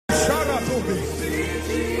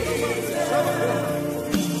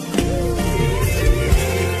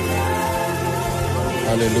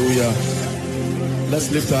Hallelujah.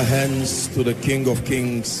 Let's lift our hands to the King of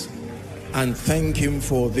Kings and thank him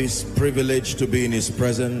for this privilege to be in his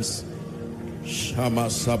presence.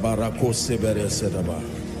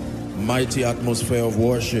 Mighty atmosphere of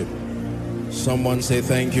worship. Someone say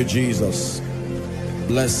thank you, Jesus.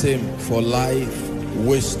 Bless him for life,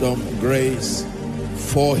 wisdom, grace,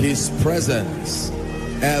 for his presence,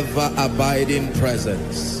 ever abiding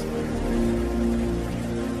presence.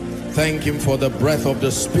 Thank him for the breath of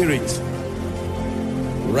the Spirit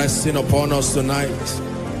resting upon us tonight,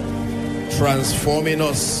 transforming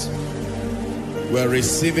us. We're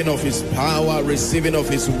receiving of his power, receiving of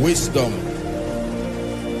his wisdom.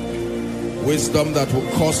 Wisdom that will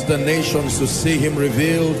cause the nations to see him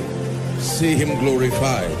revealed, see him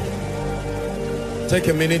glorified. Take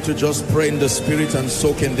a minute to just pray in the Spirit and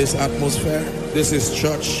soak in this atmosphere. This is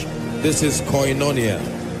church. This is koinonia.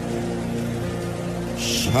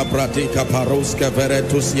 Shabratika paroska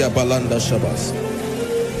veretusia balanda shabas.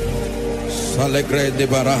 Salegre de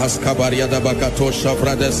barahas kabaria da bakato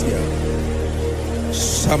shavradesia.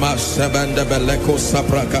 Sama sebende beleko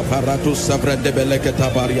sapra kaparatus savrede beleke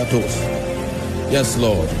tabariatus. Yes,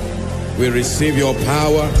 Lord. We receive your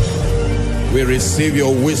power. We receive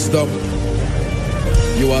your wisdom.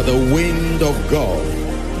 You are the wind of God.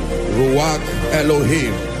 Ruach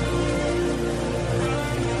Elohim.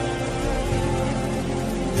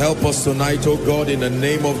 Help us tonight, oh God, in the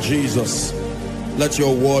name of Jesus. Let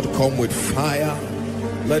your word come with fire.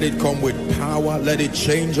 Let it come with power. Let it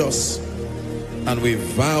change us. And we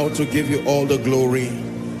vow to give you all the glory.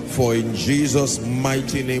 For in Jesus'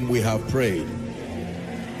 mighty name we have prayed.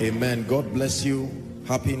 Amen. God bless you.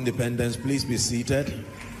 Happy Independence. Please be seated.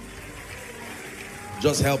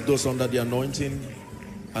 Just help those under the anointing.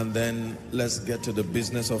 And then let's get to the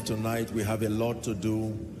business of tonight. We have a lot to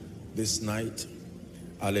do this night.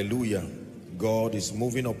 Hallelujah. God is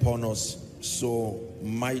moving upon us so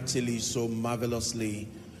mightily, so marvelously.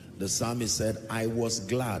 The psalmist said, I was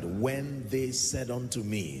glad when they said unto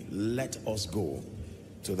me, let us go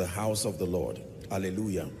to the house of the Lord.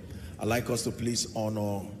 Hallelujah. I'd like us to please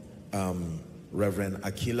honor Reverend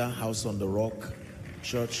Aquila, House on the Rock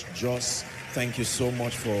Church. Joss, thank you so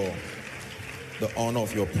much for the honor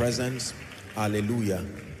of your presence. Hallelujah.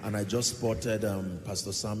 And I just spotted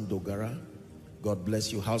Pastor Sam Dogara. God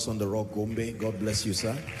bless you. House on the Rock Gombe. God bless you,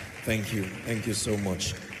 sir. Thank you. Thank you so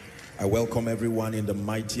much. I welcome everyone in the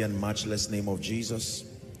mighty and matchless name of Jesus.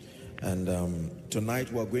 And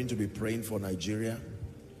tonight we're going to be praying for Nigeria.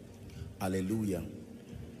 Hallelujah.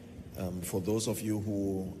 For those of you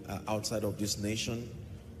who are outside of this nation,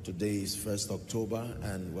 today is 1st October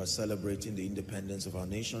and we're celebrating the independence of our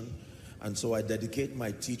nation. And so I dedicate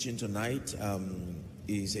my teaching tonight.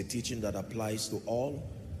 Is a teaching that applies to all,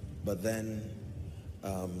 but then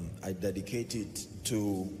I dedicate it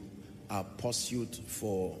to our pursuit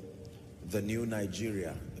for the new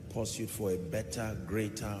Nigeria, a pursuit for a better,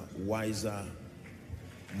 greater, wiser,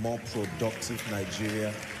 more productive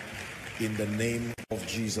Nigeria in the name of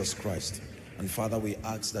Jesus Christ. And Father, we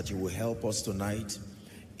ask that you will help us tonight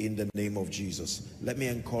in the name of Jesus. Let me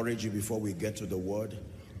encourage you before we get to the word.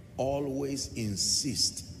 Always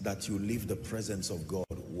insist that you leave the presence of God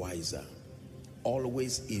wiser.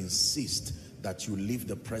 Always insist that you leave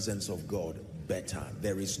the presence of God better.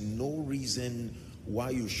 There is no reason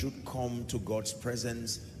why you should come to God's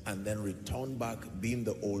presence and then return back being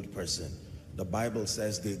the old person. The Bible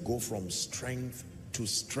says they go from strength to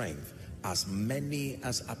strength, as many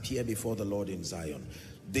as appear before the Lord in Zion.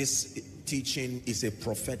 This teaching is a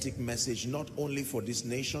prophetic message, not only for this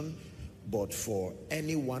nation, but for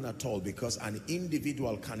anyone at all, because an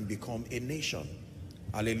individual can become a nation.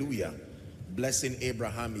 Hallelujah. Blessing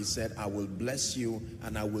Abraham, he said, I will bless you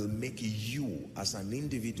and I will make you as an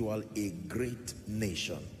individual a great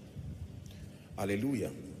nation.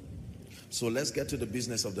 Hallelujah. So let's get to the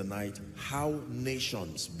business of the night. How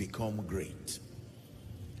nations become great.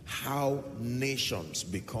 How nations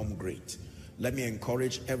become great. Let me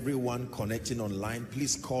encourage everyone connecting online.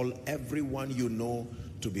 Please call everyone you know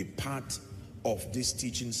to be part of this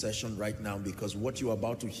teaching session right now, because what you're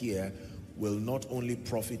about to hear will not only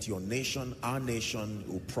profit your nation, our nation,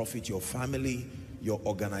 will profit your family, your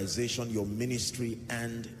organization, your ministry,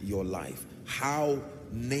 and your life. How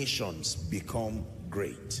nations become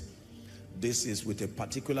great. This is with a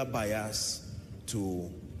particular bias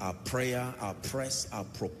to our prayer, our press, our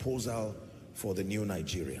proposal for the new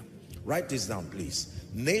Nigeria. Write this down, please.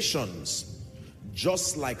 Nations,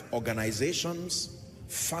 just like organizations,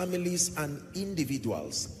 families, and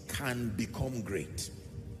individuals, can become great.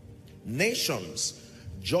 Nations,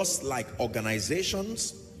 just like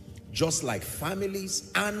organizations, just like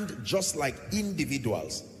families, and just like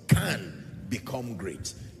individuals, can become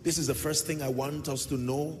great. This is the first thing I want us to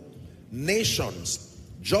know. Nations,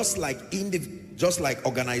 just like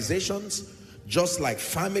organizations, just like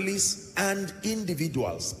families and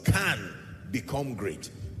individuals, can become great.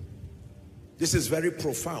 This is very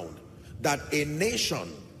profound, that a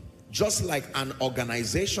nation, just like an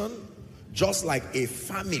organization, just like a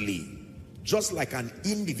family, just like an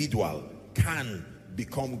individual, can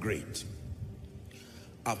become great.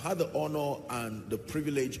 I've had the honor and the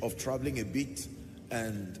privilege of traveling a bit,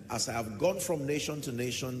 and as I have gone from nation to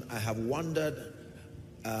nation, I have wondered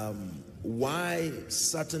why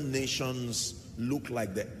certain nations look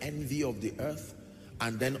like the envy of the earth,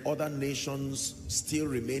 and then other nations still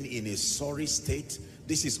remain in a sorry state.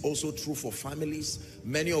 This is also true for families.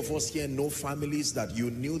 Many of us here know families that you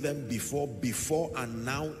knew them before, and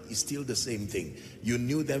now is still the same thing. You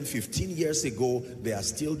knew them 15 years ago, they are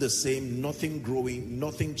still the same, nothing growing,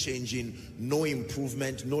 nothing changing, no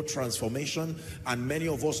improvement, no transformation. And many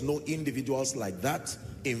of us know individuals like that.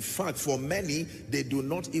 In fact, for many, they do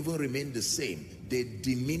not even remain the same. They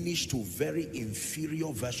diminish to very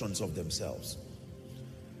inferior versions of themselves.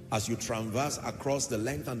 As you traverse across the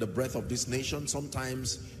length and the breadth of this nation,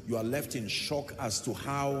 sometimes you are left in shock as to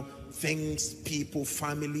how things, people,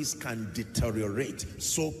 families can deteriorate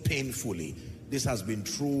so painfully. This has been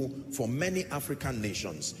true for many African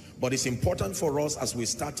nations. But it's important for us as we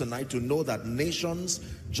start tonight to know that nations,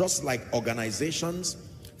 just like organizations,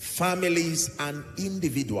 families and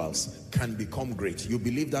individuals, can become great. You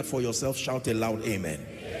believe that for yourself? Shout a loud amen.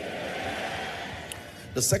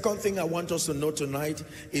 The second thing I want us to know tonight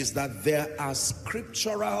is that there are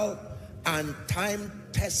scriptural and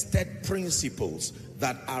time-tested principles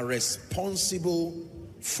that are responsible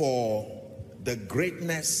for the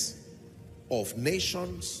greatness of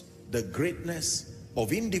nations, the greatness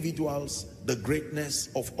of individuals, the greatness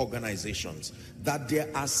of organizations. That there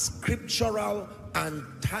are scriptural and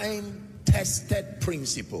time-tested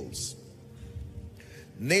principles.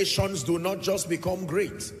 Nations do not just become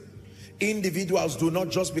great. Individuals do not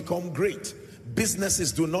just become great.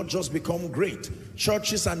 Businesses do not just become great.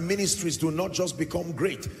 Churches and ministries do not just become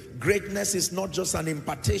great. Greatness is not just an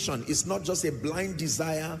impartation. It's not just a blind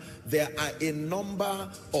desire. There are a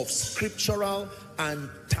number of scriptural and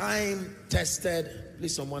time-tested,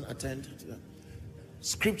 please someone attend to that.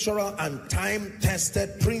 Scriptural and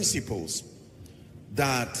time-tested principles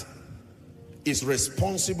that is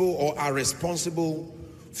responsible or are responsible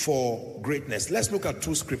for greatness. Let's look at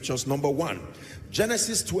two scriptures. Number one,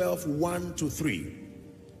 Genesis 12, 1 to 3.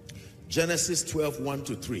 Genesis 12, 1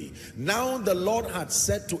 to 3. Now the Lord had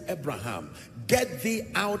said to Abraham, get thee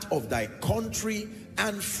out of thy country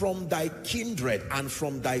and from thy kindred and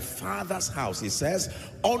from thy father's house. He says,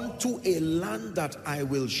 unto a land that I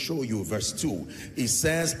will show you. Verse 2, he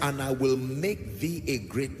says, and I will make thee a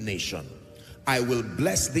great nation. I will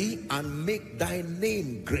bless thee and make thy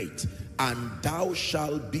name great, and thou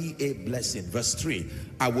shalt be a blessing. Verse 3,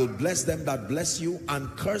 I will bless them that bless you,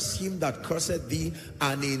 and curse him that curseth thee,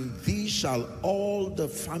 and in thee shall all the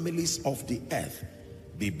families of the earth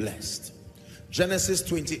be blessed. Genesis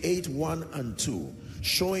 28, 1 and 2,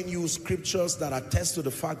 showing you scriptures that attest to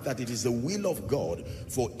the fact that it is the will of God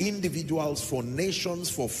for individuals, for nations,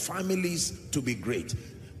 for families to be great.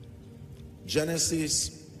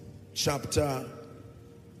 Genesis chapter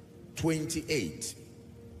 28.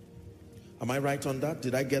 Am I right on that?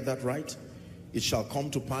 Did I get that right? It shall come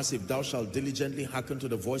to pass, if thou shalt diligently hearken to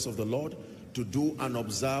the voice of the Lord, to do and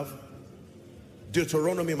observe.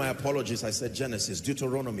 Deuteronomy, my apologies, I said Genesis.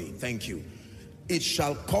 Deuteronomy, thank you. It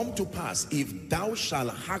shall come to pass, if thou shalt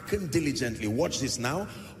hearken diligently, watch this now,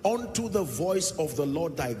 unto the voice of the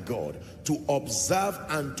Lord thy God, to observe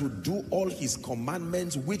and to do all his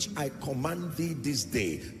commandments which I command thee this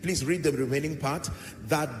day. Please read the remaining part.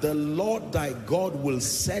 That the Lord thy God will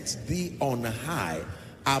set thee on high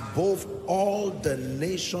above all the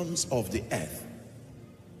nations of the earth.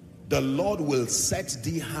 The Lord will set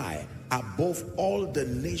thee high above all the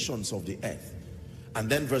nations of the earth. And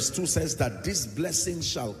then verse 2 says that this blessing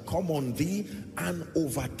shall come on thee and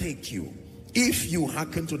overtake you, if you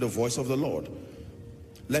hearken to the voice of the Lord.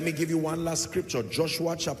 Let me give you one last scripture.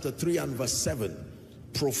 Joshua chapter 3 and verse 7.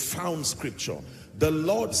 Profound scripture. The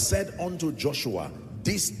Lord said unto Joshua,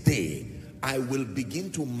 this day I will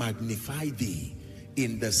begin to magnify thee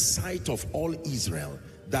in the sight of all Israel,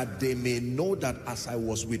 that they may know that as I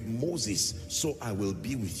was with Moses, so I will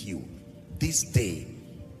be with you. This day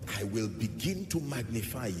I will begin to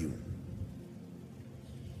magnify you.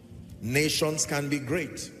 Nations can be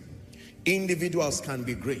great. Individuals can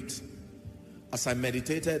be great. As I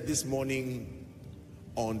meditated this morning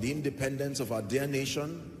on the independence of our dear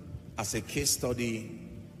nation as a case study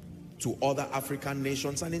to other African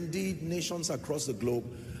nations and indeed nations across the globe,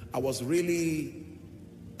 I was really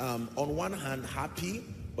on one hand happy,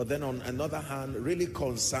 but then on another hand really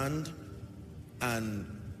concerned, and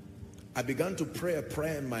I began to pray a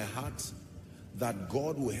prayer in my heart that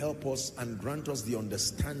God will help us and grant us the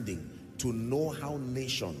understanding to know how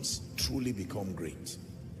nations truly become great.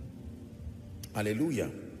 Hallelujah.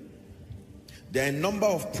 There are a number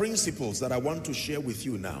of principles that I want to share with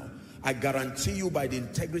you now. I guarantee you by the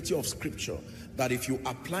integrity of Scripture that if you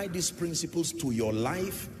apply these principles to your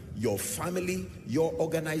life, your family, your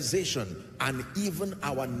organization, and even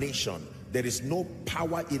our nation, there is no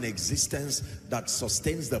power in existence that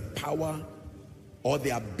sustains the power or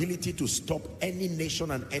the ability to stop any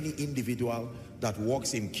nation and any individual that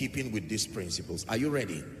works in keeping with these principles. Are you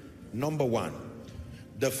ready? Number one,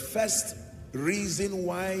 the first reason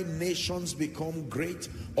why nations become great,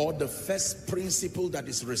 or the first principle that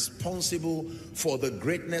is responsible for the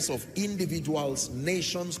greatness of individuals,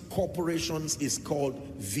 nations, corporations, is called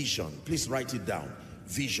vision. Please write it down.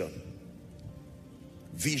 Vision.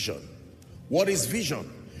 Vision. What is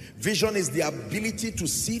vision? Vision is the ability to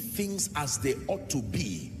see things as they ought to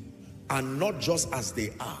be and not just as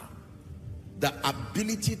they are. The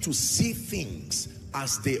ability to see things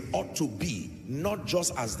as they ought to be, not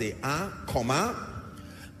just as they are,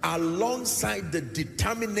 alongside the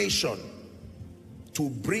determination to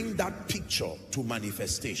bring that picture to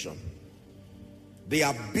manifestation. The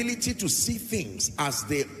ability to see things as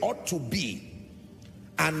they ought to be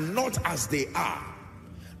and not as they are.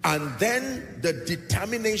 And then the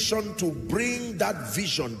determination to bring that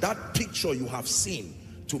vision, that picture you have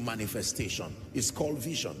seen, to manifestation is called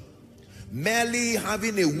vision. Merely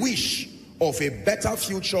having a wish of a better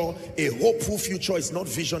future, a hopeful future, is not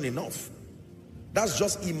vision enough. That's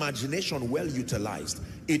just imagination well utilized.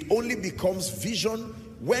 It only becomes vision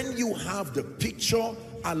when you have the picture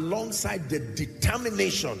alongside the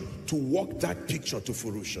determination to walk that picture to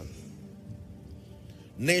fruition.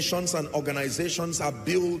 Nations and organizations are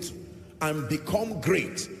built and become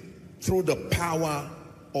great through the power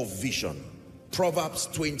of vision. Proverbs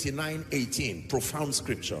 29:18, profound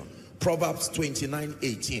scripture. Proverbs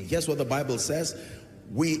 29:18. Here's what the Bible says.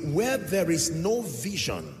 Where there is no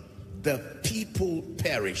vision, the people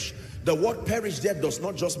perish. The word perish there does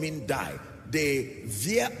not just mean die. They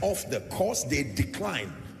veer off the course, they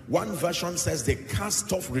decline. One version says they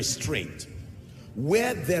cast off restraint.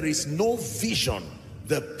 Where there is no vision,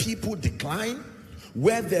 the people decline.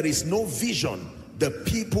 Where there is no vision, the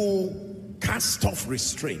people cast off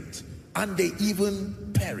restraint, and they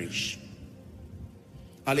even perish.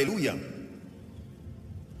 Hallelujah.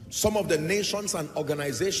 Some of the nations and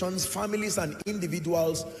organizations, families and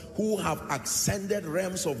individuals who have ascended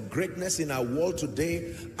realms of greatness in our world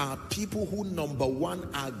today are people who, number one,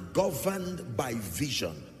 are governed by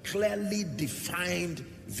vision, clearly defined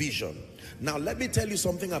vision. Now, let me tell you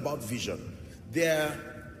something about vision. There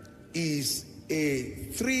is a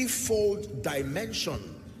threefold dimension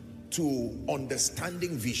to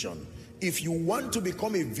understanding vision. If you want to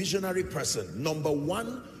become a visionary person, number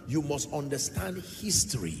one, you must understand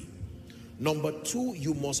history. Number two,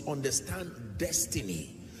 you must understand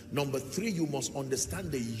destiny. Number three, you must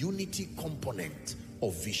understand the unity component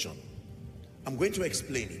of vision. I'm going to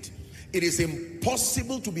explain it. It is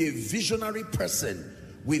impossible to be a visionary person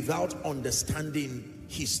without understanding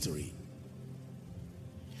history.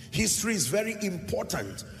 History is very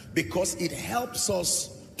important because it helps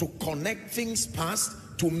us to connect things past,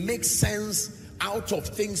 to make sense out of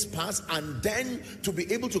things past, and then to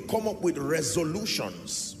be able to come up with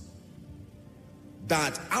resolutions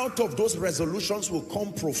that out of those resolutions will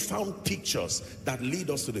come profound pictures that lead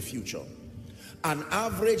us to the future.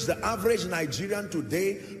 The average Nigerian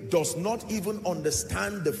today does not even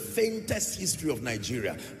understand the faintest history of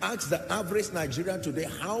Nigeria. Ask the average Nigerian today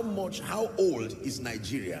how old is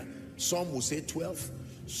Nigeria? Some will say 12,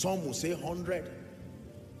 some will say 100.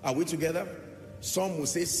 Are we together? Some will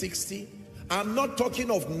say 60. I'm not talking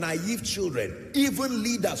of naive children, even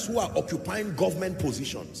leaders who are occupying government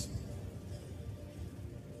positions.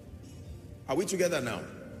 Are we together now?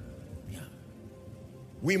 Yeah.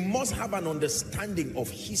 We must have an understanding of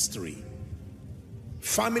history.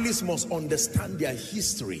 Families must understand their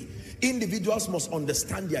history. Individuals must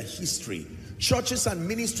understand their history Churches and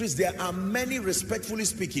ministries, there are many, respectfully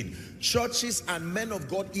speaking, churches and men of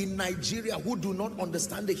God in Nigeria who do not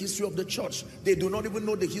understand the history of the church. They do not even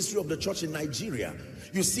know the history of the church in Nigeria.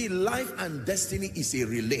 You see, life and destiny is a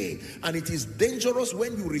relay, and it is dangerous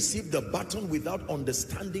when you receive the baton without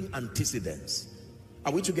understanding antecedents.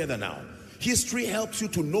 Are we together now? History helps you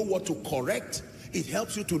to know what to correct. It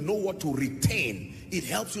helps you to know what to retain. It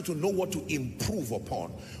helps you to know what to improve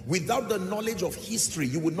upon. Without the knowledge of history,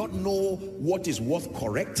 you will not know what is worth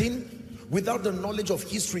correcting. Without the knowledge of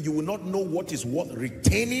history, you will not know what is worth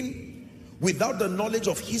retaining. Without the knowledge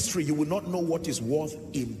of history, you will not know what is worth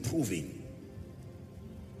improving.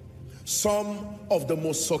 Some of the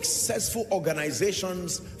most successful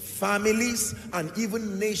organizations, families, and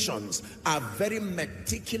even nations are very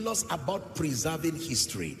meticulous about preserving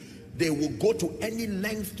history. They will go to any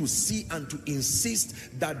length to see and to insist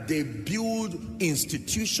that they build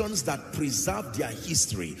institutions that preserve their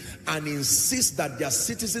history, and insist that their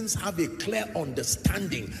citizens have a clear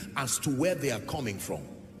understanding as to where they are coming from.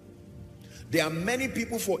 There are many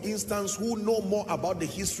people, for instance, who know more about the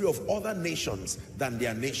history of other nations than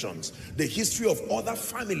their nations, the history of other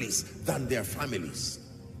families than their families.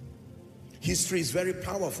 History is very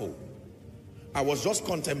powerful. I was just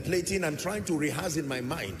contemplating and trying to rehearse in my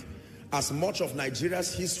mind as much of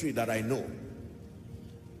Nigeria's history that I know.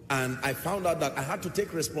 And I found out that I had to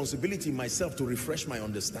take responsibility myself to refresh my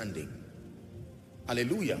understanding.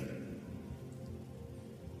 Hallelujah.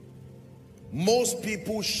 Most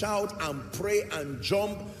people shout and pray and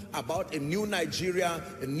jump about a new Nigeria,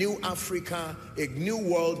 a new Africa, a new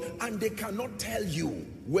world, and they cannot tell you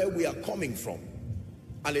where we are coming from.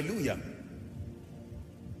 Hallelujah.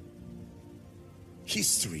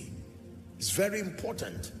 History is very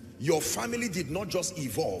important. Your family did not just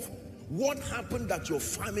evolve. What happened that your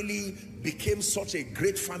family became such a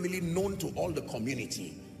great family known to all the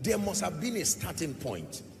community? There must have been a starting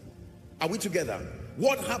point. Are we together?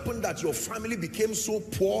 What happened that your family became so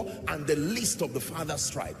poor and the least of the father's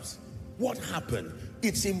tribes? What happened?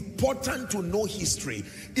 It's important to know history.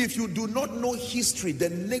 If you do not know history, the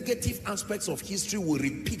negative aspects of history will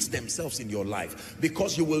repeat themselves in your life,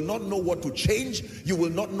 because you will not know what to change, you will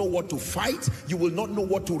not know what to fight, you will not know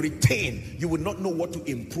what to retain, you will not know what to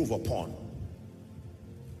improve upon.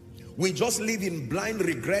 We just live in blind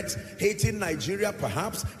regret, hating Nigeria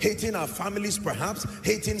perhaps, hating our families perhaps,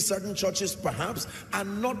 hating certain churches perhaps,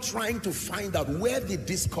 and not trying to find out, where did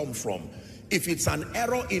this come from? If it's an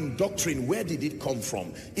error in doctrine, where did it come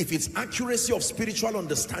from? If it's accuracy of spiritual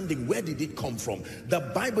understanding, where did it come from? The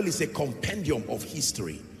Bible is a compendium of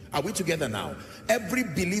history. Are we together now? Every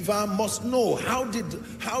believer must know, how did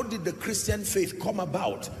the Christian faith come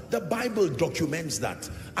about? The Bible documents that.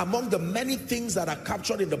 Among the many things that are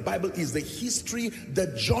captured in the Bible is the history, the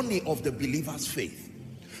journey of the believer's faith.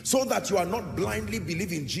 So that you are not blindly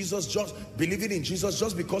believing in Jesus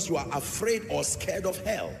just because you are afraid or scared of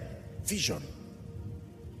hell. Vision.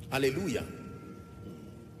 Hallelujah.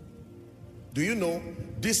 Do you know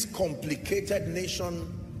this complicated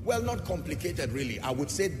nation? Well, not complicated really, I would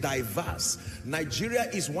say diverse. Nigeria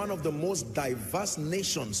is one of the most diverse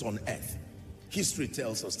nations on earth. History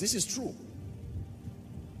tells us this is true.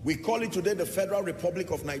 We call it today the Federal Republic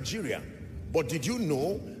of Nigeria. But did you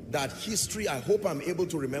know that history, I hope I'm able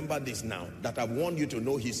to remember this now, that I've warned you to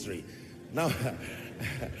know history. Now,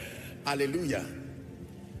 hallelujah.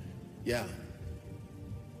 Yeah.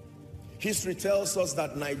 History tells us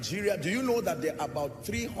that Nigeria, do you know that there are about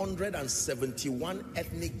 371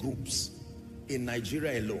 ethnic groups in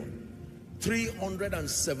Nigeria alone?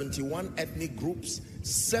 371 ethnic groups,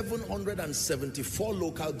 774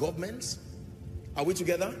 local governments. Are we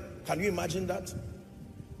together? Can you imagine that?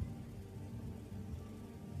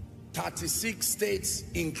 36 states,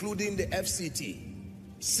 including the FCT,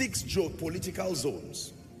 6 geopolitical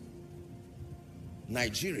zones.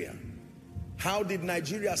 Nigeria. How did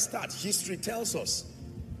Nigeria start? History tells us.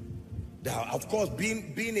 Of course,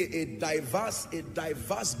 being a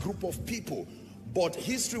diverse group of people, but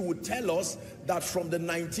history would tell us that from the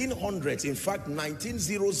 1900s, in fact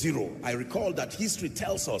 1900, I recall that history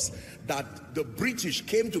tells us that the British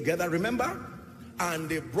came together, remember? And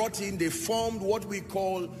they formed what we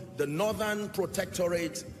call the Northern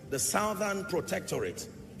Protectorate, the Southern Protectorate.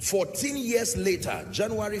 14 years later,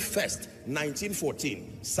 January 1st,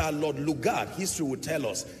 1914, Sir Lord Lugard, history would tell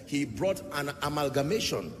us, he brought an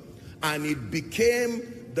amalgamation and it became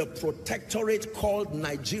the protectorate called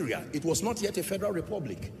Nigeria. It was not yet a federal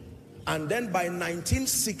republic. And then by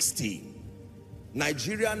 1960,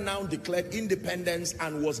 Nigeria now declared independence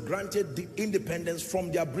and was granted the independence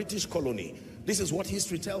from their British colony. This is what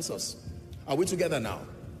history tells us. Are we together now?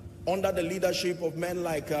 Under the leadership of men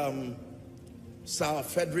like Sir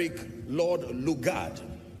Frederick Lord Lugard.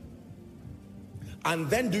 And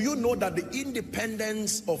then do you know that the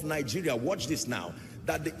independence of Nigeria, watch this now,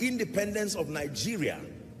 that the independence of Nigeria,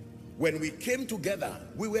 when we came together,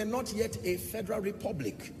 we were not yet a federal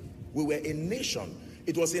republic. We were a nation.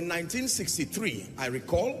 It was in 1963, I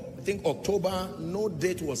recall, I think October, no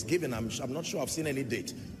date was given. I'm not sure I've seen any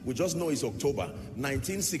date. We just know it's October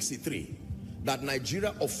 1963, that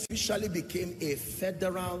Nigeria officially became a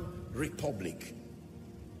federal republic.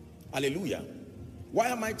 Hallelujah. Why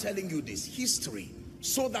am I telling you this? History,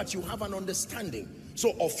 so that you have an understanding.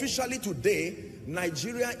 So officially today,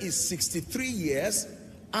 Nigeria is 63 years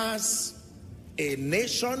as a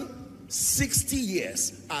nation, 60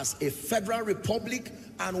 years as a federal republic,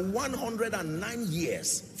 and 109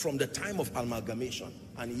 years from the time of amalgamation.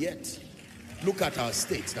 And yet, look at our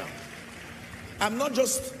state now. I'm not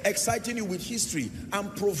just exciting you with history, I'm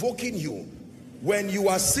provoking you. When you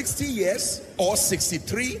are 60 years or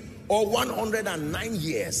 63 or 109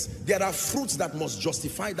 years, there are fruits that must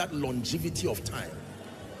justify that longevity of time.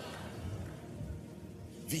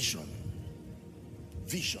 Vision.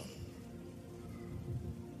 Vision.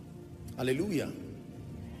 Hallelujah.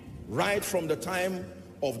 Right from the time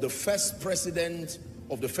of the first president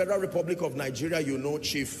of the Federal Republic of Nigeria, you know,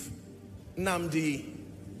 Chief Nnamdi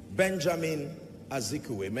Benjamin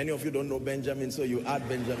Azikiwe. Many of you don't know Benjamin, so you add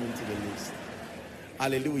Benjamin to the list.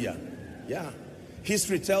 Hallelujah. Yeah.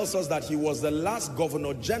 History tells us that he was the last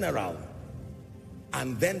governor general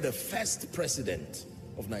and then the first president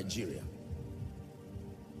of Nigeria.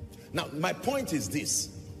 Now, my point is this.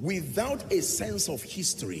 Without a sense of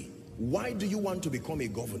history, why do you want to become a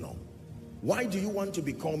governor? Why do you want to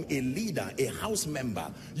become a leader, a house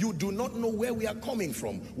member? You do not know where we are coming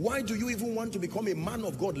from. Why do you even want to become a man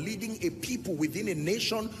of God leading a people within a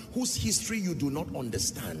nation whose history you do not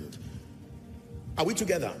understand? Are we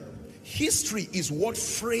together? History is what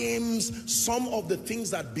frames some of the things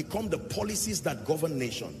that become the policies that govern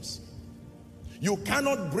nations. You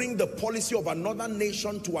cannot bring the policy of another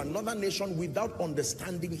nation to another nation without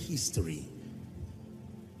understanding history.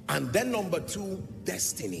 And then number two,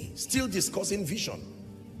 destiny. Still discussing vision.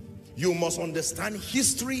 You must understand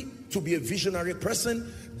history to be a visionary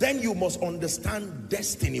person. Then you must understand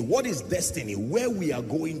destiny. What is destiny? Where we are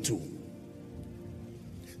going to.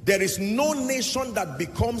 There is no nation that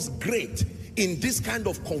becomes great in this kind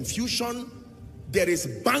of confusion. There is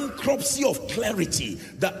bankruptcy of clarity.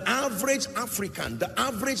 The average African, the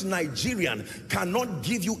average Nigerian cannot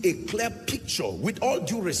give you a clear picture, with all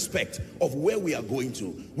due respect, of where we are going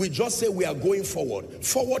to. We just say we are going forward.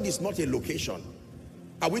 Forward is not a location.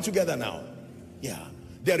 Are we together now? Yeah.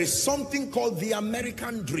 There is something called the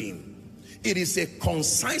American dream. It is a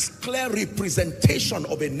concise, clear representation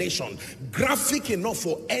of a nation, graphic enough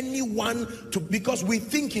for anyone to, because we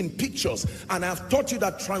think in pictures, and I've taught you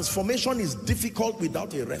that transformation is difficult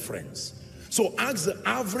without a reference. So ask the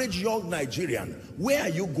average young Nigerian, where are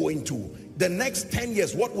you going to? The next 10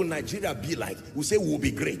 years, what will Nigeria be like? We say we'll be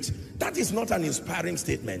great. That is not an inspiring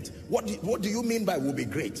statement. What do you mean by we'll be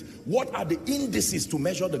great? What are the indices to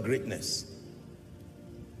measure the greatness?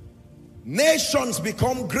 Nations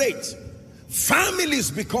become great.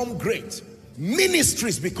 Families become great.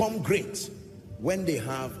 Ministries become great when they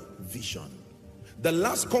have vision. The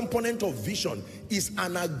last component of vision is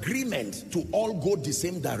an agreement to all go the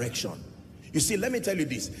same direction. You see, let me tell you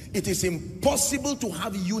this. It is impossible to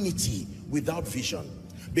have unity without vision,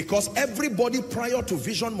 because everybody prior to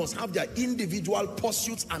vision must have their individual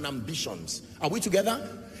pursuits and ambitions. Are we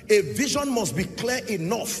together? A vision must be clear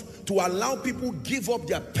enough to allow people give up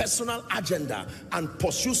their personal agenda and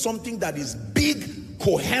pursue something that is big,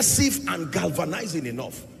 cohesive, and galvanizing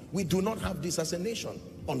enough. We do not have this as a nation,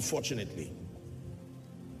 unfortunately.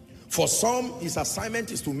 For some, his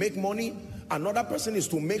assignment is to make money. Another person is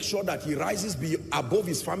to make sure that he rises above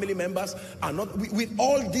his family members. And not with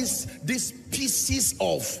all these pieces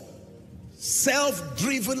of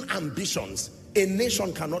self-driven ambitions, a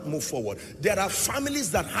nation cannot move forward. There are families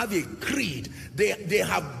that have a creed. They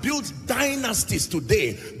have built dynasties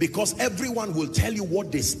today because everyone will tell you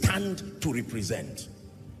what they stand to represent.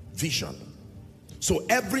 Vision. So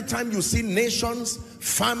every time you see nations,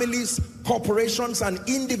 families, corporations, and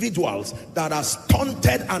individuals that are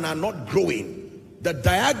stunted and are not growing, the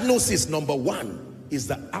diagnosis number one is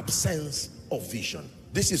the absence of vision.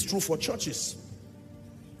 This is true for churches.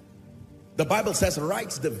 The Bible says,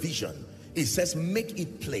 write the vision. It says, make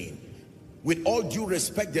it plain. With all due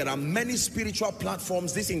respect, there are many spiritual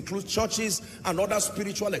platforms. This includes churches and other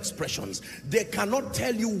spiritual expressions. They cannot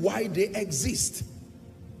tell you why they exist.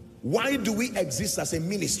 Why do we exist as a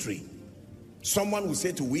ministry? Someone will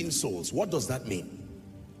say to win souls. What does that mean?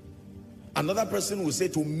 Another person will say,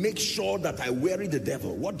 to make sure that I weary the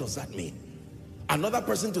devil. What does that mean? Another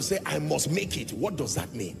person to say, I must make it. What does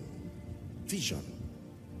that mean? Vision.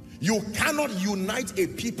 You cannot unite a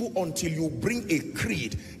people until you bring a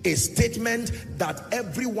creed, a statement that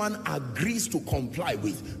everyone agrees to comply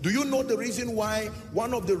with. Do you know the reason why?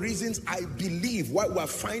 One of the reasons I believe why we're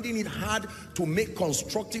finding it hard to make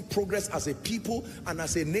constructive progress as a people and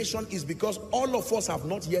as a nation is because all of us have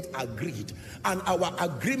not yet agreed, and our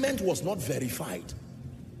agreement was not verified.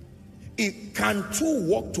 Can two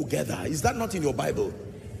walk together? Is that not in your Bible?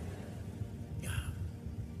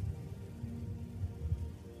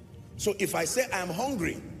 So if I say I'm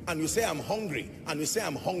hungry, and you say I'm hungry, and you say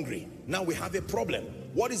I'm hungry, now we have a problem.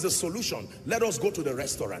 What is the solution? Let us go to the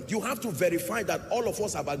restaurant. You have to verify that all of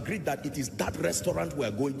us have agreed that it is that restaurant we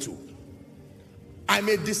are going to. I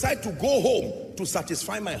may decide to go home to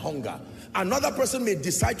satisfy my hunger. Another person may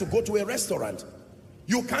decide to go to a restaurant.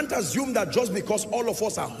 You can't assume that just because all of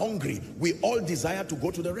us are hungry, we all desire to go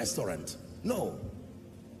to the restaurant. No.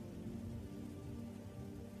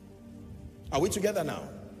 Are we together now?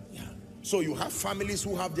 So you have families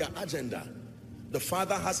who have their agenda. The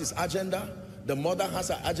father has his agenda. The mother has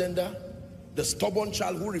her agenda. The stubborn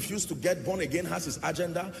child who refused to get born again has his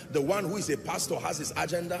agenda. The one who is a pastor has his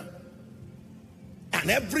agenda.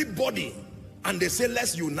 And everybody, and they say,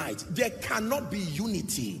 let's unite. There cannot be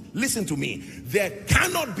unity. Listen to me. There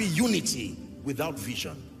cannot be unity without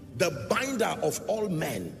vision. The binder of all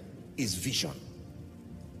men is vision.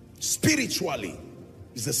 Spiritually,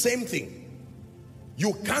 it's the same thing.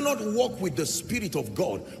 You cannot walk with the Spirit of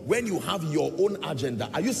God when you have your own agenda.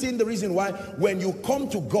 Are you seeing the reason why? When you come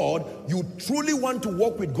to God, you truly want to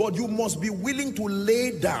walk with God, you must be willing to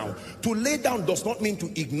lay down. To lay down does not mean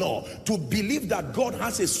to ignore. To believe that God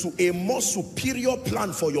has a more superior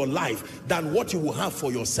plan for your life than what you will have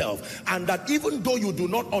for yourself. And that even though you do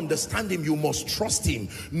not understand him, you must trust him.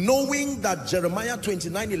 Knowing that Jeremiah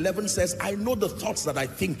 29:11 says, I know the thoughts that I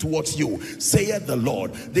think towards you, saith the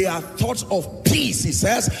Lord. They are thoughts of peace, he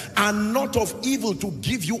says, and not of evil, to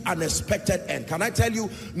give you an expected end. Can I tell you,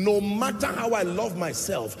 no matter how I love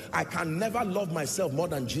myself, I can never love myself more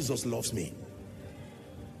than Jesus loves me.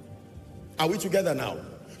 Are we together now?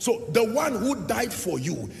 So the one who died for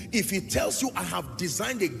you, if he tells you I have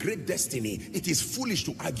designed a great destiny, it is foolish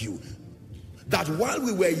to argue that while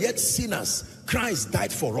we were yet sinners, Christ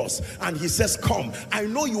died for us. And he says, come, I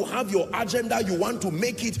know you have your agenda, you want to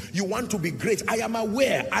make it, you want to be great. I am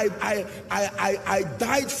aware. I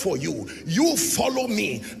died for you. You follow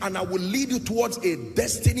me and I will lead you towards a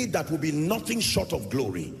destiny that will be nothing short of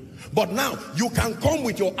glory. But now you can come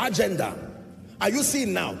with your agenda. Are you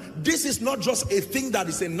seeing now? This is not just a thing that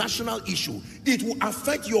is a national issue. It will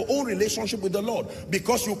affect your own relationship with the Lord,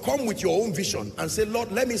 because you come with your own vision and say,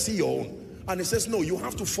 Lord, let me see your own. And he says, no, you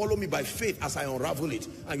have to follow me by faith as I unravel it.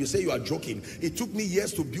 And you say, you are joking. It took me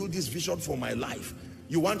years to build this vision for my life.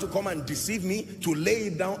 You want to come and deceive me, to lay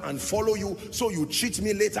it down and follow you, so you cheat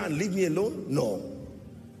me later and leave me alone? No.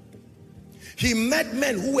 He met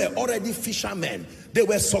men who were already fishermen. They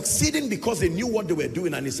were succeeding because they knew what they were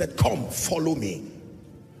doing. And he said, come, follow me.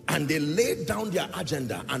 And they laid down their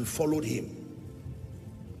agenda and followed him.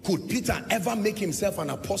 Could Peter ever make himself an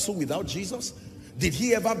apostle without Jesus? Did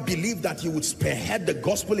he ever believe that he would spearhead the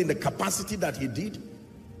gospel in the capacity that he did?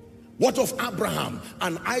 What of Abraham,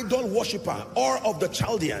 an idol worshiper, or of the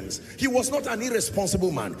Chaldeans? He was not an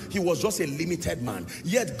irresponsible man. He was just a limited man.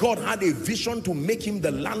 Yet God had a vision to make him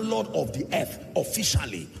the landlord of the earth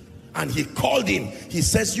officially. And he called him. He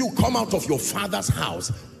says, you come out of your father's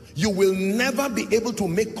house. You will never be able to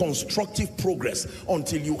make constructive progress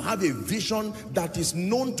until you have a vision that is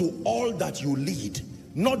known to all that you lead.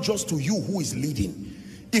 Not just to you who is leading.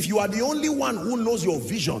 If you are the only one who knows your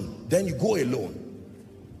vision, then you go alone.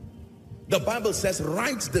 The Bible says,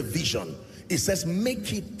 write the vision. It says,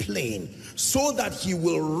 make it plain, so that he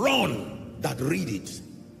will run that read it.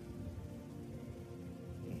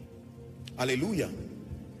 Hallelujah.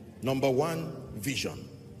 Number one, vision.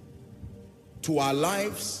 To our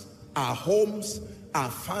lives, our homes,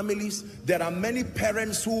 our families. There are many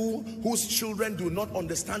parents whose children do not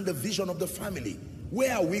understand the vision of the family.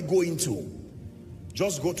 Where are we going to?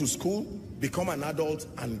 Just go to school, become an adult,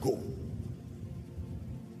 and go.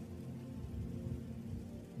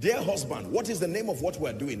 Dear husband, what is the name of what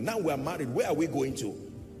we're doing? Now we're married, where are we going to?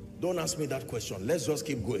 Don't ask me that question. Let's just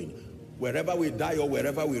keep going. Wherever we die or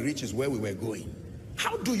wherever we reach is where we were going.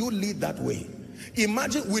 How do you lead that way?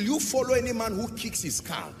 Imagine, will you follow any man who kicks his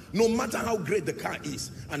car, no matter how great the car is,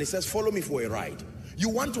 and he says, follow me for a ride? You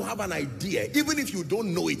want to have an idea, even if you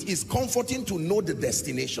don't know it. It's comforting to know the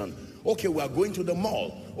destination. Okay, we are going to the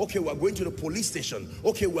mall. Okay, we're going to the police station.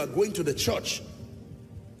 Okay, we're going to the church.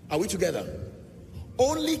 Are we together?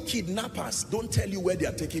 Only kidnappers don't tell you where they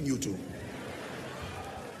are taking you to.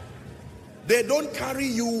 They don't carry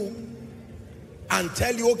you and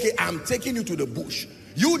tell you, okay, I'm taking you to the bush.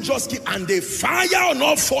 You just keep, and they fire on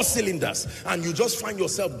all 4 cylinders, and you just find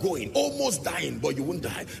yourself going, almost dying, but you won't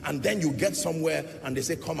die. And then you get somewhere and they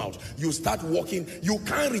say, come out. You start walking. You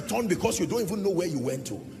can't return because you don't even know where you went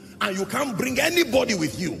to. And you can't bring anybody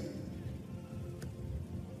with you.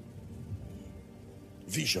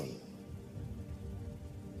 Vision.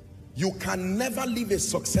 You can never live a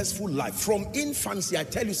successful life. From infancy, I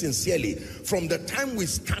tell you sincerely, from the time we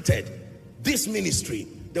started this ministry,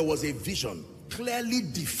 there was a vision. Clearly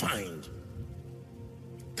defined.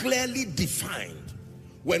 Clearly defined.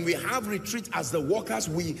 When we have retreat as the workers,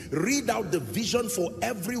 we read out the vision for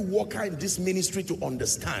every worker in this ministry to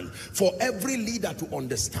understand, for every leader to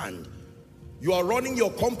understand. You are running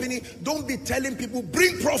your company, don't be telling people,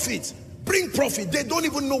 bring profit, bring profit. They don't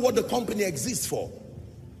even know what the company exists for.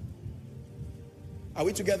 Are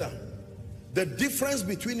we together? The difference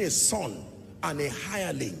between a son and a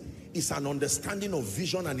hireling is an understanding of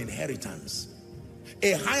vision and inheritance.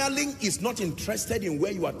 A hireling is not interested in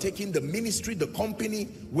where you are taking the ministry, the company,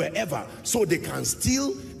 wherever. So they can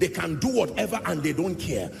steal, they can do whatever, and they don't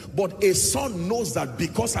care. But a son knows that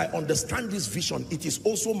because I understand this vision, it is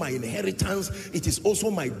also my inheritance, it is also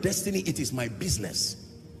my destiny, it is my business.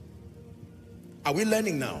 Are we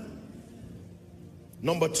learning now?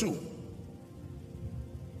 Number 2.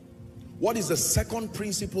 What is the second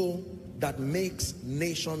principle that makes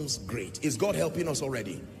nations great? Is God helping us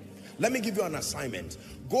already? Let me give you an assignment.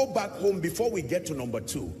 Go back home before we get to number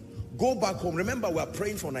 2. Go back home. Remember, we're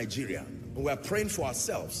praying for Nigeria. And we're praying for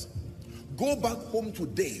ourselves. Go back home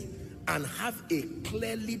today and have a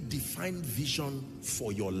clearly defined vision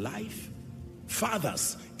for your life.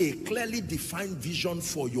 Fathers, a clearly defined vision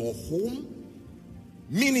for your home.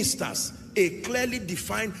 Ministers, a clearly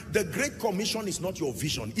defined. The Great Commission is not your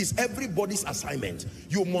vision. It's everybody's assignment.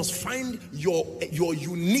 You must find your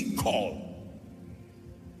unique call.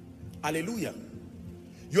 Hallelujah.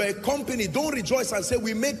 You're a company. Don't rejoice and say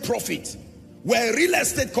we made profit. We're a real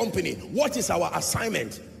estate company. What is our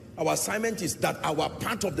assignment? Our assignment is that our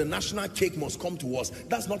part of the national cake must come to us.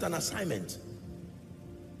 That's not an assignment.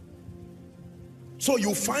 So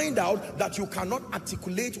you find out that you cannot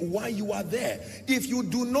articulate why you are there. If you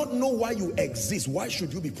do not know why you exist, why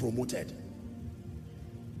should you be promoted?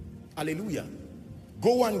 Hallelujah.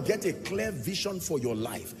 Go and get a clear vision for your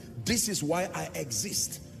life. This is why I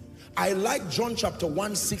exist. I like John chapter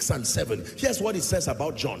 1, 6 and 7. Here's what it says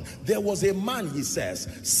about John. There was a man, he says,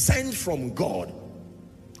 sent from God,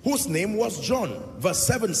 whose name was John. Verse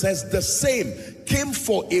 7 says, the same came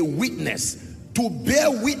for a witness, to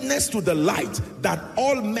bear witness to the light, that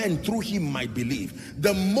all men through him might believe.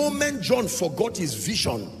 The moment John forgot his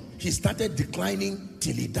vision, he started declining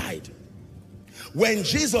till he died. When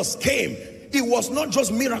Jesus came, it was not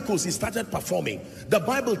just miracles he started performing. The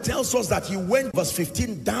Bible tells us that he went, verse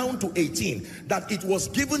 15 down to 18, that it was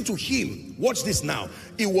given to him, watch this now,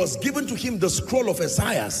 it was given to him the scroll of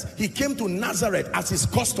Isaiah. He came to Nazareth as his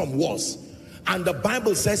custom was, and the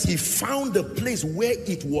Bible says he found the place where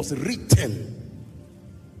it was written.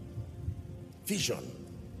 Vision.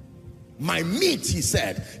 My meat, he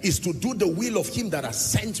said, is to do the will of him that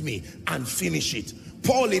has sent me and finish it.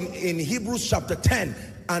 Paul in Hebrews chapter 10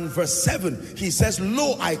 and verse 7, he says,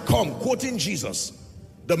 lo, I come, quoting Jesus,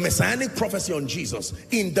 the messianic prophecy on Jesus,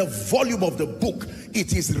 in the volume of the book,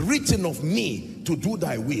 it is written of me to do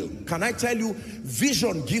thy will. Can I tell you,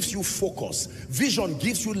 vision gives you focus. Vision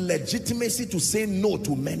gives you legitimacy to say no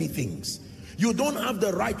to many things. You don't have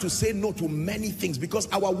the right to say no to many things because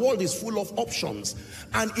our world is full of options.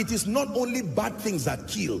 And it is not only bad things that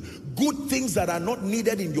kill. Good things that are not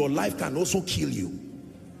needed in your life can also kill you.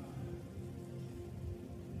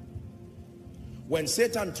 When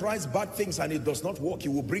Satan tries bad things and it does not work, he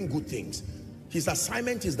will bring good things. His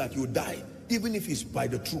assignment is that you die, even if it's by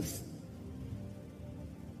the truth.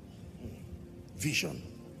 Vision.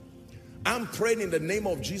 I'm praying in the name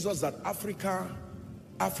of Jesus that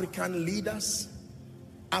African leaders,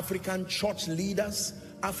 African church leaders,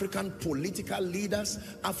 African political leaders,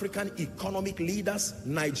 African economic leaders,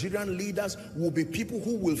 Nigerian leaders will be people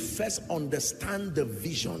who will first understand the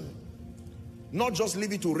vision. Not just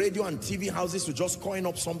leave it to radio and TV houses to just coin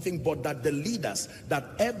up something, but that the leaders, that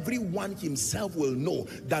everyone himself will know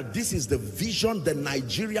that this is the vision, the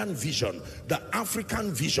Nigerian vision, the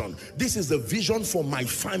African vision. This is the vision for my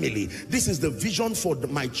family. This is the vision for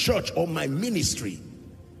my church or my ministry.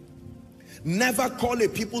 Never call a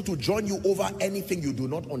people to join you over anything you do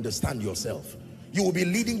not understand yourself. You will be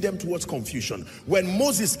leading them towards confusion. When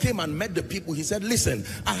Moses came and met the people, he said, listen,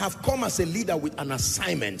 I have come as a leader with an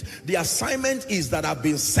assignment. The assignment is that I've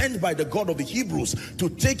been sent by the God of the Hebrews to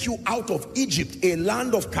take you out of Egypt, a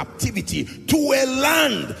land of captivity, to a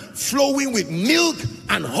land flowing with milk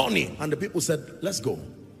and honey. And the people said, let's go.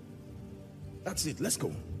 That's it, let's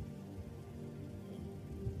go.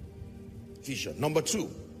 Vision. Number 2.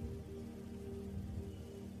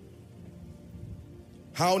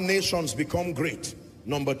 How nations become great.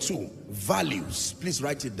 Number 2, values. Please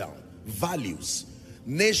write it down. Values.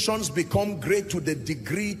 Nations become great to the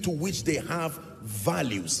degree to which they have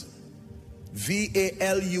values.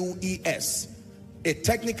 V-A-L-U-E-S. A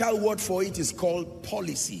technical word for it is called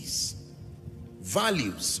policies.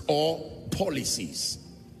 Values or policies.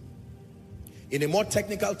 In a more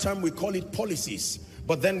technical term, we call it policies,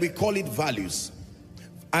 but then we call it values.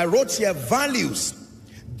 I wrote here, values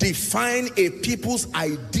define a people's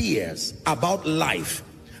ideas about life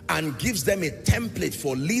and gives them a template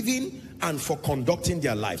for living and for conducting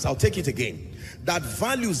their lives. I'll take it again. That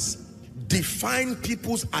values define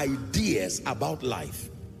people's ideas about life.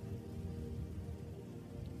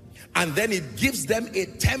 And then it gives them a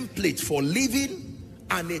template for living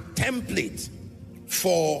and a template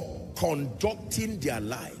for conducting their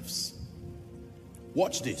lives.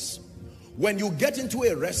 Watch this. When you get into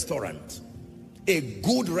a restaurant, a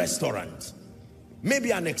good restaurant, maybe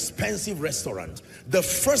an expensive restaurant, the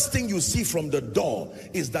first thing you see from the door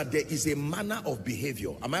is that there is a manner of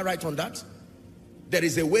behavior. Am I right on that? There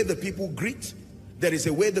is a way the people greet, there is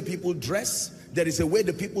a way the people dress, there is a way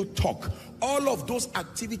the people talk. All of those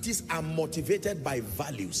activities are motivated by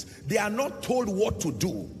values. They are not told what to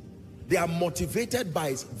do. They are motivated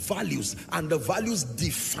by values, and the values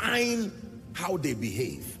define how they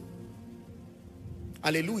behave.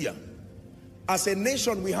 Hallelujah. As a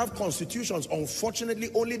nation, we have constitutions. Unfortunately,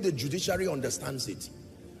 only the judiciary understands it.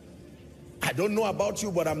 I don't know about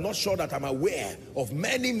you, but I'm not sure that I'm aware of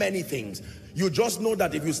many, many things. You just know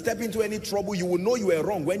that if you step into any trouble, you will know you were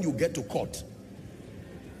wrong when you get to court.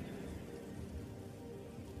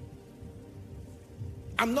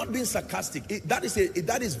 I'm not being sarcastic. That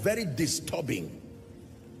is very disturbing.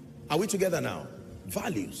 Are we together now?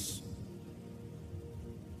 Values.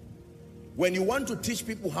 When you want to teach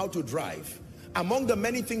people how to drive, among the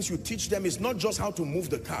many things you teach them is not just how to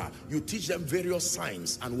move the car. You teach them various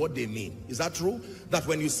signs and what they mean. Is that true? That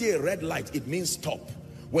when you see a red light, it means stop.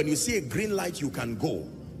 When you see a green light, you can go.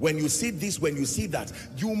 When you see this, when you see that,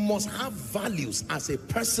 you must have values as a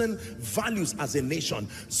person, values as a nation.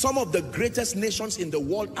 Some of the greatest nations in the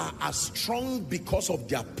world are as strong because of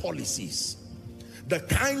their policies. The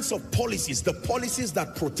kinds of policies, the policies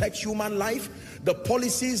that protect human life, the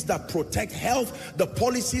policies that protect health, the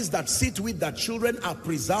policies that see to it that children are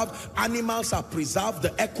preserved, animals are preserved, the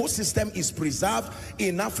ecosystem is preserved.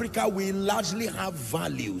 In Africa, we largely have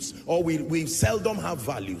values, or we seldom have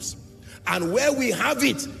values. And where we have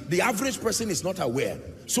it, the average person is not aware.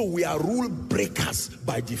 So we are rule breakers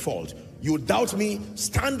by default. You doubt me?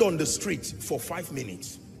 Stand on the street for 5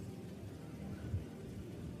 minutes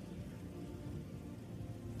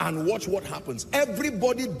and watch what happens.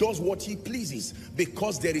 Everybody does what he pleases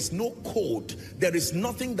because there is no code. There is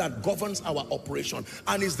nothing that governs our operation.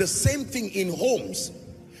 And it's the same thing in homes.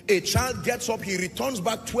 A child gets up, he returns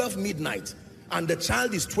back 12 midnight, and the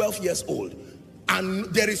child is 12 years old. And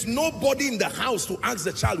there is nobody in the house to ask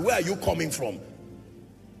the child, where are you coming from?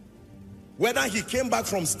 Whether he came back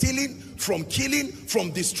from stealing, from killing,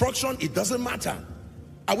 from destruction, it doesn't matter.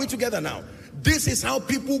 Are we together now? This is how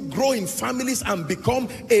people grow in families and become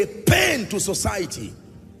a pain to society.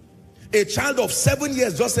 A child of 7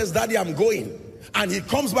 years just says, Daddy, I'm going. And he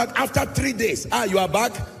comes back after 3 days. Ah, you are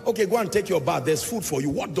back? Okay, go and take your bath. There's food for you.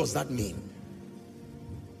 What does that mean?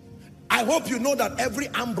 I hope you know that every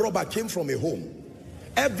armed robber came from a home.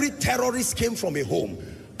 Every terrorist came from a home.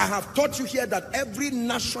 I have taught you here that every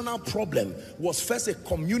national problem was first a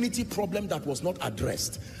community problem that was not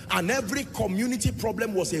addressed. And every community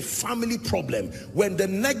problem was a family problem. When the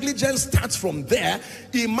negligence starts from there,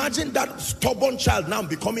 imagine that stubborn child now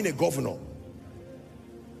becoming a governor.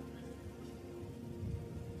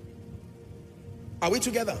 Are we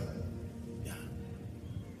together? Yeah.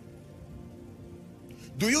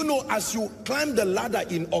 Do you know, as you climb the ladder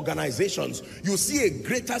in organizations, you see a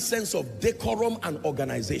greater sense of decorum and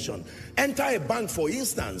organization. Enter a bank, for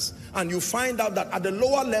instance, and you find out that at the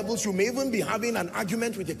lower levels, you may even be having an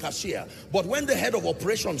argument with a cashier. But when the head of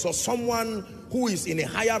operations or someone who is in a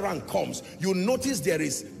higher rank comes, you notice there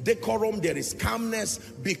is decorum, there is calmness,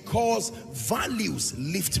 because values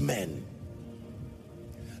lift men.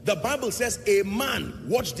 The Bible says a man,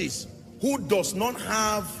 watch this, who does not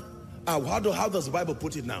have How does the Bible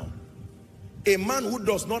put it now? A man who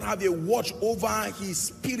does not have a watch over his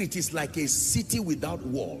spirit is like a city without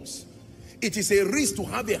walls. It is a risk to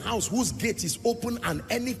have a house whose gate is open and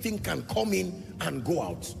anything can come in and go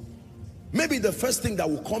out. Maybe the first thing that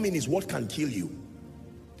will come in is what can kill you.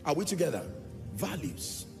 Are we together?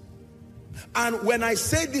 Values. And when I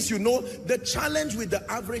say this, you know, the challenge with the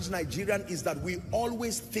average Nigerian is that we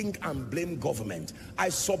always think and blame government. I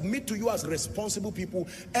submit to you as responsible people,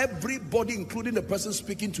 everybody, including the person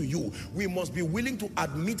speaking to you, we must be willing to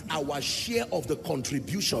admit our share of the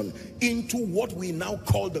contribution into what we now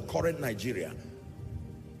call the current Nigeria.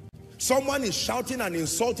 Someone is shouting and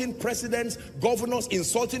insulting presidents, governors,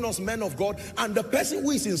 insulting us men of God, and the person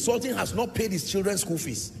who is insulting has not paid his children's school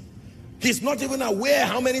fees. He's not even aware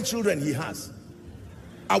how many children he has.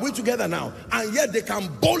 Are we together now? And yet they can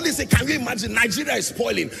boldly say, can you imagine, Nigeria is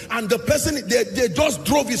spoiling, and the person, they just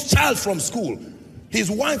drove his child from school.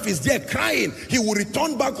 His wife is there crying. He will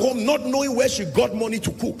return back home not knowing where she got money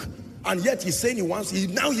to cook, and yet he's saying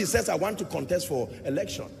now he says, I want to contest for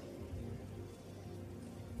election.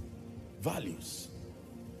 Values.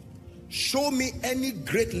 Show me any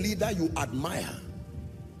great leader you admire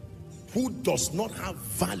who does not have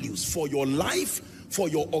values for your life, for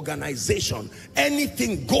your organization.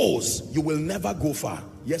 Anything goes, you will never go far.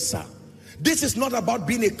 Yes, sir. This is not about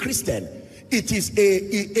being a Christian. It is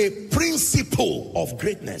a principle of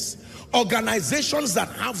greatness. Organizations that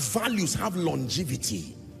have values have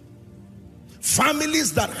longevity.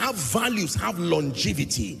 Families that have values have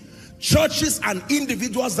longevity. Churches and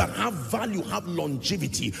individuals that have value have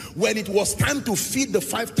longevity. When it was time to feed the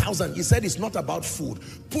 5,000, he said it's not about food.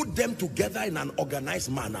 Put them together in an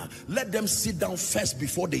organized manner. Let them sit down first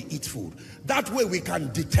before they eat food. That way we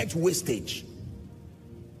can detect wastage.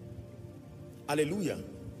 Hallelujah.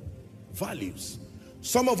 Values.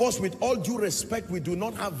 Some of us, with all due respect, we do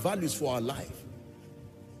not have values for our life.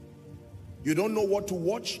 You don't know what to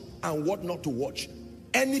watch and what not to watch.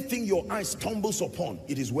 Anything your eye stumbles upon,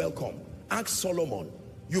 it is welcome. Ask Solomon.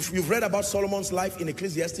 You've read about Solomon's life in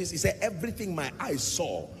Ecclesiastes. He said, everything my eyes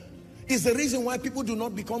saw is the reason why people do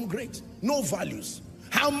not become great. No values.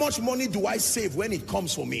 How much money do I save when it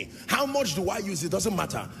comes for me? How much do I use? It doesn't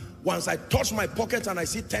matter. Once I touch my pocket and I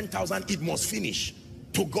see 10,000, it must finish.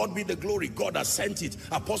 To God be the glory. God has sent it.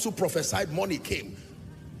 Apostle prophesied, money came.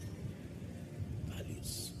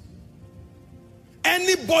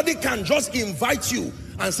 Anybody can just invite you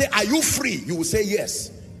and say, are you free? You will say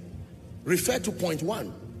yes. Refer to point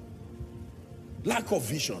 1. Lack of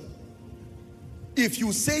vision. If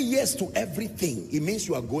you say yes to everything, it means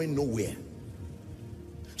you are going nowhere.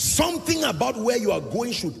 Something about where you are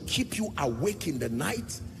going should keep you awake in the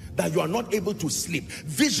night, that you are not able to sleep.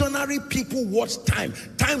 Visionary people watch time.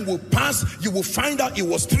 Time will pass. You will find out it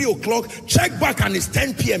was 3 o'clock. Check back and it's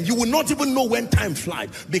 10 p.m. You will not even know when time flies,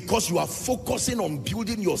 because you are focusing on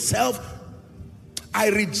building yourself. I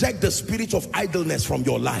reject the spirit of idleness from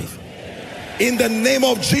your life. In the name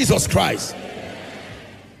of Jesus Christ.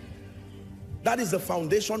 That is the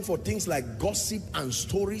foundation for things like gossip and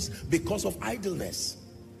stories, because of idleness.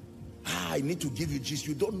 I need to give you gist.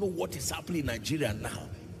 You don't know what is happening in Nigeria now.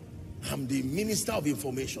 I'm the minister of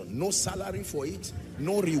information. No salary for it,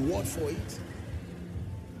 no reward for it.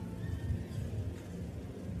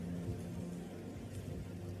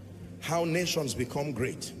 How nations become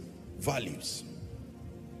great. Values.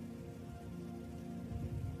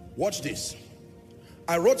 Watch this.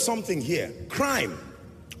 I wrote something here. Crime,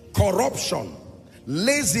 corruption,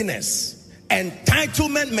 laziness,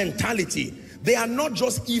 entitlement mentality. They are not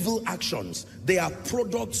just evil actions. They are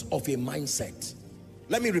products of a mindset.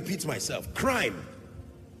 Let me repeat myself. Crime,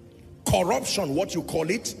 corruption, what you call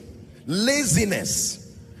it,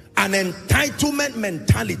 laziness, an entitlement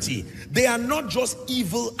mentality. They are not just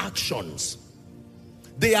evil actions.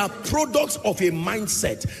 They are products of a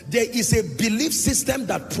mindset. There is a belief system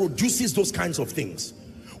that produces those kinds of things.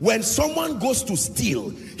 When someone goes to steal,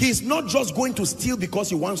 he's not just going to steal because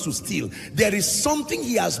he wants to steal. There is something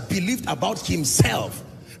he has believed about himself,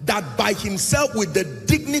 that by himself, with the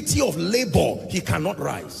dignity of labor, he cannot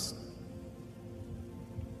rise.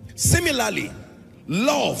 Similarly,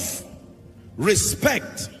 love,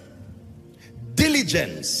 respect,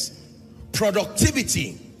 diligence,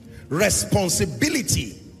 productivity,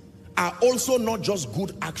 responsibility are also not just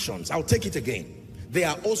good actions. I'll take it again. They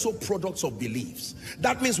are also products of beliefs.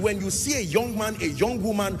 That means when you see a young man, a young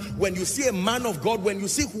woman, when you see a man of God, when you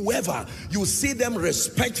see whoever, you see them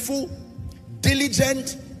respectful,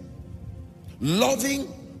 diligent, loving,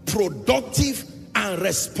 productive, and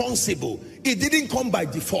responsible. It didn't come by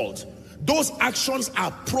default. Those actions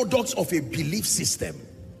are products of a belief system.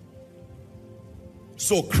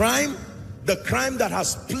 So crime, the crime that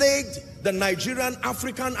has plagued the Nigerian,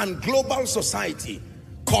 African, and global society,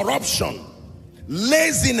 corruption,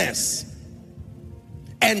 laziness,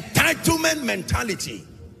 entitlement mentality,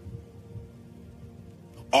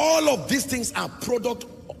 all of these things are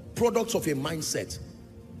products of a mindset.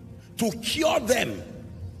 To cure them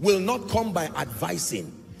will not come by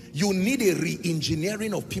advising. You need a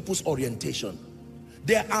re-engineering of people's orientation.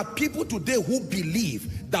 There are people today who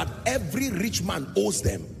believe that every rich man owes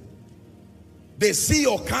them. They see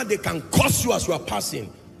your car, they can curse you as you are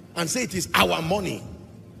passing and say it is our money.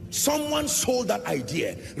 Someone sold that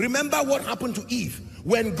idea. Remember what happened to Eve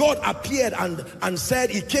when God appeared and said,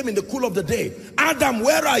 he came in the cool of the day. Adam,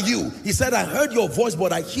 where are you? He said, I heard your voice,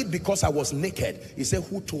 but I hid because I was naked. He said,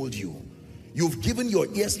 who told you? You've given your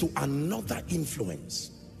ears to another influence.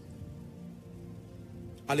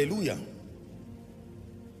 Hallelujah.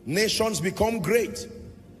 Nations become great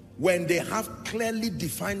when they have clearly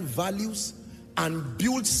defined values and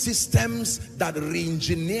build systems that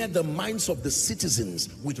re-engineer the minds of the citizens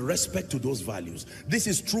with respect to those values. This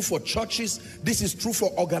is true for churches, this is true for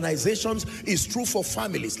organizations, it's true for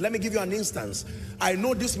families. Let me give you an instance. I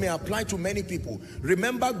know this may apply to many people.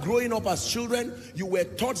 Remember growing up as children, you were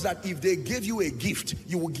taught that if they gave you a gift,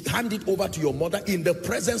 you would hand it over to your mother in the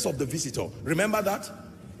presence of the visitor. Remember that?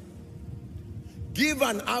 Give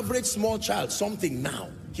an average small child something now,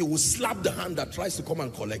 he will slap the hand that tries to come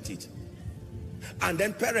and collect it. And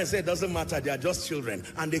then parents say it doesn't matter, they are just children,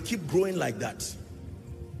 and they keep growing like that.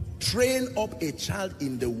 Train up a child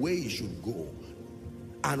in the way he should go,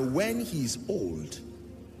 and when he's old,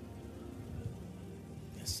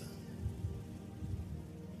 yes sir,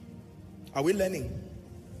 are we learning?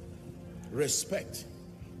 Respect.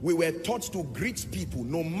 We were taught to greet people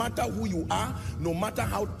no matter who you are, no matter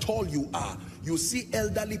how tall you are. You see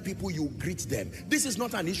elderly people, you greet them. This is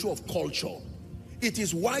not an issue of culture. It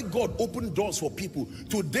is why God opened doors for people.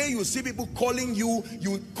 Today you see people calling you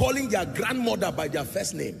calling their grandmother by their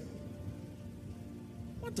first name.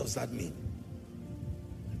 What does that mean?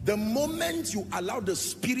 The moment you allow the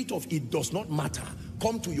spirit of it does not matter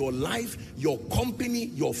come to your life, your company,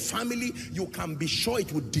 your family, you can be sure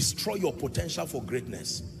it will destroy your potential for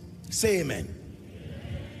greatness. Say amen.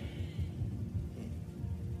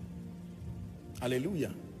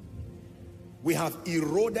 Hallelujah. We have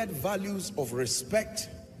eroded values of respect,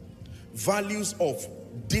 values of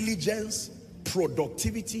diligence,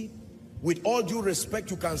 productivity. With all due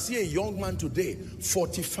respect, you can see a young man today,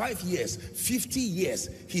 45 years, 50 years,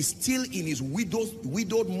 he's still in his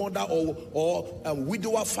widowed mother or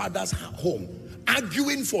widower father's home,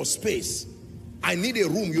 arguing for space. I need a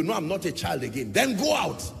room, you know I'm not a child again. Then go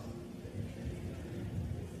out.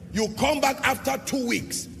 You come back after 2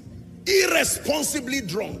 weeks, irresponsibly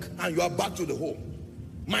drunk, and you are back to the home.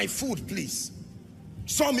 My food, please.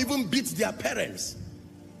 Some even beat their parents.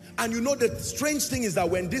 And you know the strange thing is that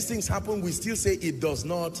when these things happen, we still say it does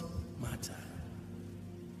not matter.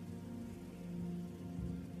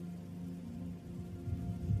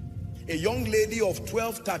 A young lady of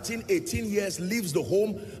 12, 13, 18 years leaves the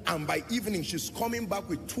home, and by evening she's coming back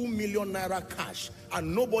with 2 million naira cash,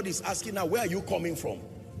 and nobody's asking her, where are you coming from?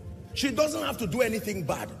 She doesn't have to do anything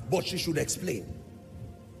bad, but she should explain.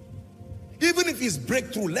 Even if it's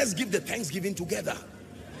breakthrough, let's give the thanksgiving together.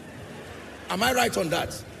 Am I right on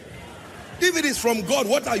that? If it is from God,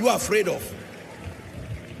 what are you afraid of?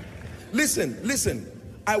 Listen.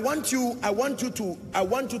 I want you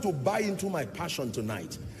to buy into my passion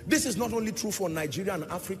tonight. This is not only true for Nigeria and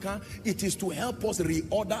Africa, it is to help us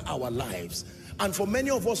reorder our lives. And for many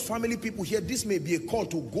of us family people here, this may be a call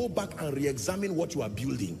to go back and re-examine what you are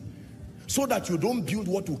building, so that you don't build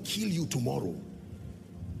what will kill you tomorrow.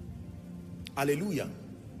 Hallelujah.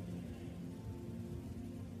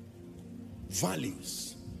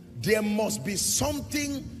 Values. There must be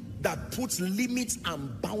something that puts limits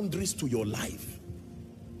and boundaries to your life.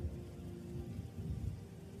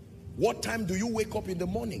 What time do you wake up in the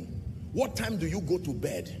morning? What time do you go to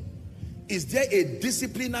bed? Is there a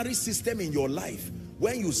disciplinary system in your life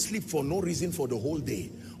when you sleep for no reason for the whole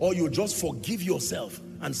day? Or you just forgive yourself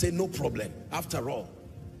and say no problem after all?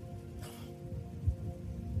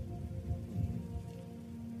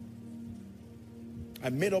 I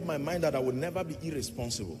made up my mind that I would never be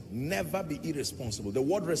irresponsible. Never be irresponsible. The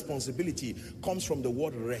word responsibility comes from the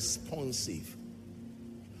word responsive.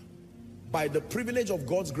 By the privilege of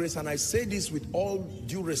God's grace, and I say this with all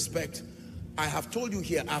due respect, I have told you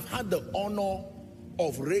here, I've had the honor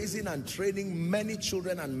of raising and training many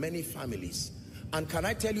children and many families. And can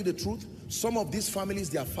I tell you the truth? Some of these families,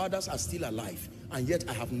 their fathers are still alive, and yet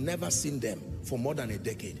I have never seen them for more than a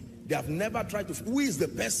decade. They have never tried to, who is the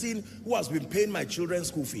person who has been paying my children's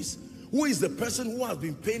school fees? Who is the person who has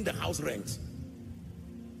been paying the house rent?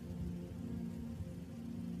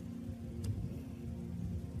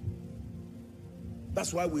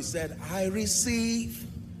 That's why we said, I receive,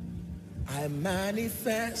 I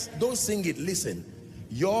manifest. Don't sing it, listen.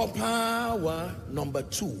 Your power, number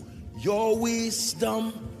 2, your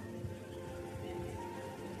wisdom.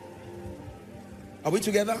 Are we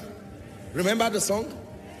together? Remember the song?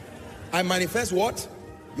 I manifest what?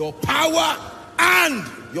 Your power and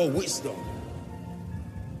your wisdom.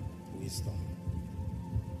 Wisdom.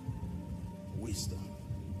 Wisdom.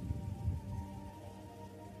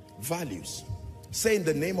 Values. Say, in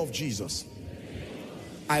the name of Jesus,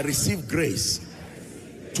 I receive grace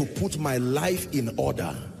to put my life in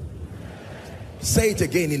order. Say it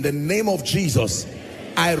again. In the name of Jesus,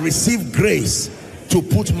 I receive grace to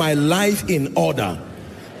put my life in order.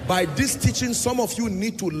 By this teaching, some of you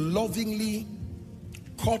need to lovingly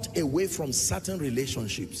cut away from certain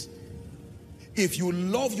relationships. If you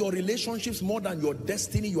love your relationships more than your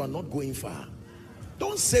destiny, you are not going far.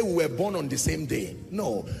 Don't say we were born on the same day.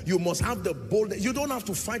 No, you must have the boldness. You don't have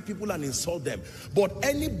to fight people and insult them. But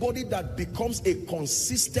anybody that becomes a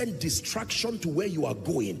consistent distraction to where you are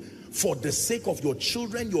going, for the sake of your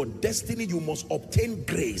children, your destiny, you must obtain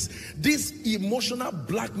grace. This emotional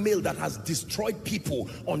blackmail that has destroyed people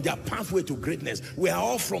on their pathway to greatness. We are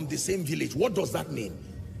all from the same village. What does that mean?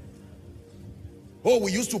 Oh,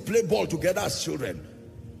 we used to play ball together as children.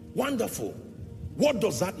 Wonderful. What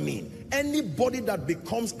does that mean? Anybody that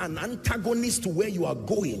becomes an antagonist to where you are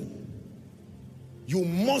going, you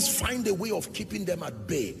must find a way of keeping them at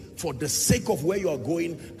bay for the sake of where you are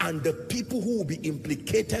going and the people who will be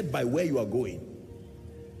implicated by where you are going.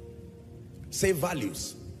 Say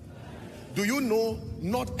values. Do you know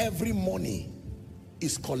not every money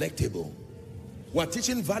is collectible? We're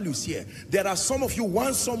teaching values here. There are some of you,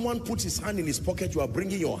 once someone puts his hand in his pocket, you are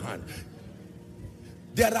bringing your hand.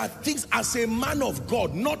 There are things, as a man of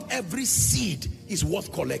God, not every seed is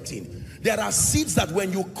worth collecting. There are seeds that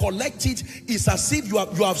when you collect it, it's as if you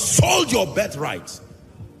have sold your birthright.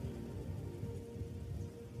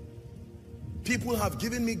 People have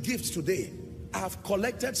given me gifts today. I have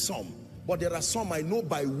collected some, but there are some I know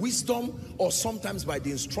by wisdom or sometimes by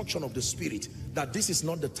the instruction of the Spirit that this is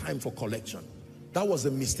not the time for collection. That was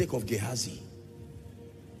the mistake of Gehazi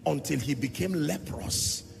until he became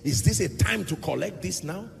leprous. Is this a time to collect this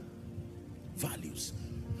now? Values.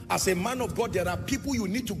 As a man of God, there are people you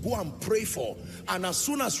need to go and pray for. And as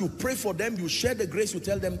soon as you pray for them, you share the grace, you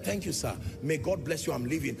tell them, thank you, sir. May God bless you, I'm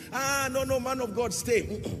leaving. No, man of God,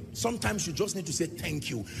 stay. Sometimes you just need to say thank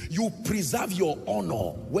you. You preserve your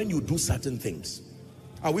honor when you do certain things.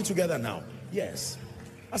 Are we together now? Yes.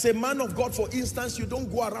 As a man of God, for instance, you don't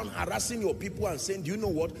go around harassing your people and saying, do you know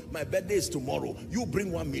what? My birthday is tomorrow. You bring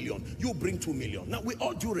 1 million. You bring 2 million. Now, with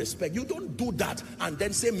all due respect, you don't do that and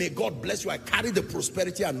then say, may God bless you. I carry the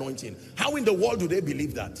prosperity anointing. How in the world do they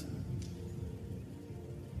believe that?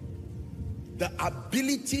 The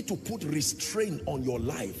ability to put restraint on your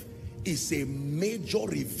life is a major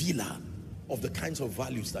revealer of the kinds of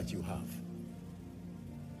values that you have.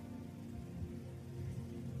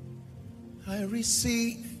 I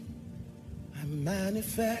receive, I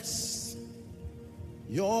manifest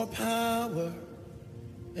your power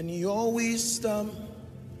and your wisdom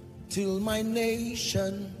till my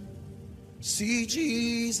nation see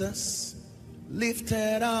Jesus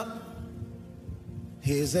lifted up,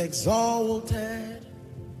 He's exalted.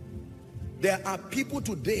 There are people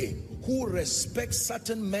today who respect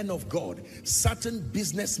certain men of God, certain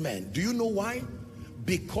businessmen. Do you know why?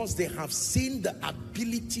 Because they have seen the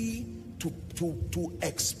ability to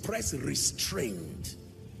express restraint.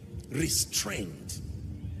 Restraint.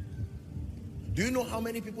 Do you know how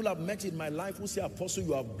many people I've met in my life who say, Apostle,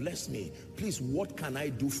 you have blessed me. Please, what can I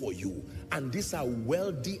do for you? And these are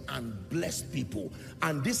wealthy and blessed people.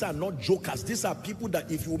 And these are not jokers. These are people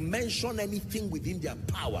that if you mention anything within their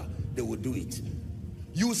power, they will do it.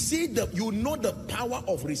 You see, you know the power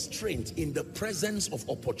of restraint in the presence of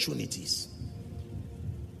opportunities.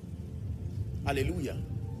 Hallelujah.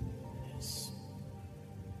 Yes.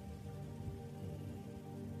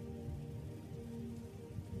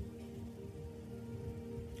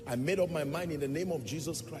 I made up my mind in the name of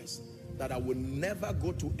Jesus Christ that I will never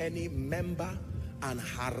go to any member and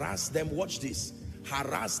harass them. Watch this.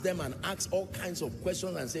 Harass them and ask all kinds of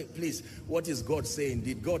questions and say, please, what is God saying?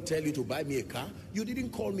 Did God tell you to buy me a car? You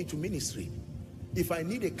didn't call me to ministry. If I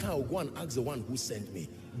need a car, I'll go and ask the one who sent me.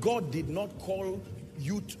 God did not call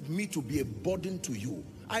me to be a burden to you.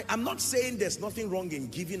 I'm not saying there's nothing wrong in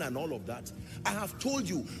giving and all of that. I have told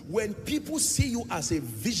you, when people see you as a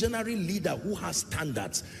visionary leader who has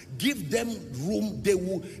standards, give them room. They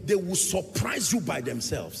will surprise you by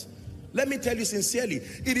themselves. Let me tell you sincerely,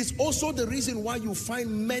 it is also the reason why you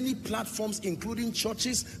find many platforms, including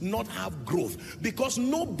churches, not have growth. Because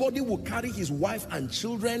nobody will carry his wife and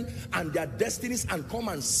children and their destinies and come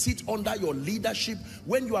and sit under your leadership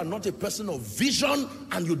when you are not a person of vision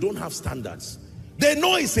and you don't have standards. They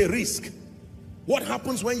know it's a risk. What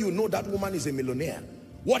happens when you know that woman is a millionaire?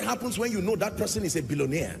 What happens when you know that person is a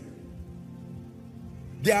billionaire?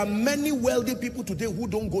 There are many wealthy people today who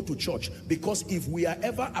don't go to church, because if we are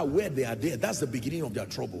ever aware they are there, that's the beginning of their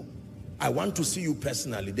trouble. I want to see you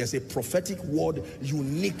personally. There's a prophetic word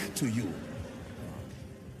unique to you.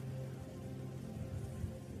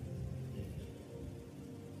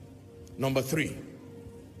 Number 3,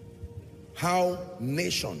 how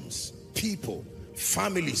nations, people,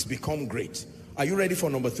 families become great. Are you ready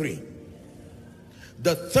for number 3?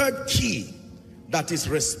 The third key that is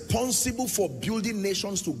responsible for building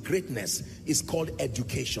nations to greatness is called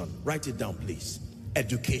education. Write it down, please.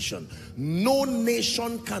 Education. No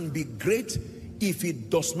nation can be great if it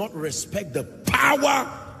does not respect the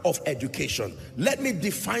power of education. Let me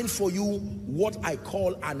define for you what I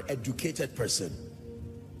call an educated person.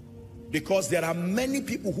 Because there are many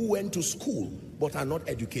people who went to school but are not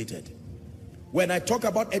educated. When I talk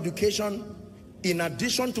about education, in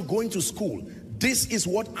addition to going to school, this is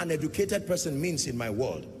what an educated person means in my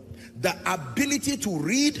world. The ability to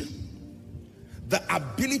read, the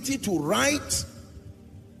ability to write,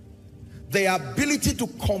 the ability to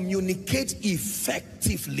communicate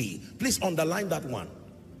effectively. Please underline that one.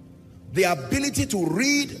 The ability to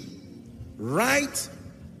read, write,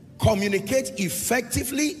 communicate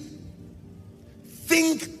effectively,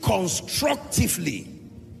 think constructively,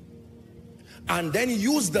 and then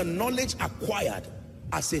use the knowledge acquired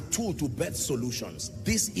as a tool to birth solutions.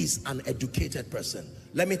 This is an educated person.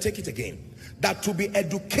 Let me take it again. That to be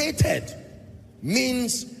educated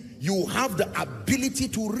means you have the ability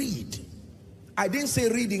to read. I didn't say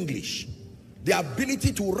read English. The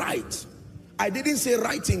ability to write. I didn't say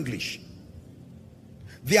write English.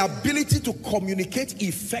 The ability to communicate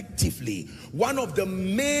effectively. One of the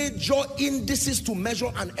major indices to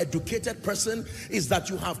measure an educated person is that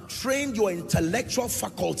you have trained your intellectual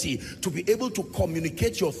faculty to be able to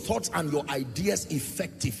communicate your thoughts and your ideas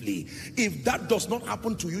effectively. If that does not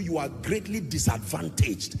happen to you, you are greatly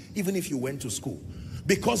disadvantaged, even if you went to school.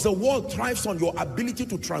 Because the world thrives on your ability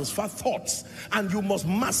to transfer thoughts, and you must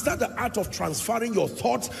master the art of transferring your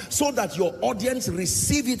thoughts so that your audience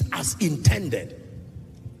receive it as intended.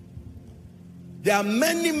 There are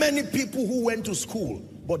many people who went to school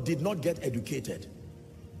but did not get educated.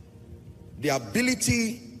 The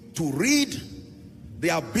ability to read, the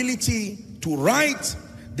ability to write,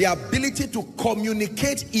 the ability to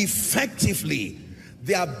communicate effectively,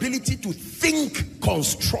 the ability to think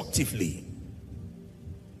constructively.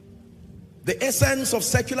 The essence of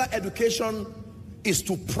secular education is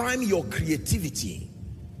to prime your creativity.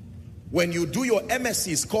 When you do your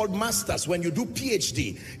MSc, it's called masters. When you do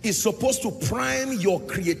PhD, it's supposed to prime your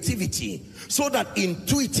creativity so that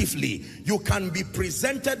intuitively you can be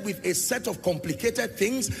presented with a set of complicated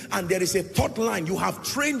things and there is a thought line. You have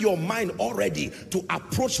trained your mind already to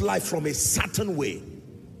approach life from a certain way.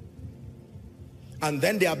 And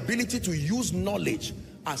then the ability to use knowledge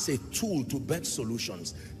as a tool to birth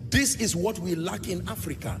solutions. This is what we lack in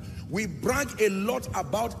Africa. We brag a lot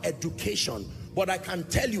about education, but I can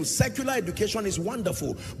tell you secular education is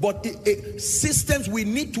wonderful, but systems, we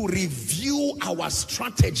need to review our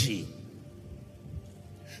strategy.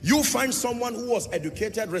 You find someone who was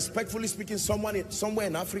educated, respectfully speaking, somewhere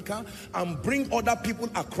in Africa, and bring other people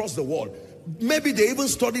across the world. Maybe they even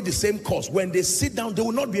study the same course. When they sit down, they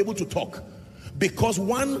will not be able to talk, because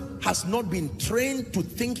one has not been trained to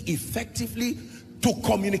think effectively, to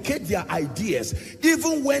communicate their ideas.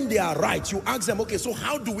 Even when they are right, you ask them, okay, so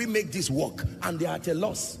how do we make this work? And they are at a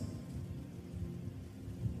loss.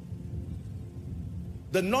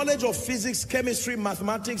 The knowledge of physics, chemistry,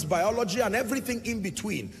 mathematics, biology, and everything in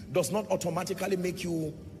between does not automatically make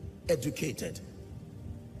you educated.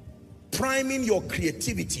 Priming your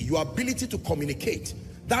creativity, your ability to communicate,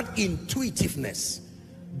 that intuitiveness.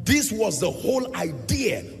 This was the whole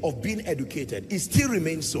idea of being educated. It still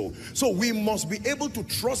remains so. So we must be able to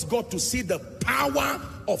trust God to see the power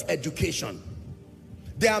of education.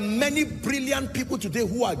 There are many brilliant people today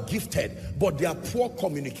who are gifted, but they are poor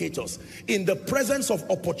communicators. In the presence of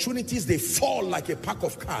opportunities, they fall like a pack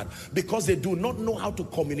of cards because they do not know how to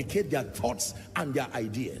communicate their thoughts and their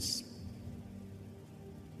ideas.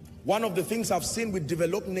 One of the things I've seen with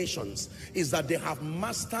developed nations is that they have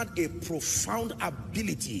mastered a profound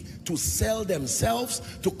ability to sell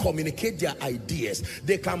themselves, to communicate their ideas.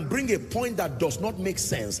 They can bring a point that does not make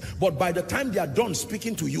sense, but by the time they are done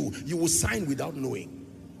speaking to you, you will sign without knowing.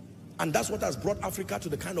 And that's what has brought Africa to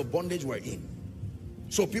the kind of bondage we're in.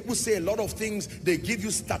 So people say a lot of things, they give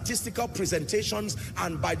you statistical presentations,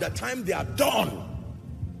 and by the time they are done,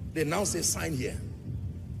 they now say sign here.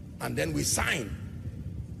 And then we sign.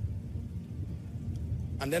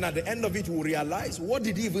 And then at the end of it, we'll realize, what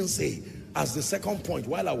did he even say as the second point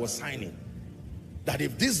while I was signing? That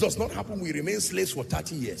if this does not happen, we remain slaves for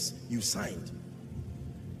 30 years. You signed.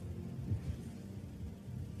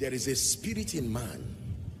 There is a spirit in man,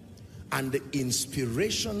 and the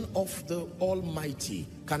inspiration of the Almighty.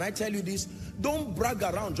 Can I tell you this? Don't brag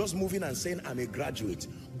around just moving and saying, I'm a graduate.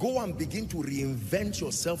 Go and begin to reinvent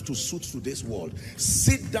yourself to suit today's world.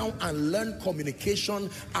 Sit down and learn communication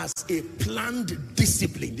as a planned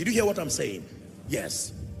discipline. Did you hear what I'm saying?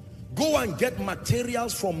 Yes. Go and get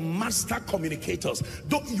materials from master communicators.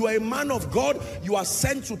 You are a man of God. You are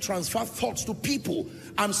sent to transfer thoughts to people.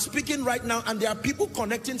 I'm speaking right now, and there are people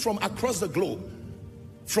connecting from across the globe,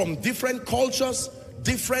 from different cultures,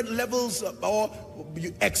 different levels or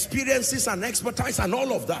experiences and expertise and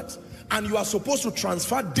all of that. And you are supposed to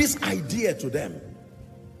transfer this idea to them.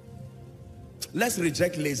 Let's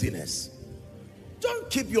reject laziness. Don't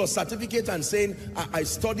keep your certificate and saying, I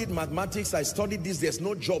studied mathematics, I studied this, there's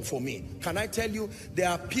no job for me. Can I tell you, there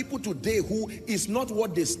are people today who is not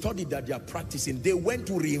what they studied that they are practicing. They went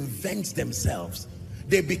to reinvent themselves.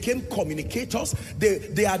 They became communicators.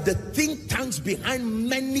 They are the think tanks behind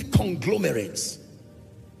many conglomerates.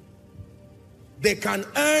 They can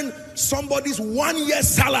earn somebody's 1 year's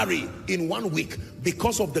salary in 1 week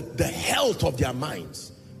because of the health of their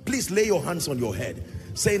minds. Please lay your hands on your head.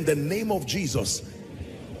 Say, in the name of Jesus,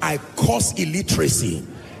 I curse illiteracy.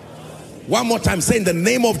 One more time, say, in the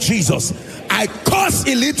name of Jesus, I curse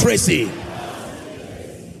illiteracy.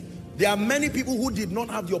 There are many people who did not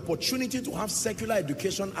have the opportunity to have secular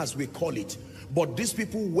education, as we call it, but these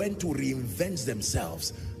people went to reinvent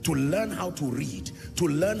themselves, to learn how to read, to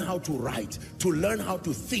learn how to write, to learn how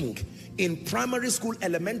to think. In primary school,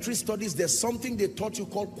 elementary studies, there's something they taught you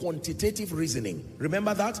called quantitative reasoning.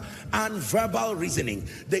 Remember that? And verbal reasoning.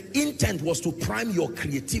 The intent was to prime your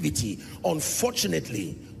creativity.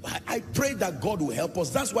 Unfortunately, I pray that God will help us.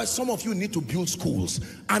 That's why some of you need to build schools.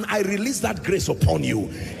 And I release that grace upon you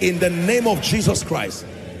in the name of Jesus Christ.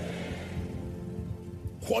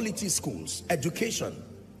 Quality schools, education.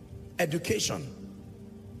 Education.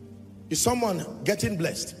 Is someone getting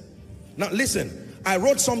blessed? Now listen. I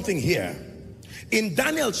wrote something here. In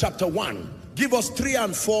Daniel chapter 1, give us 3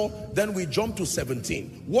 and 4, then we jump to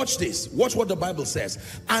 17. Watch this. Watch what the Bible says.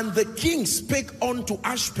 And the king spake unto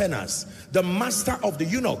Ashpenaz, the master of the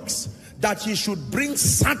eunuchs, that he should bring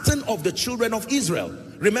certain of the children of Israel.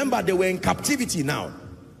 Remember, they were in captivity now.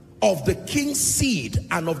 Of the king's seed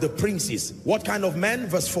and of the princes. What kind of men?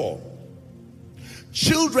 Verse 4.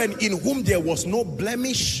 Children in whom there was no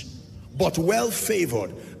blemish, but well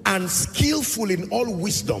favored, and skillful in all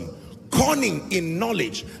wisdom, cunning in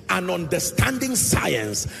knowledge, and understanding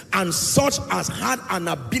science, and such as had an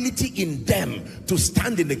ability in them to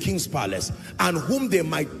stand in the king's palace, and whom they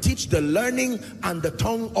might teach the learning and the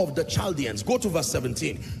tongue of the Chaldeans. Go to verse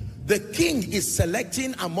 17. The king is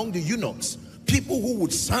selecting among the eunuchs people who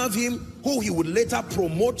would serve him, who he would later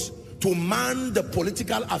promote to man the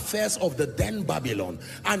political affairs of the then Babylon.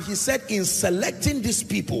 And he said, in selecting these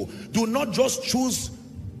people, do not just choose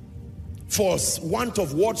for want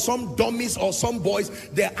of words, some dummies or some boys.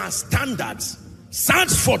 There are standards.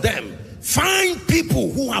 Search for them. Find people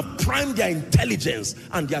who have primed their intelligence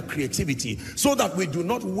and their creativity, so that we do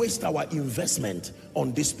not waste our investment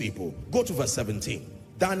on these people. Go to verse 17.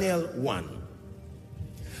 Daniel 1.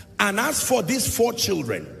 And as for these 4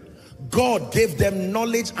 children, God gave them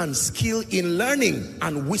knowledge and skill in learning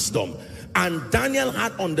and wisdom. And Daniel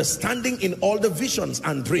had understanding in all the visions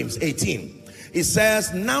and dreams. 18. It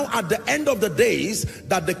says, now at the end of the days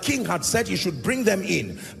that the king had said he should bring them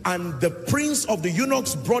in, and the prince of the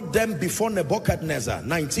eunuchs brought them before Nebuchadnezzar.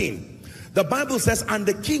 19. The Bible says, and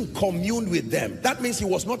the king communed with them. That means he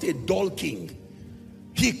was not a dull king.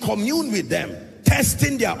 He communed with them,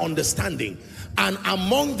 testing their understanding. And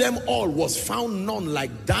among them all was found none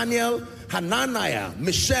like Daniel, Hananiah,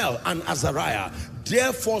 Mishael, and Azariah.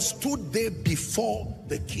 Therefore stood they before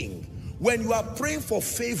the king. When you are praying for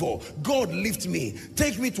favor, God lift me,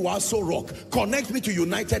 take me to Aso Rock, connect me to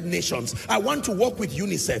United Nations. I want to work with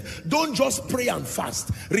UNICEF. Don't just pray and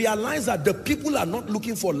fast. Realize that the people are not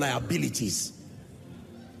looking for liabilities.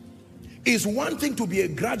 It's one thing to be a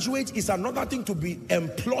graduate, it's another thing to be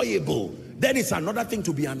employable, then it's another thing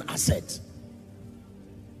to be an asset.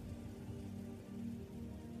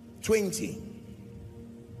 20.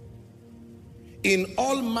 In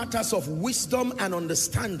all matters of wisdom and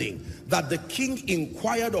understanding that the king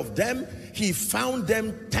inquired of them, he found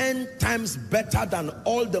them 10 times better than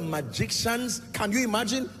all the magicians. Can you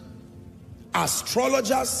imagine?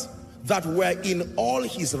 Astrologers that were in all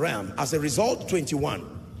his realm. As a result,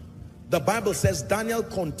 21. The Bible says Daniel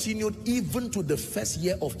continued even to the first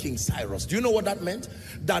year of King Cyrus. Do you know what that meant?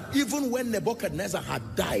 That even when Nebuchadnezzar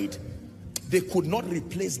had died, they could not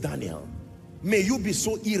replace Daniel. May you be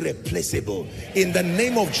so irreplaceable in the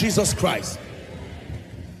name of Jesus Christ,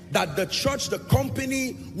 that the church, the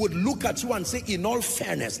company would look at you and say, in all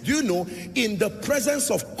fairness, do you know, in the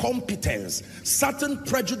presence of competence, certain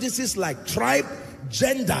prejudices like tribe,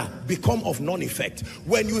 gender become of non-effect.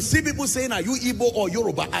 When you see people saying, are you Igbo or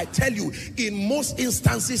Yoruba? I tell you, in most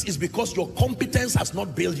instances, it's because your competence has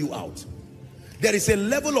not bailed you out. There is a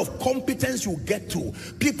level of competence you get to.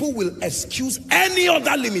 People will excuse any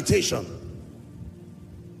other limitation.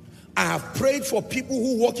 I have prayed for people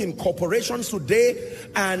who work in corporations today,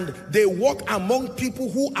 and they work among people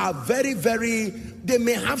who are they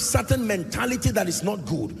may have certain mentality that is not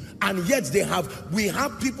good, and yet we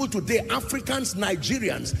have people today, Africans,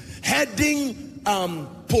 Nigerians, heading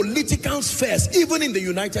political spheres, even in the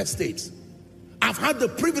United States. I've had the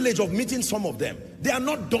privilege of meeting some of them. They are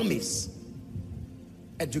not dummies.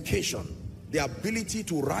 Education, the ability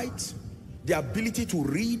to write, the ability to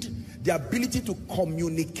read, the ability to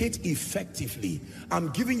communicate effectively. I'm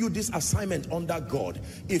giving you this assignment under God.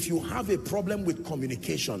 If you have a problem with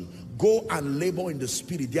communication, go and labor in the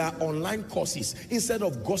spirit. There are online courses. Instead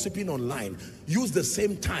of gossiping online, use the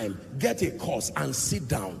same time, get a course and sit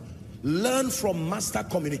down. Learn from master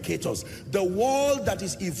communicators. The world that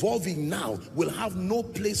is evolving now will have no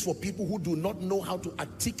place for people who do not know how to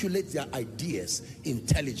articulate their ideas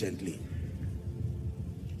intelligently.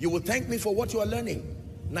 You will thank me for what you are learning.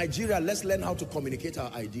 Nigeria, let's learn how to communicate our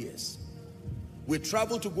ideas. We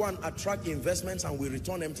travel to go and attract investments and we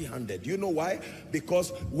return empty-handed. You know why?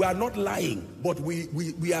 Because we are not lying, but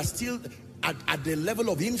we are still at the level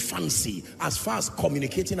of infancy as far as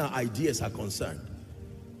communicating our ideas are concerned.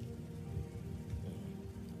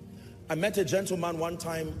 I met a gentleman one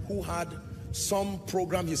time who had some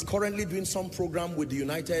program. He's currently doing some program with the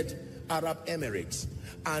United Arab Emirates.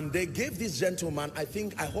 And they gave this gentleman,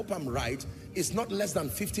 I hope I'm right, it's not less than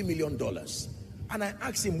 $50 million. And I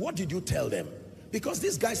asked him, what did you tell them? Because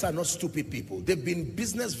these guys are not stupid people. They've been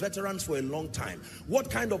business veterans for a long time.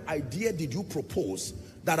 What kind of idea did you propose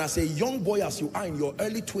that as a young boy, as you are in your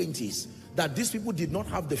early 20s, that these people did not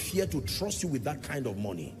have the fear to trust you with that kind of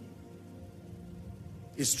money?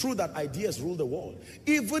 It's true that ideas rule the world.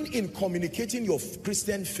 Even in communicating your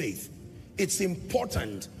Christian faith, it's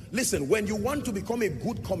important. Listen, when you want to become a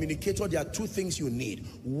good communicator, there are two things you need.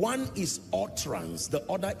 One is utterance, the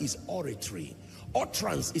other is oratory.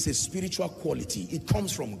 Utterance is a spiritual quality. It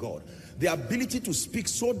comes from God. The ability to speak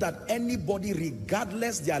so that anybody,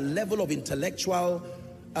 regardless their level of intellectual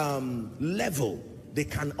level, they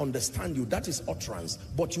can understand you. That is utterance.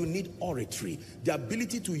 But you need oratory, the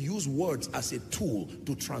ability to use words as a tool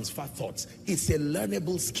to transfer thoughts. It's a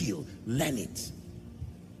learnable skill. Learn it.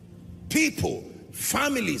 People,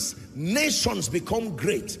 families, nations become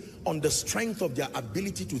great on the strength of their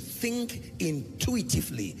ability to think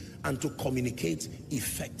intuitively and to communicate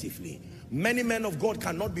effectively. Many men of God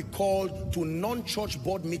cannot be called to non-church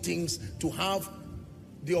board meetings to have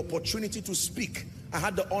the opportunity to speak. I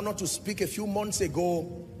had the honor to speak a few months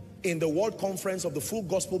ago in the World Conference of the Full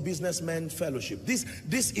Gospel Businessmen Fellowship. These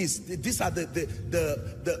are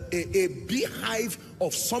a beehive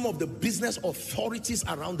of some of the business authorities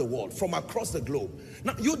around the world from across the globe.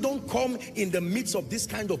 Now, you don't come in the midst of this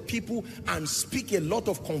kind of people and speak a lot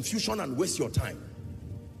of confusion and waste your time.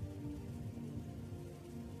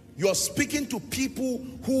 You're speaking to people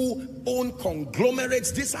who own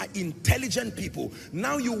conglomerates. These are intelligent people.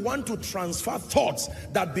 Now you want to transfer thoughts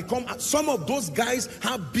that become, some of those guys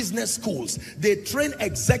have business schools. They train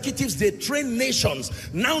executives, they train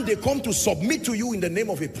nations. Now they come to submit to you in the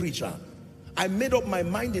name of a preacher. I made up my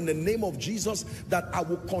mind in the name of Jesus that I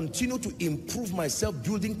will continue to improve myself,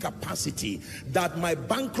 building capacity, that my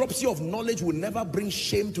bankruptcy of knowledge will never bring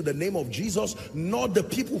shame to the name of Jesus, nor the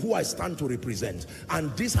people who I stand to represent.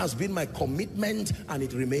 And this has been my commitment, and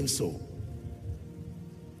it remains so.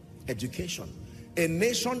 Education. A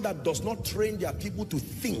nation that does not train their people to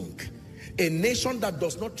think, a nation that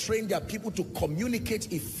does not train their people to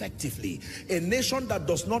communicate effectively, a nation that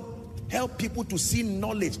does not help people to see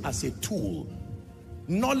knowledge as a tool.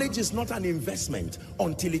 Knowledge is not an investment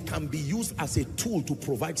until it can be used as a tool to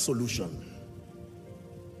provide solution.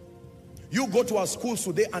 You go to our schools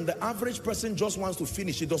today and the average person just wants to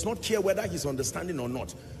finish. He does not care whether he's understanding or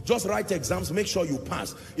not. Just write exams, make sure you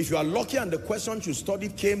pass. If you are lucky and the questions you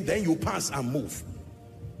studied came, then you pass and move.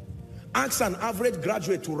 Ask an average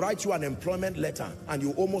graduate to write you an employment letter and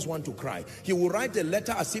you almost want to cry. He will write the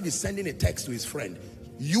letter as if he's sending a text to his friend.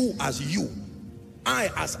 You as you,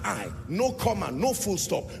 I as I, no comma, no full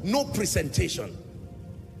stop, no presentation.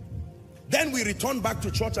 Then we return back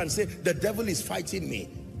to church and say, the devil is fighting me.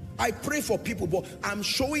 I pray for people, but I'm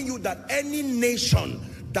showing you that any nation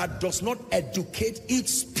that does not educate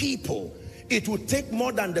its people, it will take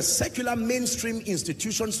more than the secular mainstream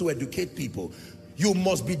institutions to educate people. You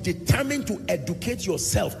must be determined to educate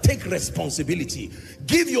yourself. Take responsibility.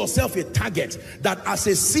 Give yourself a target that as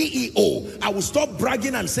a CEO, I will stop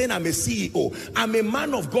bragging and saying I'm a CEO. I'm a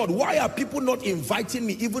man of God. Why are people not inviting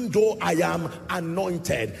me even though I am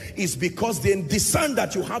anointed? It's because they discern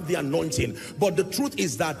that you have the anointing. But the truth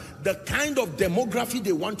is that the kind of demography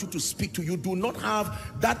they want you to speak to, you do not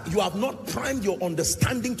have that. You have not primed your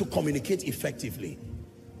understanding to communicate effectively.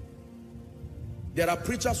 There are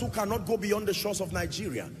preachers who cannot go beyond the shores of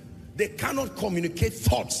Nigeria. They cannot communicate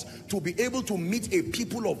thoughts to be able to meet a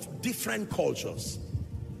people of different cultures.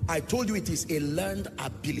 I told you it is a learned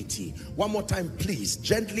ability. One more time, please,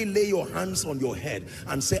 gently lay your hands on your head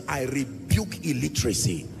and say, I rebuke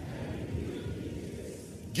illiteracy.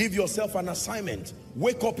 Give yourself an assignment.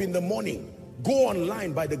 Wake up in the morning. Go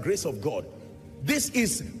online by the grace of God. This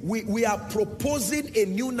is, we are proposing a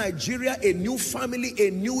new Nigeria, a new family, a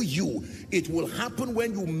new you. It will happen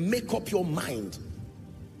when you make up your mind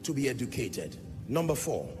to be educated. Number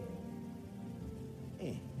 4.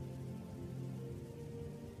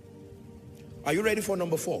 Are you ready for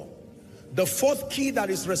number 4? The 4th key that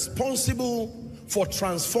is responsible for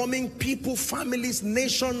transforming people, families,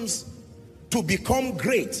 nations to become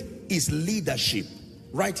great is leadership.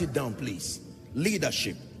 Write it down, please.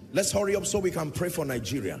 Leadership. Let's hurry up so we can pray for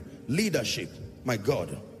Nigeria. Leadership, my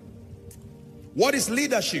God. What is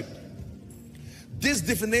leadership? This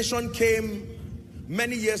definition came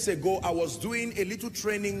many years ago. I was doing a little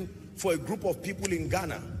training for a group of people in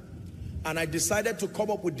Ghana, and I decided to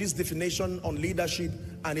come up with this definition on leadership,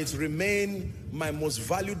 and it's remained my most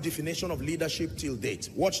valued definition of leadership till date.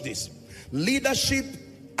 Watch this. Leadership,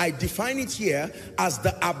 I define it here as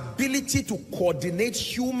the ability to coordinate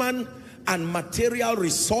human and material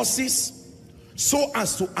resources so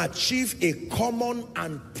as to achieve a common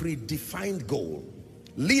and predefined goal.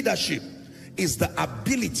 Leadership is the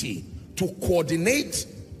ability to coordinate,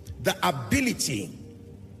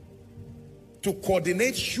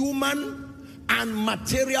 human and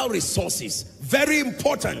material resources. Very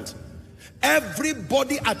important.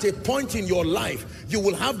 Everybody at a point in your life, you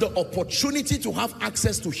will have the opportunity to have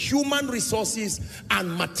access to human resources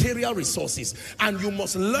and material resources. And you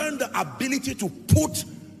must learn the ability to put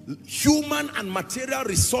human and material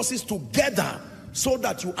resources together so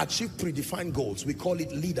that you achieve predefined goals. We call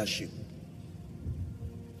it leadership.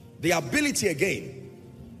 The ability again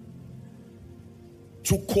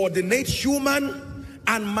to coordinate human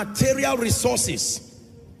and material resources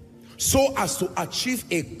so as to achieve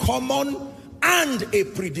a common and a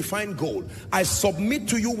predefined goal. I submit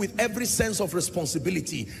to you with every sense of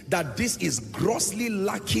responsibility that this is grossly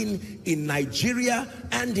lacking in Nigeria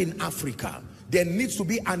and in Africa. There needs to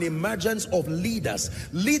be an emergence of leaders.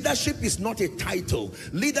 Leadership is not a title.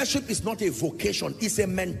 Leadership is not a vocation. It's a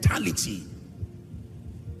mentality.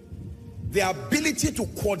 The ability to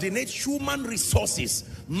coordinate human resources,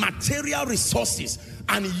 material resources,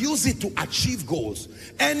 and use it to achieve goals.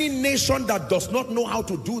 Any nation that does not know how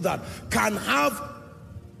to do that can have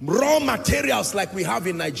raw materials like we have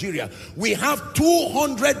in Nigeria. We have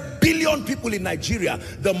 200 billion people in Nigeria,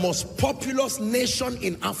 the most populous nation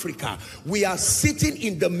in Africa. We are sitting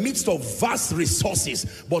in the midst of vast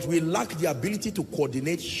resources, but we lack the ability to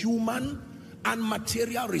coordinate human and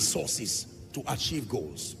material resources to achieve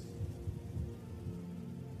goals.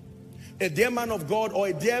 A dear man of God, or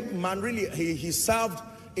a dear man, really, he served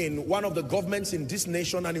in one of the governments in this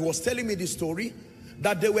nation, and he was telling me this story,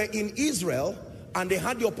 that they were in Israel and they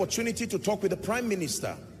had the opportunity to talk with the prime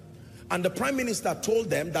minister. And the prime minister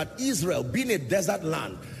told them that Israel, being a desert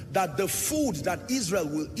land, that the food that Israel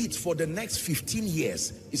will eat for the next 15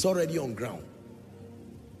 years is already on ground.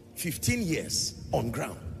 15 years on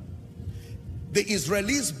ground. The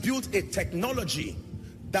Israelis built a technology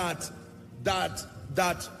that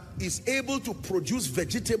is able to produce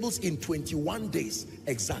vegetables in 21 days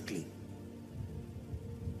exactly.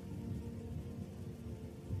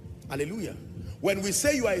 Hallelujah. When we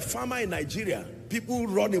say you are a farmer in Nigeria, People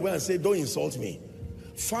run away and say, don't insult me.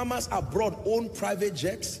 Farmers abroad own private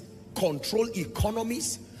jets, control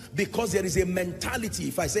economies, because there is a mentality.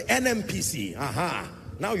 If I say NMPC,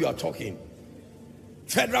 now you are talking.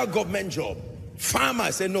 Federal government job.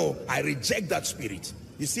 Farmers say, no, I reject that spirit.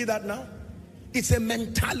 You see that now? It's a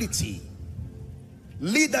mentality.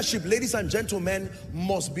 Leadership, ladies and gentlemen,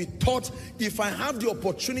 must be taught. If I have the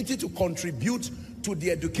opportunity to contribute to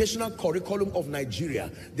the educational curriculum of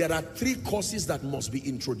Nigeria, there are 3 courses that must be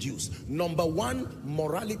introduced. Number 1,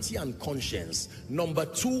 morality and conscience. Number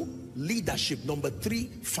 2, leadership. Number 3,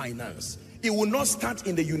 finance. It will not start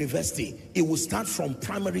in the university. It will start from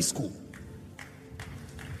primary school.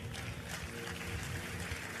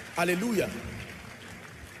 Hallelujah.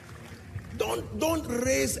 Don't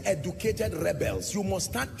raise educated rebels. You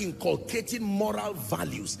must start inculcating moral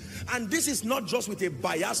values. And this is not just with a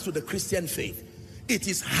bias to the Christian faith. It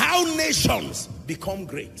is how nations become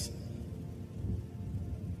great.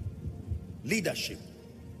 Leadership.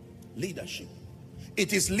 Leadership.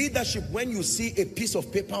 It is leadership when you see a piece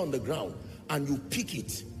of paper on the ground and you pick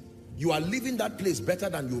it. You are leaving that place better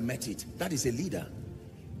than you met it. That is a leader.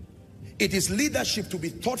 It is leadership to be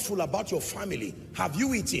thoughtful about your family. Have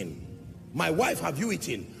you eaten? My wife, have you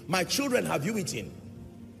eaten? My children, have you eaten?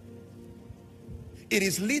 It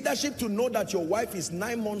is leadership to know that your wife is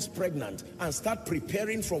 9 months pregnant and start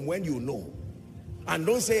preparing from when you know. And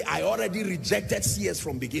don't say, I already rejected CS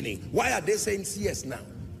from beginning. Why are they saying CS now?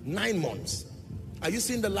 9 months. Are you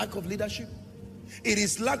seeing the lack of leadership? It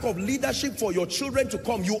is lack of leadership for your children to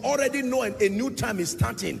come. You already know a new term is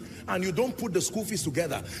starting and you don't put the school fees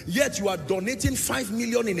together. Yet you are donating 5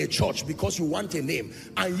 million in a church because you want a name.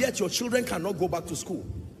 And yet your children cannot go back to school.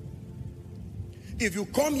 If you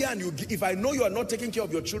come here and if I know you are not taking care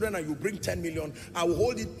of your children and you bring 10 million, I will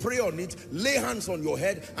hold it, pray on it, lay hands on your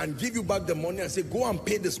head and give you back the money and say, go and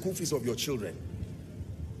pay the school fees of your children.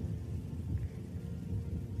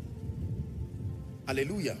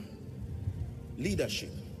 Hallelujah. Leadership.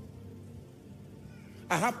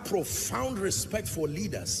 I have profound respect for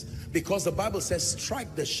leaders because the Bible says,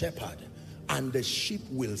 strike the shepherd and the sheep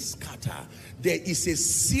will scatter. There is a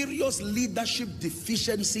serious leadership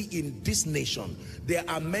deficiency in this nation. There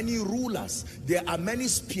are many rulers, there are many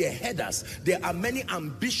spearheaders, there are many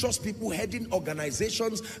ambitious people heading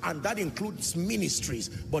organizations, and that includes ministries,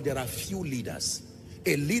 but there are few leaders.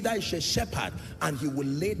 A leader is a shepherd and he will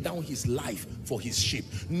lay down his life for his sheep.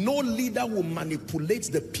 No leader will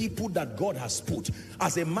manipulate the people that God has put.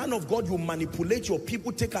 As a man of God, you manipulate your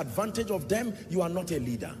people, take advantage of them, you are not a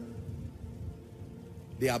leader.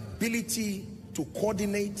 The ability to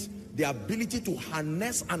coordinate, the ability to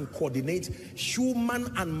harness and coordinate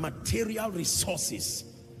human and material resources.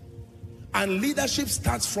 And leadership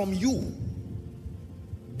starts from you.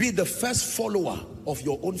 Be the first follower of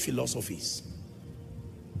your own philosophies.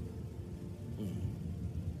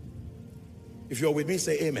 If you're with me,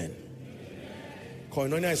 say amen.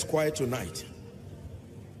 Koinonia is quiet tonight.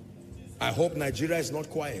 I hope Nigeria is not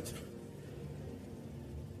quiet.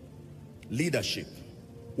 Leadership.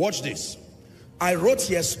 Watch this. I wrote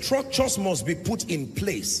here, structures must be put in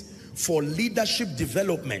place for leadership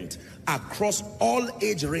development across all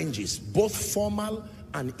age ranges, both formal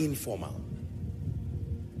and informal.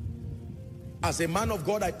 As a man of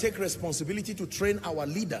God, I take responsibility to train our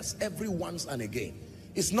leaders every once and again.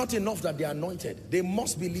 It's not enough that they are anointed. They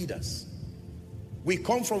must be leaders. We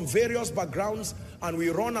come from various backgrounds and we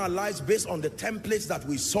run our lives based on the templates that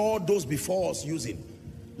we saw those before us using.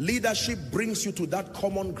 Leadership brings you to that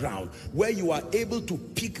common ground where you are able to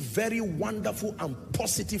pick very wonderful and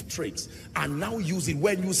positive traits and now use it.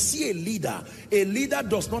 When you see a leader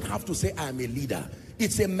does not have to say, I am a leader.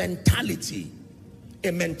 It's a mentality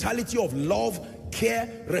of love,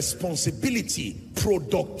 care, responsibility,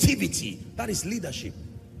 productivity. That is leadership.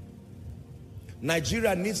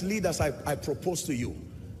 Nigeria needs leaders. I propose to you.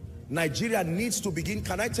 Nigeria needs to begin,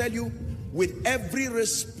 can I tell you, with every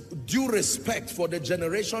due respect for the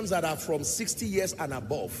generations that are from 60 years and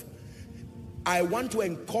above, I want to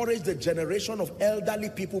encourage the generation of elderly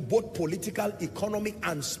people, both political, economic,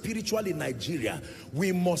 and spiritual in Nigeria.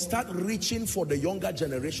 We must start reaching for the younger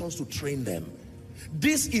generations to train them.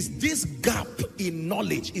 This gap in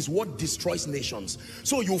knowledge is what destroys nations.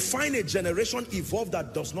 So you find a generation evolved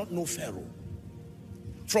that does not know Pharaoh.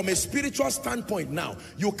 From a spiritual standpoint now,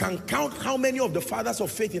 you can count how many of the fathers of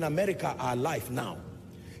faith in America are alive now.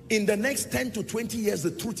 In the next 10 to 20 years,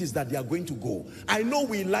 the truth is that they are going to go. I know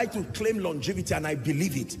we like to claim longevity and I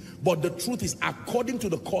believe it, but the truth is according to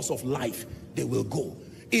the course of life, they will go.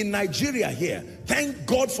 In Nigeria here, thank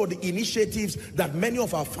God for the initiatives that many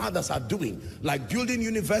of our fathers are doing, like building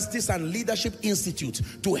universities and leadership institutes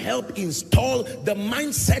to help install the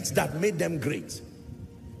mindsets that made them great.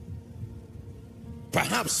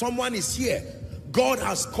 Perhaps someone is here, God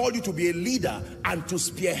has called you to be a leader and to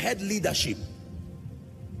spearhead leadership.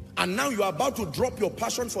 And now you are about to drop your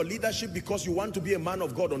passion for leadership because you want to be a man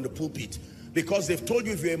of God on the pulpit. Because they've told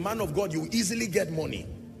you if you're a man of God, you easily get money.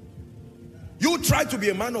 You try to be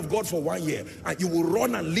a man of God for 1 year and you will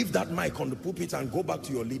run and leave that mic on the pulpit and go back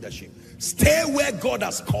to your leadership. Stay where God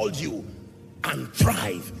has called you and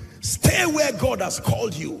thrive. Stay where God has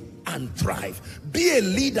called you and thrive. Be a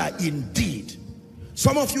leader indeed.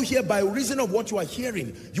 Some of you here, by reason of what you are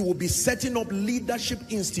hearing, you will be setting up leadership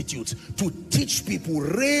institutes to teach people,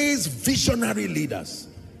 raise visionary leaders.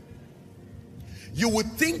 You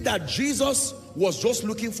would think that Jesus was just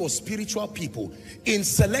looking for spiritual people. In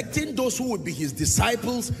selecting those who would be his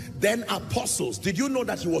disciples, then apostles, did you know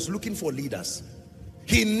that he was looking for leaders?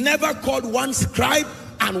 He never called one scribe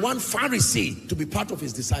and one Pharisee to be part of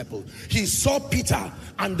his disciple. He saw Peter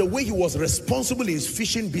and the way he was responsible in his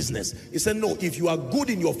fishing business. He said, no, if you are good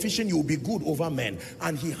in your fishing, you will be good over men.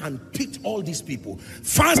 And he handpicked all these people.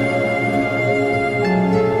 First,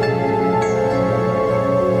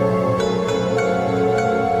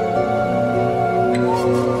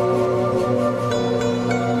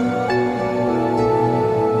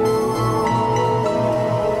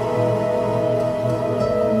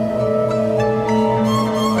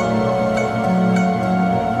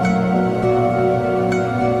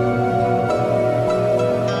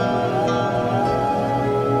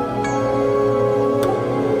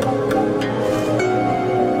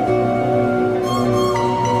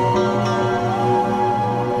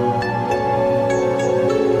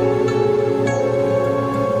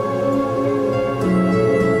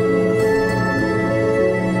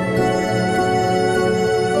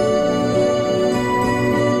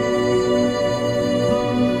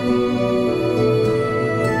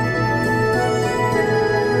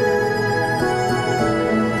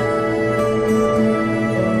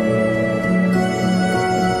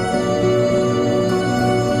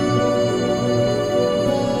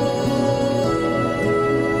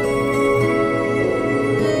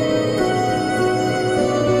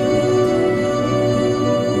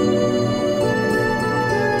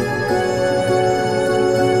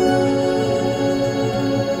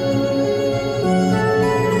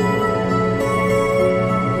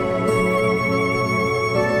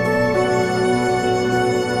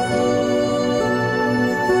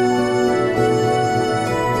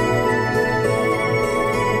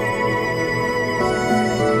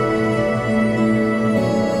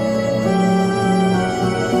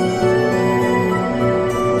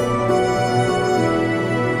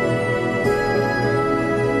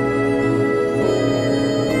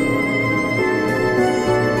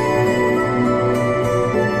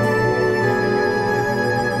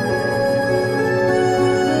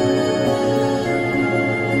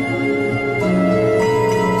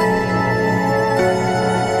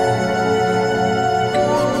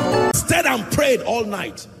 all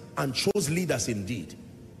night and chose leaders indeed,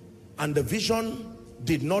 and the vision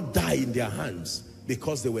did not die in their hands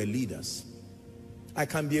because they were leaders. I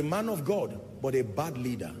can be a man of God but a bad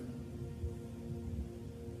leader.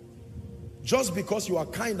 Just because you are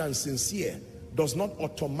kind and sincere does not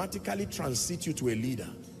automatically transit you to a leader.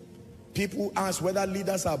 People ask whether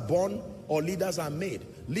leaders are born or leaders are made.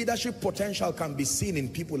 Leadership potential can be seen in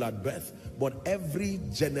people at birth, but every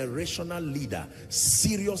generational leader,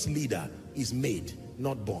 serious leader, is made,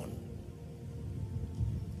 not born.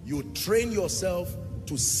 You train yourself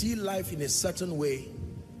to see life in a certain way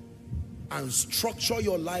and structure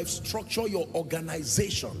your life, structure your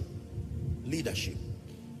organization. Leadership.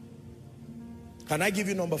 Can I give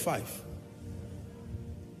you number 5?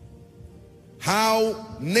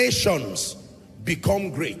 How nations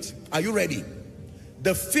become great. Are you ready?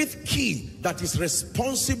 The 5th key that is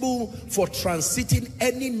responsible for transiting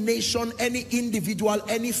any nation, any individual,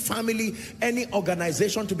 any family, any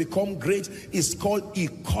organization to become great is called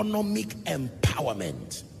economic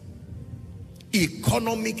empowerment.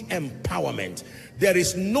 Economic empowerment. There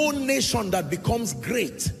is no nation that becomes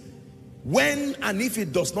great when and if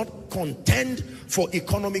it does not contend for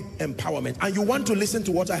economic empowerment. And you want to listen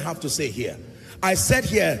to what I have to say here. I said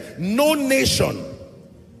here, no nation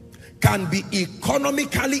can be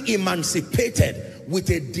economically emancipated with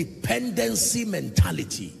a dependency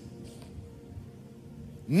mentality.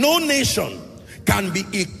 No nation can be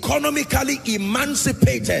economically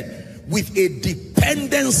emancipated with a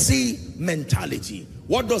dependency mentality.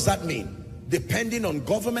 What does that mean? Depending on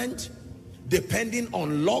government, depending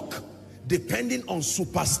on luck, depending on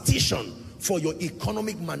superstition for your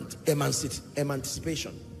economic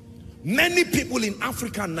emancipation. Many people in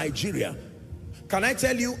Africa and Nigeria, can I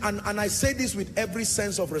tell you, and I say this with every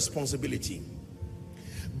sense of responsibility,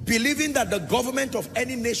 believing that the government of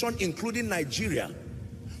any nation, including Nigeria,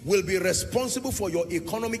 will be responsible for your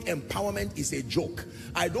economic empowerment is a joke.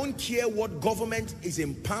 I don't care what government is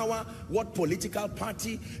in power, what political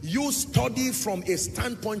party. You study from a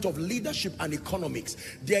standpoint of leadership and economics.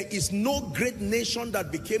 There is no great nation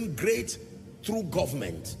that became great through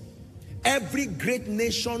government. Every great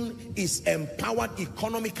nation is empowered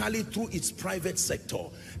economically through its private sector.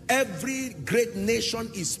 Every great nation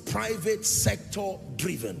is private sector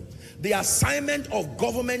driven. The assignment of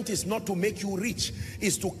government is not to make you rich,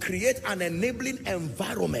 is to create an enabling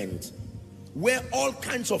environment where all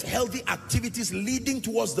kinds of healthy activities leading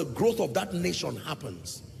towards the growth of that nation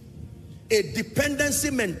happens. A dependency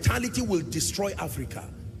mentality will destroy Africa.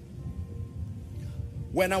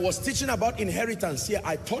 When I was teaching about inheritance here,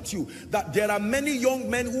 I taught you that there are many young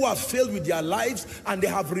men who have failed with their lives and they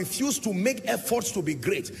have refused to make efforts to be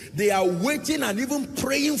great. They are waiting and even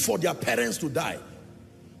praying for their parents to die,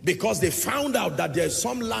 because they found out that there's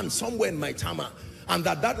some land somewhere in Maitama and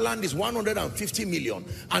that land is 150 million.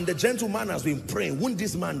 And the gentleman has been praying, won't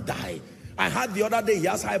this man die? I heard the other day he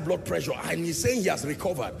has high blood pressure and he's saying he has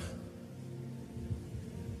recovered.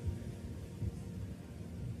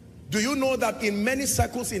 Do you know that in many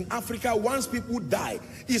circles in Africa, once people die,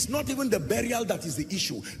 it's not even the burial that is the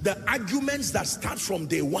issue. The arguments that start from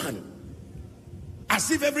day one, as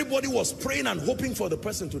if everybody was praying and hoping for the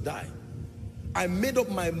person to die. I made up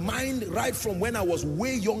my mind right from when I was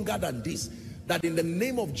way younger than this, that in the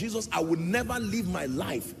name of Jesus, I would never live my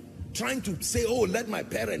life trying to say, oh, let my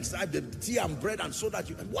parents have the tea and bread and so that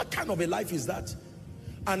you... What kind of a life is that?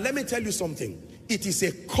 And let me tell you something. It is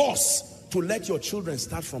a curse to let your children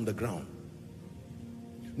start from the ground.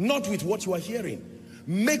 Not with what you are hearing.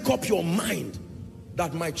 Make up your mind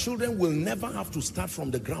that my children will never have to start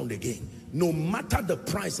from the ground again, no matter the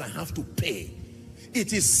price I have to pay.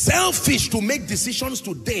 It is selfish to make decisions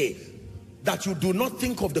today that you do not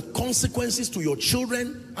think of the consequences to your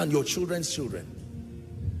children and your children's children.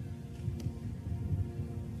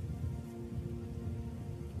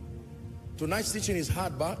 Tonight's teaching is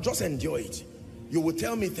hard, but just endure it. You will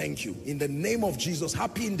tell me thank you. In the name of Jesus,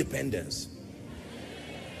 happy independence.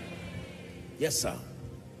 Yes, sir.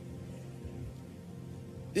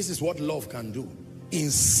 This is what love can do.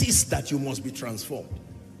 Insist that you must be transformed.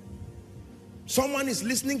 Someone is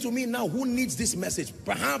listening to me now who needs this message.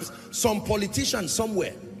 Perhaps some politician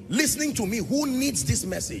somewhere listening to me who needs this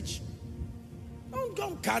message.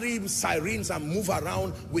 Don't carry sirens and move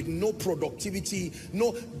around with no productivity.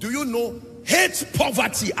 No, do you know, hate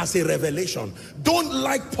poverty as a revelation. Don't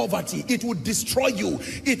like poverty. It will destroy you.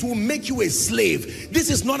 It will make you a slave. This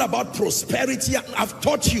is not about prosperity. I've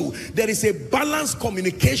taught you there is a balanced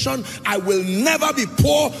communication. I will never be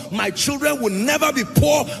poor. My children will never be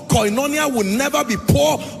poor. Koinonia will never be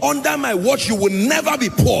poor. Under my watch, you will never be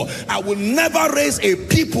poor. I will never raise a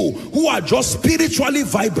people who are just spiritually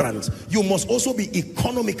vibrant. You must also be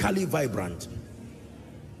economically vibrant.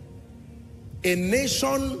 A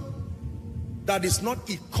nation that is not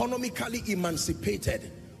economically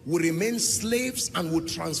emancipated will remain slaves and will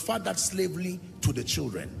transfer that slavery to the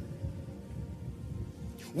children.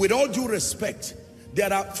 With all due respect,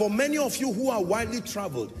 there are, for many of you who are widely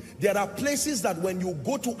traveled, there are places that when you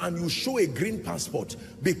go to and you show a green passport,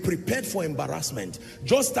 be prepared for embarrassment.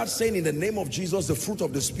 Just start saying in the name of Jesus the fruit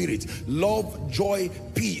of the Spirit: love, joy,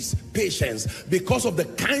 peace, patience, because of the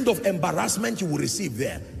kind of embarrassment you will receive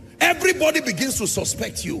there. Everybody begins to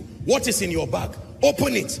suspect you. What is in your bag?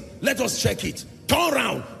 Open it. Let us check it. Turn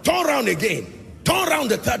around again. Turn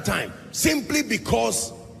around the third time. Simply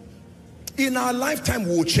because in our lifetime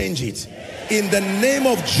we will change it. In the name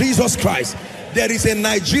of Jesus Christ. There is a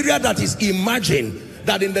Nigeria that is imagined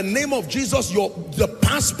that in the name of Jesus, the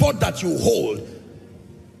passport that you hold.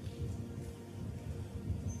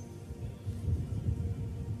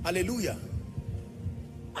 Hallelujah.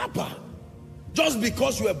 Abba. Just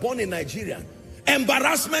because you were born in Nigeria.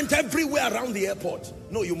 Embarrassment everywhere around the airport.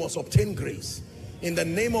 No, you must obtain grace in the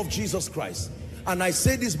name of Jesus Christ. And I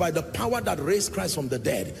say this by the power that raised Christ from the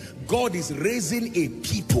dead. God is raising a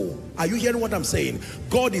people. Are you hearing what I'm saying?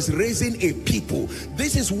 God is raising a people.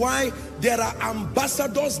 This is why there are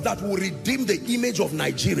ambassadors that will redeem the image of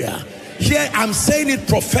Nigeria. Here I'm saying it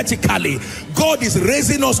prophetically. God is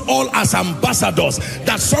raising us all as ambassadors,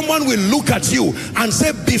 that someone will look at you and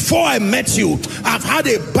say, before I met you, I've had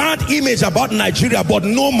a bad image about Nigeria, but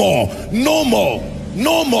no more, no more,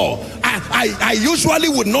 no more. I usually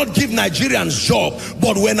would not give Nigerians job,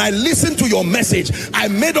 but when I listened to your message, I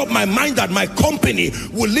made up my mind that my company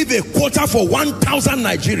will leave a quota for 1,000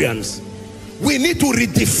 Nigerians. We need to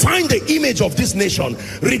redefine the image of this nation,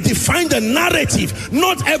 redefine the narrative.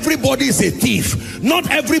 Not everybody is a thief,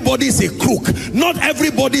 not everybody is a crook, not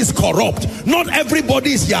everybody is corrupt, not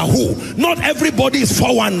everybody is Yahoo, not everybody is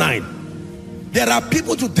 419. There are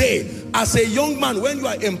people today, as a young man, when you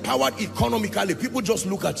are empowered economically, people just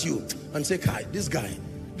look at you and say, Kai, this guy,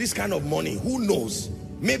 this kind of money, who knows?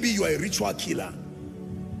 Maybe you are a ritual killer.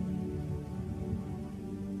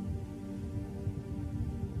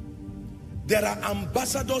 There are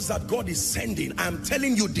ambassadors that God is sending. I'm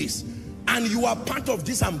telling you this, and you are part of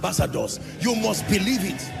these ambassadors. You must believe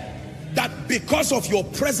it, that because of your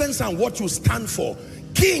presence and what you stand for,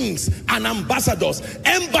 kings and ambassadors,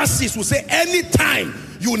 embassies will say, anytime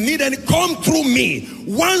you need any, come through me.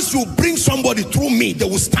 Once you bring somebody through me, they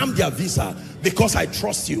will stamp their visa, because I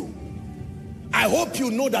trust you. I hope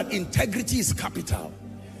you know that integrity is capital.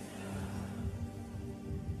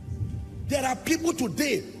 There are people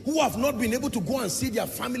today who have not been able to go and see their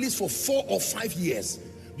families for 4 or 5 years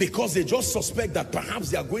because they just suspect that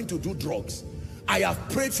perhaps they are going to do drugs. I have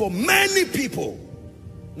prayed for many people.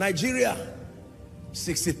 Nigeria,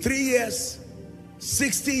 63 years,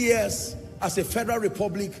 60 years as a federal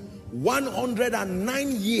republic,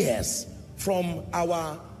 109 years from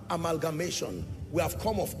our amalgamation. We have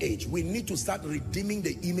come of age. We need to start redeeming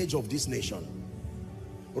the image of this nation.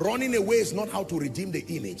 Running away is not how to redeem the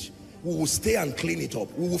image. We will stay and clean it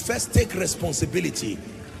up. We will first take responsibility.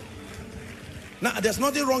 Now, there's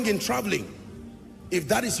nothing wrong in traveling if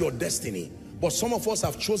that is your destiny. But some of us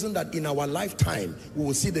have chosen that in our lifetime, we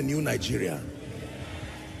will see the new Nigeria.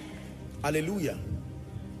 Hallelujah.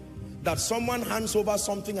 That someone hands over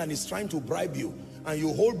something and is trying to bribe you, and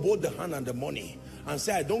you hold both the hand and the money and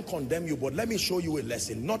say, I don't condemn you, but let me show you a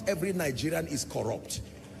lesson. Not every Nigerian is corrupt.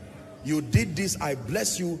 You did this, I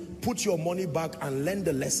bless you, put your money back and learn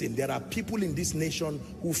the lesson. There are people in this nation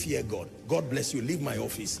who fear God. God bless you, leave my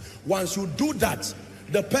office. Once you do that,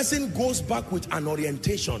 the person goes back with an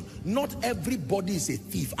orientation. Not everybody is a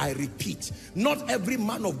thief, I repeat. Not every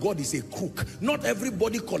man of God is a crook. Not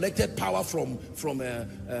everybody collected power from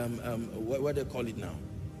what do they call it now?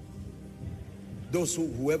 Those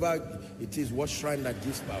whoever it is, what shrine that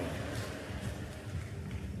gives power.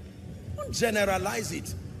 Don't generalize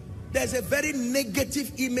it. There's a very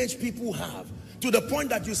negative image people have, to the point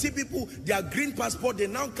that you see people, their green passport, they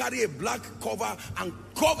now carry a black cover and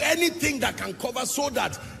cover anything that can cover, so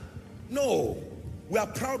that, no, we are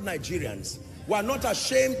proud Nigerians. We are not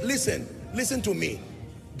ashamed. Listen to me.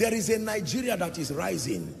 There is a Nigeria that is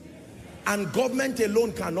rising, and government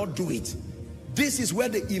alone cannot do it. This is where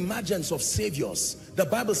the emergence of saviors, the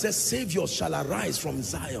Bible says, saviors shall arise from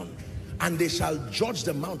Zion, and they shall judge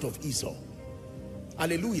the mount of Esau.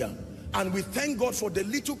 Hallelujah. And we thank God for the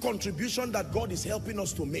little contribution that God is helping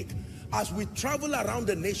us to make. As we travel around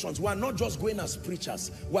the nations, we are not just going as preachers,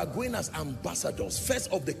 we are going as ambassadors,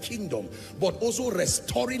 first of the kingdom, but also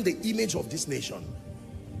restoring the image of this nation.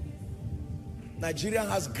 Nigeria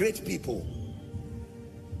has great people.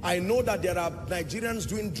 I know that there are Nigerians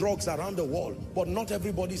doing drugs around the world, but not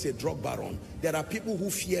everybody is a drug baron. There are people who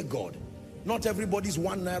fear God. Not everybody's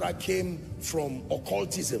 1 naira came from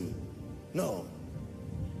occultism. No.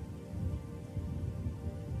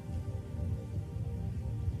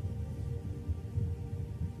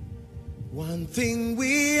 One thing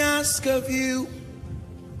we ask of you,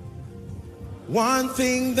 one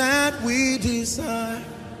thing that we desire,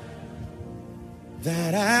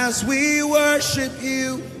 that as we worship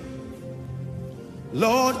you,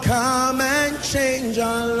 Lord, come and change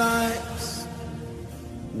our lives.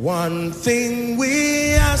 One thing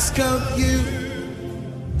we ask of you,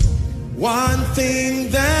 one thing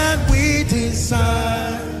that we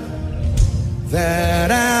desire,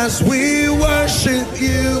 that as we worship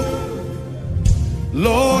you,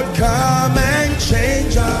 Lord, come and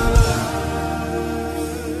change our lives.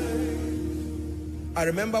 I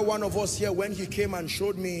remember one of us here, when he came and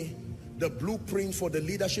showed me the blueprint for the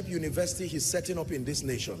leadership university he's setting up in this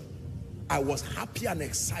nation. I was happy and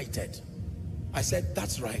excited. I said,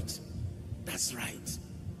 that's right. That's right.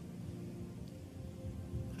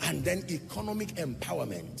 And then economic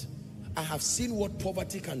empowerment. I have seen what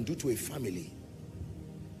poverty can do to a family.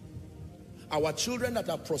 Our children that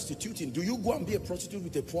are prostituting, do you go and be a prostitute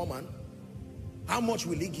with a poor man? How much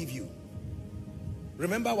will he give you?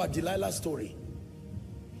 Remember our Delilah story.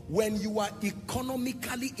 When you are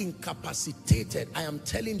economically incapacitated, I am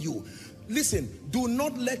telling you, listen, do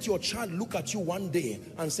not let your child look at you one day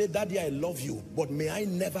and say, Daddy, I love you, but may I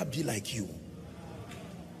never be like you.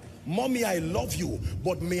 Mommy, I love you,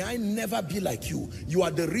 but may I never be like you. You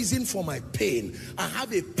are the reason for my pain. I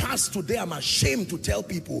have a past today I'm ashamed to tell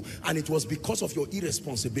people, and it was because of your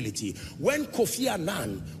irresponsibility. When Kofi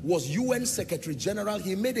Annan was UN Secretary General,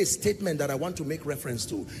 he made a statement that I want to make reference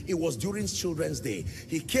to. It was during Children's Day.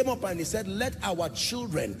 He came up and he said, let our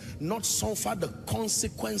children not suffer the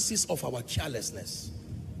consequences of our carelessness.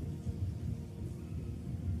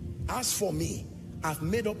 As for me, I've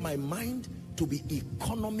made up my mind to be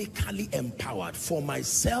economically empowered for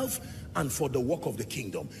myself and for the work of the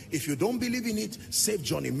kingdom. If you don't believe in it, save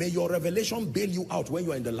Johnny. May your revelation bail you out when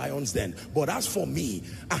you are in the lion's den. But as for me,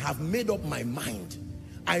 I have made up my mind.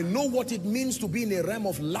 I know what it means to be in a realm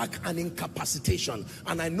of lack and incapacitation,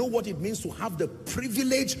 and I know what it means to have the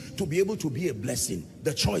privilege to be able to be a blessing.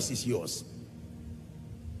 The choice is yours.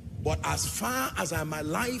 But as far as I'm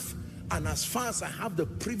alive, and as far as I have the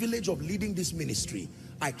privilege of leading this ministry,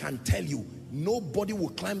 I can tell you, nobody will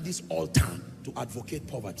climb this altar to advocate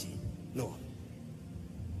poverty. No.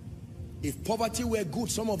 If poverty were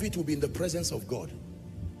good, some of it will be in the presence of God,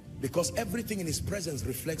 because everything in his presence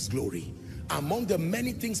reflects glory. Among the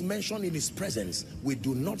many things mentioned in his presence, we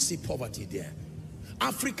do not see poverty there.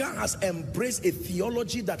 Africa has embraced a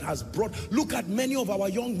theology that has brought, look at many of our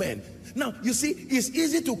young men. Now, you see, it's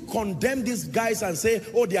easy to condemn these guys and say,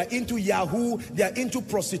 oh, they are into Yahoo, they are into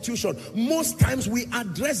prostitution. Most times we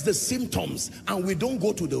address the symptoms and we don't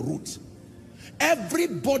go to the root.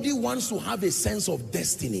 Everybody wants to have a sense of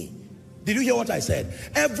destiny. Did you hear what I said?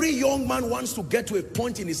 Every young man wants to get to a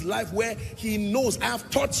point in his life where he knows, I have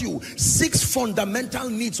taught you 6 fundamental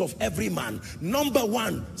needs of every man. Number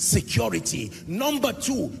 1, security. Number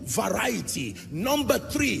 2, variety. Number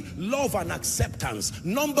 3, love and acceptance.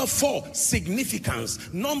 Number 4,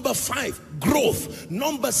 significance. Number 5, growth.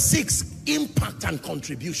 Number 6, impact and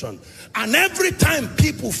contribution. And every time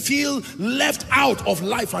people feel left out of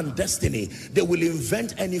life and destiny, they will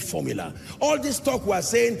invent any formula. All this talk we are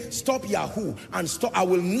saying, stop Yahoo and stop. I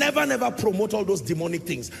will never promote all those demonic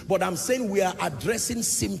things, but I'm saying we are addressing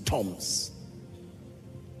symptoms.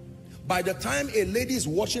 By the time a lady is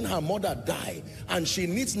watching her mother die and she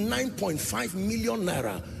needs 9.5 million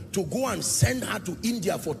naira to go and send her to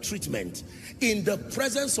India for treatment, in the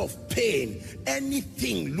presence of pain,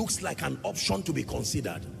 anything looks like an option to be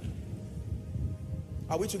considered.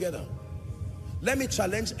 Are we together? Let me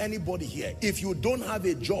challenge anybody here. If you don't have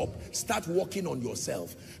a job, start working on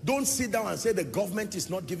yourself. Don't sit down and say the government is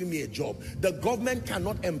not giving me a job. The government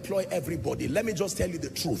cannot employ everybody. Let me just tell you the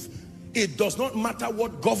truth. It does not matter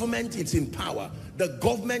what government is in power. The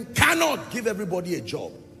government cannot give everybody a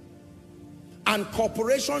job. And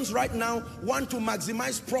corporations right now want to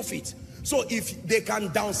maximize profit. So if they can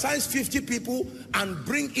downsize 50 people and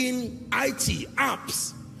bring in IT,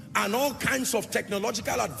 apps, and all kinds of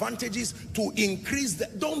technological advantages to increase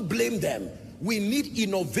don't blame them. We need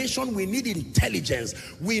innovation, we need intelligence,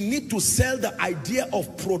 we need to sell the idea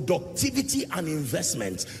of productivity and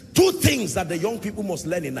investment. 2 things that the young people must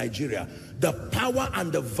learn in Nigeria: the power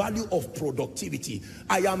and the value of productivity.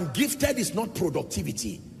 I am gifted is not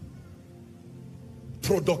productivity.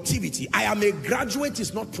 Productivity. I am a graduate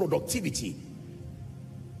is not productivity.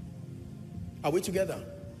 Are we together?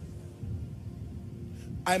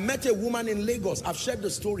 I met a woman in Lagos. I've shared the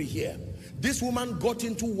story here. This woman got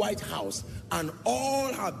into White House and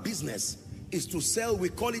all her business is to sell, we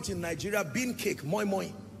call it in Nigeria, bean cake, moi moi.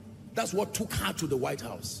 That's what took her to the White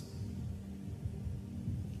House.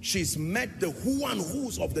 She's met the who and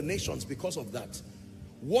who's of the nations because of that.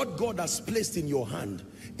 What God has placed in your hand,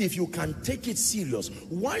 if you can take it serious,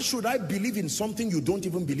 why should I believe in something you don't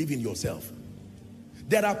even believe in yourself?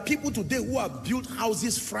 There are people today who have built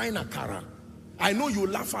houses frying akara. I know you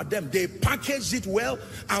laugh at them. They packaged it well,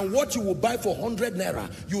 and what you will buy for 100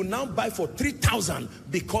 naira, you now buy for 3,000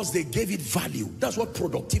 because they gave it value. That's what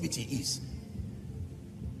productivity is.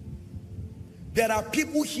 There are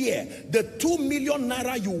people here, the 2 million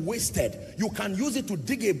naira you wasted, you can use it to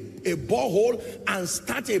dig a borehole and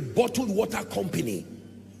start a bottled water company.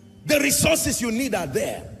 The resources you need are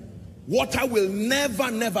there. Water will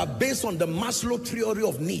never, based on the Maslow theory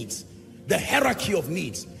of needs, the hierarchy of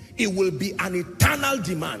needs, it will be an eternal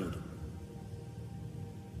demand.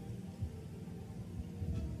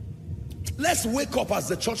 Let's wake up as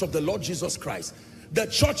the church of the Lord Jesus Christ. The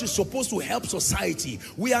church is supposed to help society.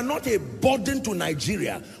 We are not a burden to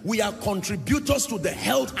Nigeria. We are contributors to the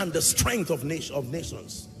health and the strength of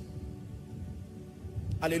nations.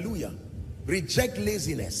 Hallelujah. Reject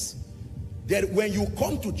laziness. That when you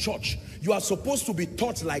come to church, you are supposed to be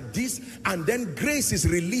taught like this, and then grace is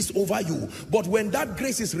released over you. But when that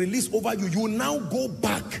grace is released over you, you now go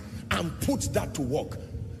back and put that to work.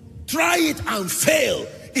 Try it and fail.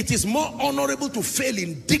 It is more honorable to fail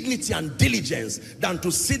in dignity and diligence than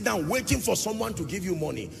to sit down waiting for someone to give you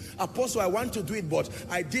money. Apostle, I want to do it, but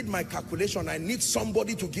I did my calculation. I need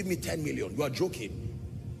somebody to give me 10 million. You are joking.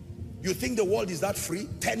 You think the world is that free?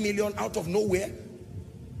 10 million out of nowhere?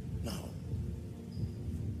 No.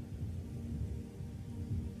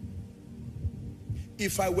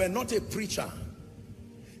 If I were not a preacher,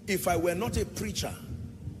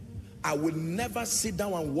 I would never sit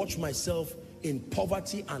down and watch myself in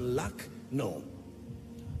poverty and lack. No.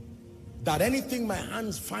 That anything my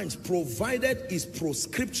hands finds, provided is pro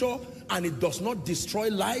scripture and it does not destroy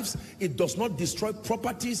lives, it does not destroy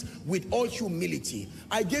properties, with all humility.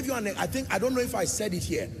 I gave you I don't know if I said it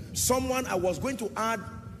here. Someone I was going to add,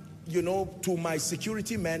 you know, to my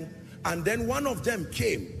security men, and then one of them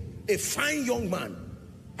came, a fine young man.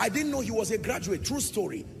 I didn't know he was a graduate, true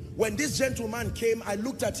story. When this gentleman came, I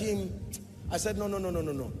looked at him. I said,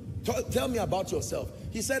 no. Tell me about yourself.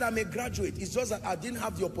 He said, I'm a graduate. It's just that I didn't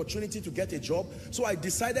have the opportunity to get a job. So I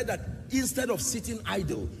decided that instead of sitting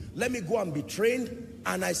idle, let me go and be trained.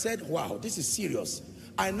 And I said, wow, this is serious.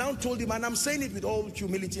 I now told him, and I'm saying it with all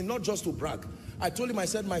humility, not just to brag. I told him, I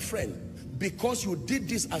said, my friend, because you did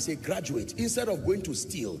this as a graduate, instead of going to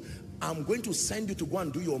steal, I'm going to send you to go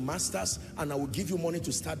and do your master's, and I will give you money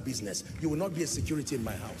to start business. You will not be a security in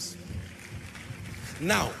my house.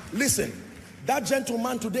 Now, listen, that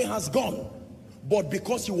gentleman today has gone, but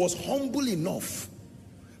because he was humble enough,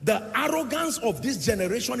 the arrogance of this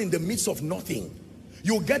generation in the midst of nothing,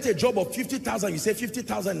 you get a job of 50,000, you say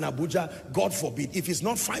 50,000 in Abuja, God forbid, if it's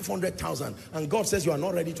not 500,000, and God says you are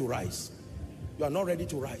not ready to rise. You are not ready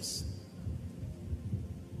to rise.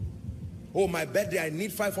 Oh, my birthday, I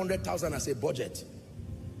need 500,000 as a budget.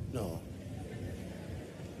 No.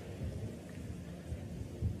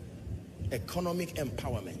 Economic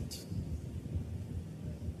empowerment.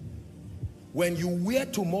 When you wear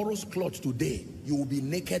tomorrow's clothes today, you will be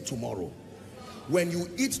naked tomorrow. When you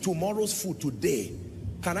eat tomorrow's food today,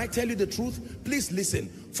 can I tell you the truth? Please listen.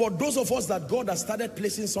 For those of us that God has started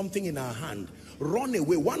placing something in our hand, run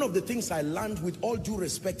away. One of the things I learned, with all due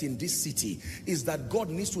respect, in this city is that God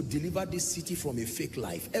needs to deliver this city from a fake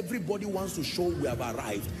life. Everybody wants to show we have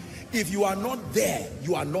arrived. If you are not there,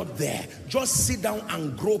 you are not there. Just sit down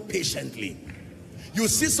and grow patiently. You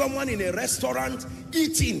see someone in a restaurant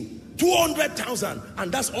eating 200,000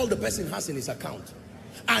 and that's all the person has in his account.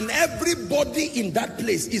 And everybody in that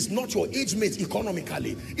place is not your age mate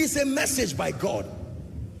economically. It's a message by God.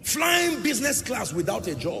 Flying business class without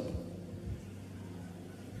a job.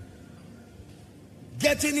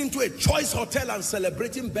 Getting into a choice hotel and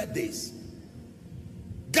celebrating birthdays.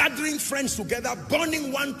 Gathering friends together,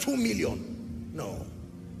 burning 1-2 million. No.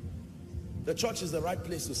 The church is the right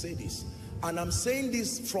place to say this. And I'm saying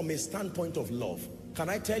this from a standpoint of love. Can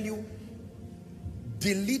I tell you?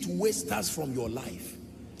 Delete wasters from your life.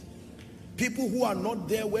 People who are not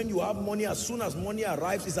there when you have money, as soon as money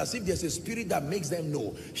arrives, it's as if there's a spirit that makes them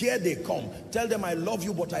know. Here they come. Tell them, I love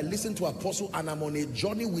you, but I listen to Apostle and I'm on a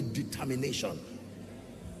journey with determination.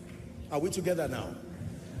 Are we together now?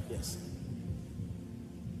 Yes.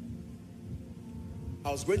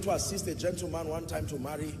 I was going to assist a gentleman one time to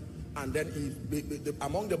marry, and then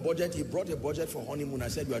among the budget, he brought a budget for honeymoon. I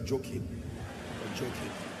said, you are joking. You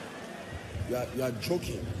are joking. You are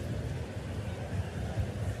joking.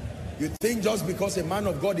 You think just because a man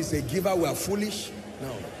of God is a giver, we are foolish?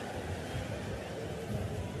 No.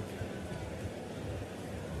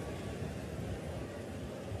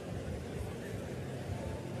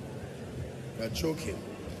 You are joking.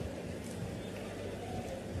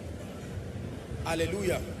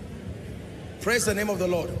 Hallelujah. Praise the name of the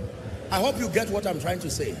Lord. I hope you get what I'm trying to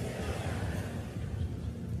say.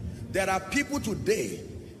 There are people today,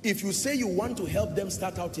 if you say you want to help them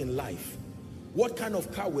start out in life, what kind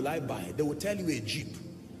of car will I buy? They will tell you a Jeep.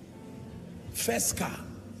 First car.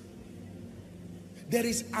 There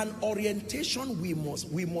is an orientation we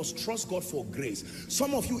must trust God for grace.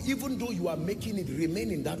 Some of you, even though you are making it,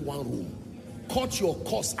 remain in that one room. Cut your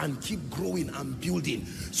course and keep growing and building,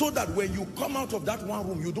 so that when you come out of that one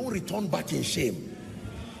room, you don't return back in shame.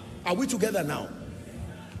 Are we together now?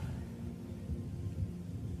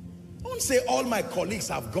 Don't say all my colleagues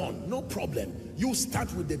have gone. No problem. You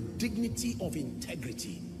start with the dignity of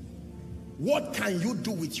integrity. What can you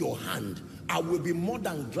do with your hand? I will be more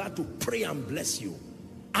than glad to pray and bless you,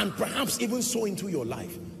 and perhaps even sow into your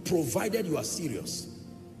life, provided you are serious.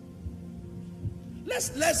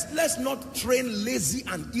 Let's not train lazy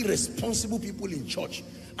and irresponsible people in church,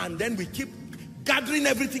 and then we keep gathering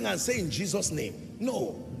everything and say in Jesus' name.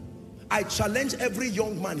 No. I challenge every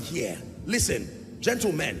young man here. Listen,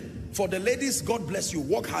 gentlemen, For the ladies, God bless you,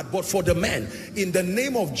 work hard. But for the men, in the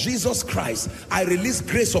name of Jesus Christ, I release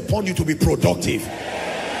grace upon you to be productive.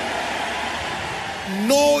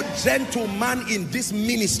 No gentleman in this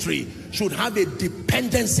ministry should have a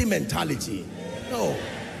dependency mentality. No.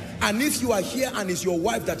 And if you are here and it's your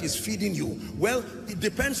wife that is feeding you, well, it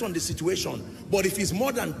depends on the situation. But if it's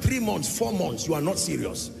more than 3 months, 4 months, you are not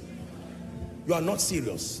serious. You are not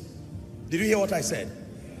serious. Did you hear what I said?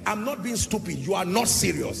 I'm not being stupid. You are not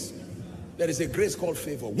serious. There is a grace called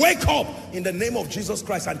favor. Wake up in the name of Jesus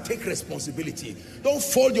Christ and take responsibility. Don't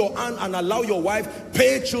fold your hand and allow your wife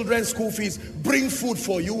pay children's school fees, bring food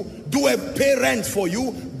for you, pay rent for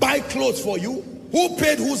you, buy clothes for you. Who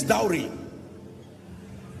paid whose dowry?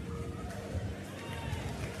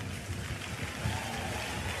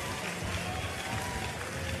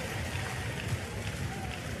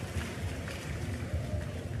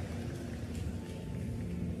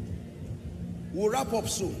 We'll wrap up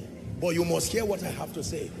soon. But you must hear what I have to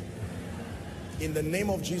say. In the name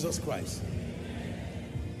of Jesus Christ.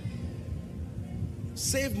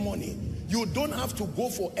 Save money. You don't have to go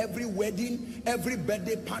for every wedding, every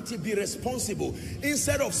birthday party. Be responsible.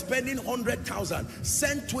 Instead of spending 100,000,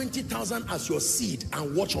 send 20,000 as your seed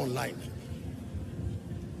and watch online.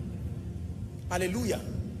 Hallelujah.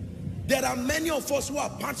 There are many of us who are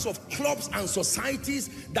parts of clubs and societies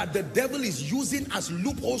that the devil is using as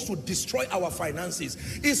loopholes to destroy our finances.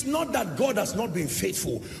 It's not that God has not been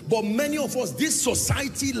faithful, but many of us, this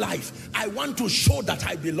society life, I want to show that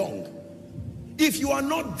I belong. If you are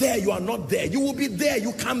not there, you are not there. You will be there,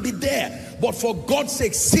 you can be there. But for God's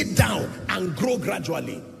sake, sit down and grow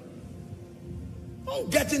gradually.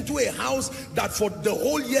 Don't get into a house that for the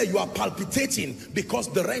whole year you are palpitating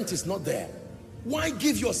because the rent is not there. Why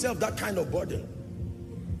give yourself that kind of burden?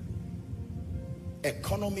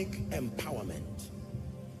 Economic empowerment.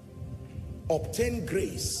 Obtain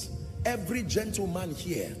grace. Every gentleman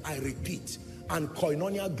here, I repeat, and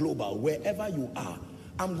Koinonia Global, wherever you are,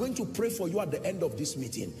 I'm going to pray for you at the end of this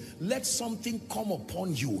meeting. Let something come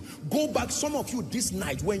upon you. Go back, some of you this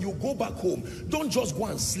night, when you go back home, don't just go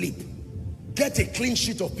and sleep. Get a clean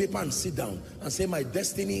sheet of paper and sit down and say, my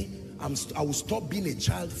destiny, I will stop being a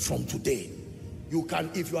child from today. You can,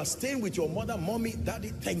 if you are staying with your mother, mommy, daddy,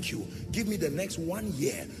 thank you. Give me the next 1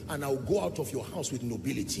 year and I'll go out of your house with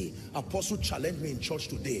nobility. Apostle challenged me in church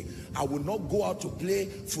today. I will not go out to play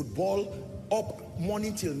football up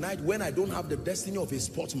morning till night when I don't have the destiny of a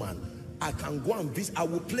sportsman. I can go and visit. I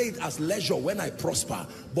will play it as leisure when I prosper.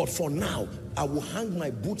 But for now, I will hang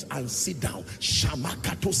my boots and sit down. Father,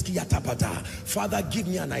 give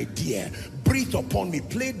me an idea. Breathe upon me.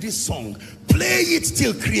 Play this song. Play it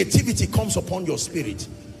till creativity comes upon your spirit.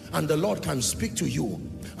 And the Lord can speak to you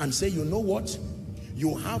and say, you know what?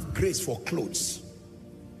 You have grace for clothes.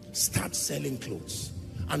 Start selling clothes.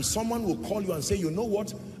 And someone will call you and say, you know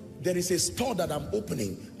what? There is a store that I'm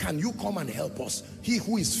opening. Can you come and help us? He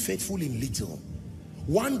who is faithful in little.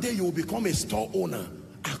 One day you will become a store owner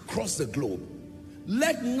across the globe.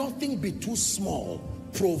 Let nothing be too small,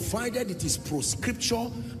 provided it is pro-scripture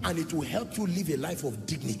and it will help you live a life of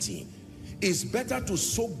dignity. It's better to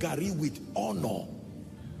soak gari with honor.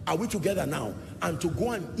 Are we together now? And to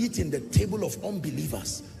go and eat in the table of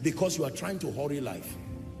unbelievers because you are trying to hurry life.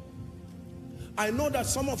 I know that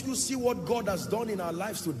some of you see what God has done in our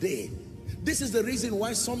lives today. This is the reason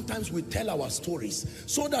why sometimes we tell our stories,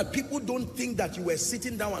 so that people don't think that you were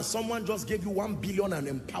sitting down and someone just gave you 1 billion and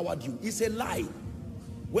empowered you. It's a lie.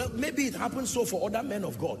 Well, maybe it happens so for other men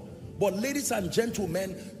of God. But ladies and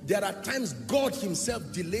gentlemen, there are times God himself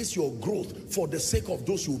delays your growth for the sake of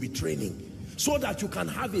those you will be training, so that you can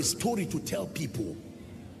have a story to tell people.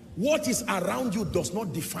 What is around you does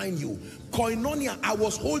not define you. Koinonia, I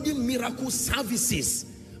was holding miracle services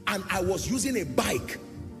and I was using a bike.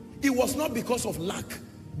 It was not because of lack.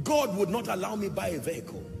 God would not allow me buy a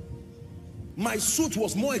vehicle. My suit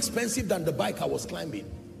was more expensive than the bike I was climbing.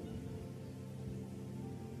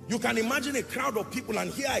 You can imagine a crowd of people,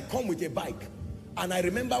 and here I come with a bike. And I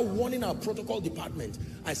remember warning our protocol department.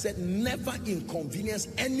 I said, never inconvenience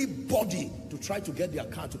anybody to try to get their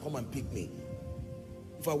car to come and pick me.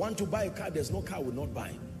 If I want to buy a car, there's no car I will not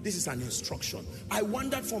buy. This is an instruction. I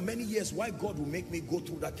wondered for many years why God will make me go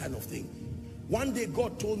through that kind of thing. One day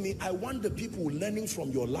God told me, I want the people learning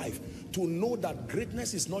from your life to know that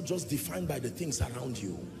greatness is not just defined by the things around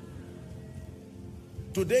you.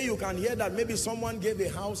 Today you can hear that maybe someone gave a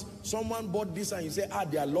house, someone bought this, and you say,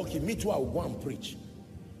 they are lucky. Me too, I will go and preach.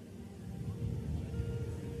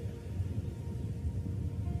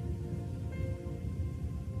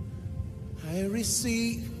 I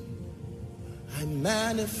receive, I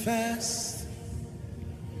manifest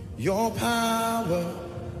your power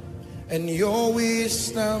and your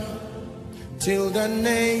wisdom, till the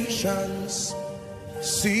nations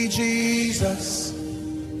see Jesus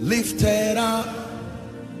lifted up,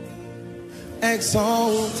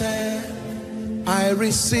 exalted. I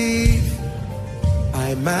receive,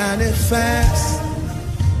 I manifest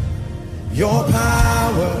your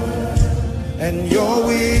power and your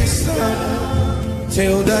wisdom,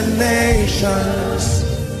 till the nations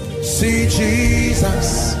see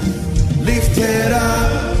Jesus lifted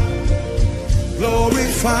up,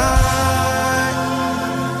 glorified.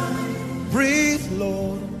 Breathe,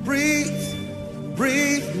 Lord, breathe,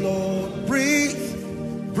 breathe, Lord,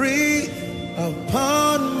 breathe, breathe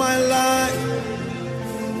upon my life.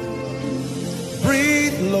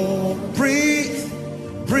 Breathe, Lord, breathe,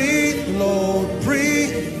 breathe, Lord,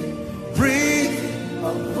 breathe, breathe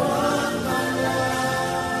upon my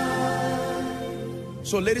life.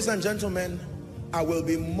 So ladies and gentlemen, I will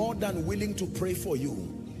be more than willing to pray for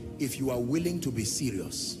you if you are willing to be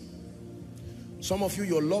serious. Some of you,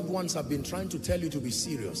 your loved ones have been trying to tell you to be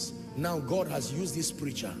serious. Now God has used this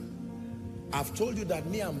preacher. I've told you that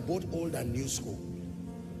me, I'm both old and new school.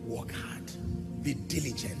 Work hard, be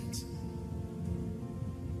diligent.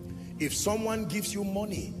 If someone gives you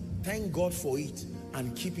money, thank God for it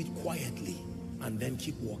and keep it quietly, and then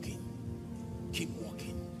keep walking. Keep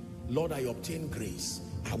walking. Lord, I obtain grace.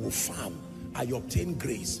 I will farm. I obtain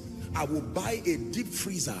grace. I will buy a deep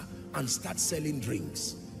freezer and start selling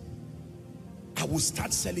drinks. I will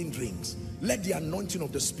start selling drinks. Let the anointing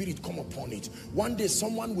of the Spirit come upon it. One day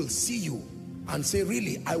someone will see you and say,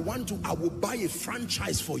 really, I will buy a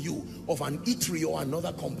franchise for you of an eatery or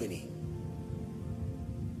another company.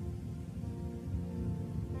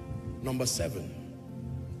 Number 7,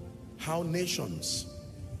 how nations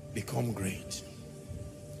become great.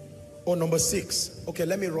 Or number 6, okay,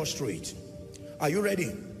 let me rush through it. Are you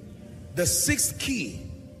ready? The 6th key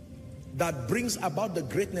that brings about the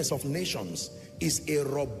greatness of nations is a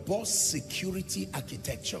robust security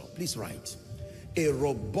architecture. Please write. A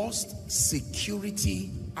robust security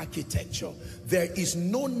architecture. There is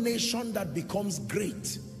no nation that becomes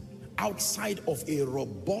great outside of a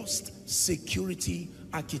robust security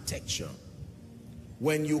architecture.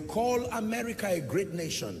 When you call America a great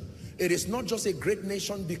nation, it is not just a great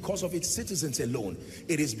nation because of its citizens alone.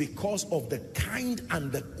 It is because of the kind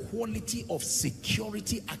and the quality of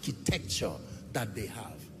security architecture that they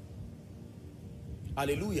have.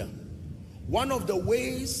 Hallelujah. One of the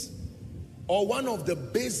ways, or one of the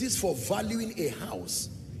bases for valuing a house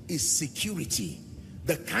is security.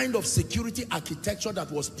 The kind of security architecture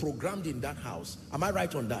that was programmed in that house. Am I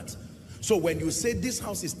right on that? So when you say this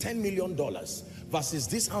house is $10 million versus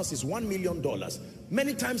this house is $1 million,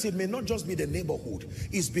 many times it may not just be the neighborhood.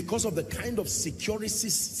 It's because of the kind of security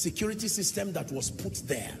system that was put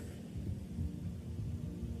there.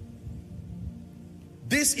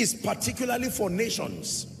 This is particularly for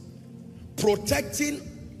nations. Protecting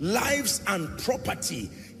lives and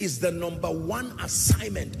property is the #1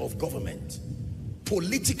 assignment of government.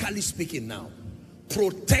 Politically speaking now,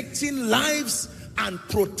 protecting lives and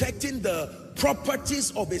protecting the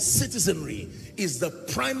properties of a citizenry is the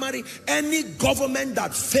primary. Any government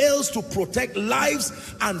that fails to protect lives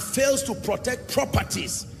and fails to protect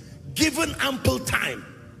properties, given ample time,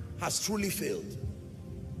 has truly failed.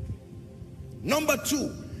 Number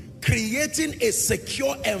 2, creating a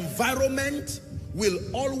secure environment will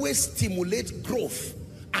always stimulate growth,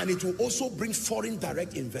 and it will also bring foreign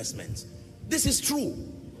direct investment. This is true.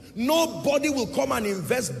 Nobody will come and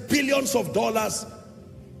invest billions of dollars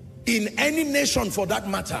in any nation for that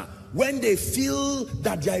matter when they feel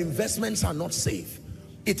that their investments are not safe.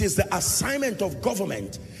 It is the assignment of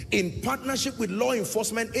government, in partnership with law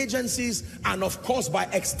enforcement agencies and of course by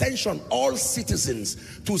extension all citizens,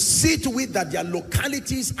 to see to it that their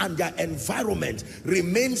localities and their environment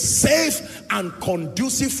remain safe and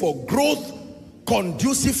conducive for growth,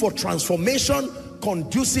 conducive for transformation,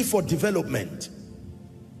 conducive for development.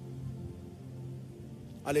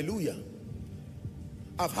 Hallelujah.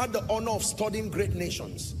 I've had the honor of studying great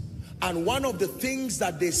nations, and one of the things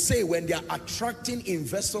that they say when they are attracting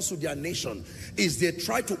investors to their nation is they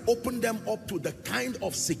try to open them up to the kind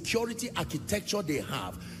of security architecture they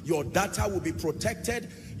have. Your data will be protected,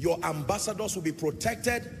 your ambassadors will be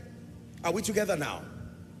protected. Are we together now?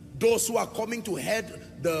 Those who are coming to head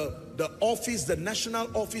the office, the national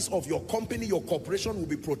office of your company, your corporation will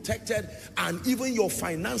be protected, and even your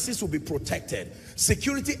finances will be protected.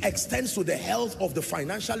 Security extends to the health of the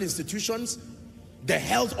financial institutions, the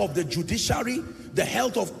health of the judiciary, the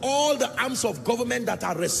health of all the arms of government that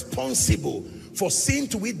are responsible for seeing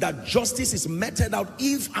to it that justice is meted out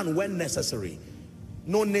if and when necessary.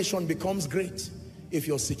 No nation becomes great if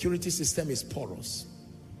your security system is porous.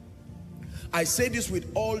 I say this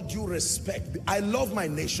with all due respect. I love my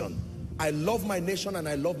nation. I love my nation and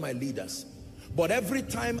I love my leaders. But every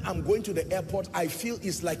time I'm going to the airport, I feel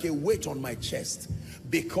it's like a weight on my chest,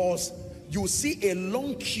 because you see a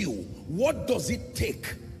long queue. What does it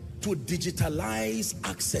take to digitalize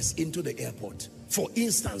access into the airport? For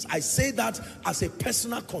instance, I say that as a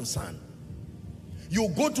personal concern. You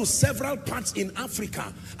go to several parts in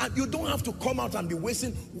Africa and you don't have to come out and be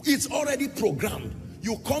wasting. It's already programmed.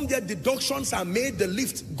 You come there, deductions are made, the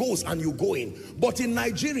lift goes and you go in. But in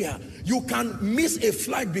Nigeria, you can miss a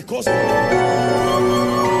flight because...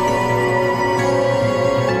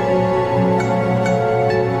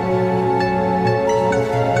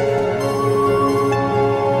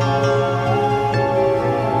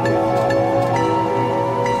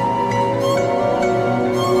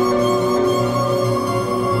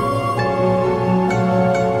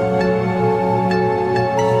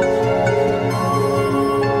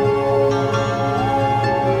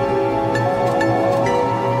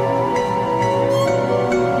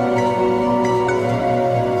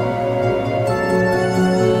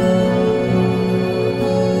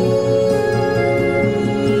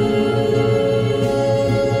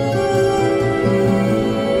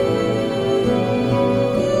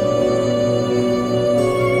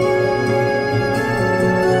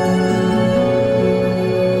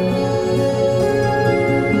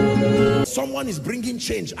 someone is bringing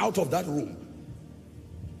change out of that room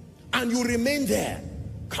and you remain there.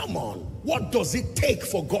 Come on, what does it take,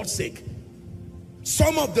 for God's sake?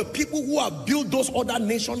 Some of the people who have built those other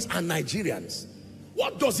nations are Nigerians.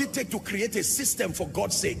 What does it take to create a system, for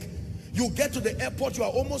God's sake? You get to the airport, you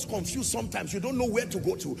are almost confused sometimes. You don't know where to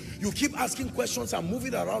go to. You keep asking questions and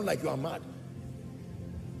moving around like you are mad.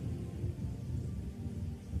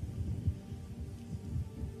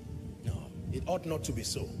 No, it ought not to be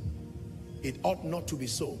so. It ought not to be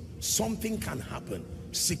so. Something can happen.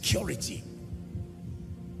 Security.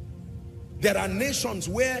 There are nations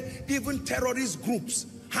where even terrorist groups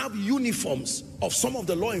have uniforms of some of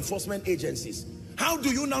the law enforcement agencies. How do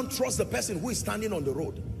you now trust the person who is standing on the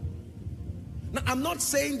road? Now, I'm not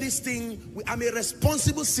saying this thing, I'm a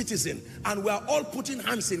responsible citizen and we are all putting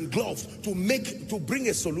hands in gloves to bring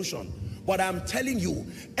a solution. But I'm telling you,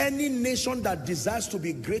 any nation that desires to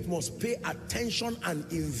be great must pay attention and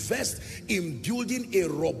invest in building a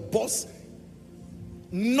robust,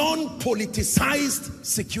 non-politicized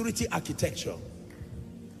security architecture.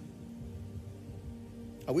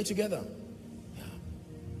 Are we together? Yeah.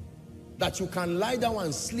 That you can lie down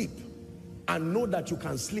and sleep and know that you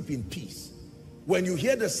can sleep in peace. When you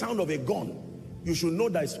hear the sound of a gun, you should know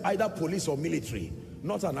that it's either police or military,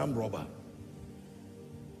 not an armed robber.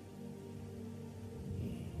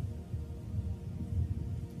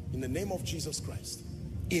 In the name of Jesus Christ,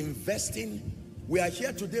 investing. We are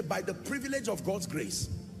here today by the privilege of God's grace.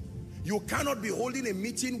 You cannot be holding a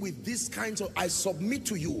meeting with these kinds of... I submit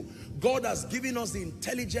to you, God has given us the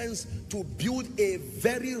intelligence to build a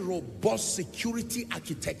very robust security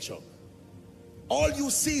architecture. All you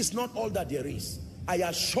see is not all that there is. I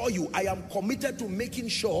assure you, I am committed to making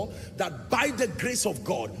sure that by the grace of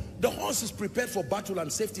God, the horse is prepared for battle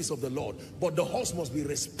and safety is of the Lord, but the horse must be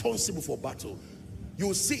responsible for battle.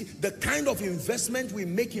 You see the kind of investment we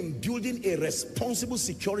make in building a responsible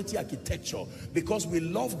security architecture, because we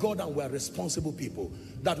love God and we are responsible people,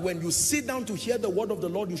 that when you sit down to hear the word of the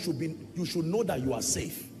Lord, you should know that you are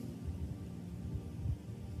safe.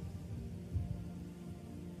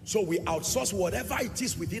 So we outsource whatever it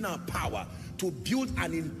is within our power to build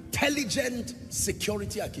an intelligent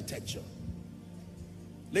security architecture.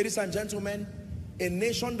 Ladies and gentlemen, a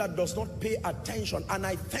nation that does not pay attention, and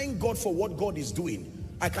I thank God for what God is doing.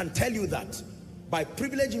 I can tell you that by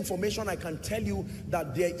privileged information, I can tell you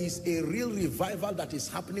that there is a real revival that is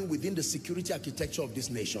happening within the security architecture of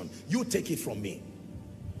this nation. You take it from me.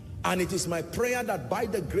 And it is my prayer that by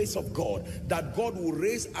the grace of God, that God will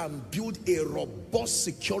raise and build a robust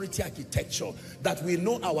security architecture, that we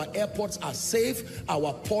know our airports are safe,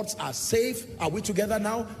 our ports are safe. Are we together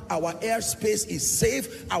now? Our airspace is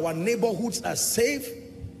safe, our neighborhoods are safe.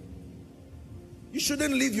 You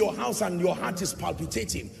shouldn't leave your house and your heart is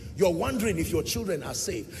palpitating. You're wondering if your children are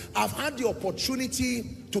safe. I've had the opportunity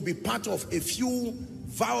to be part of a few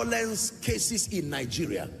violence cases in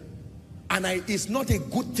Nigeria. And it's not a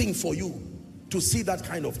good thing for you to see that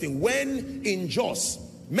kind of thing. When in Jos,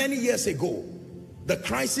 many years ago, the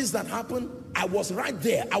crisis that happened, I was right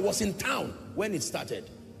there. I was in town when it started.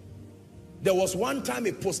 There was one time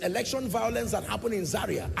a post-election violence that happened in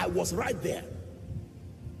Zaria. I was right there.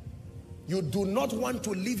 You do not want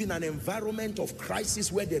to live in an environment of crisis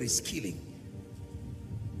where there is killing.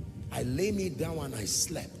 I lay me down and I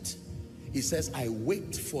slept. He says, I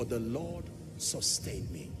wait for the Lord sustain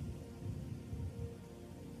me.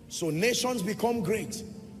 So nations become great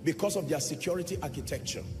because of their security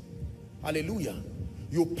architecture. Hallelujah.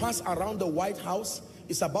 You pass around the White House,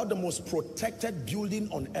 it's about the most protected building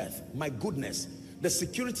on earth. My goodness. The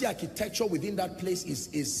security architecture within that place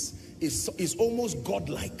is almost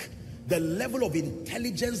godlike. The level of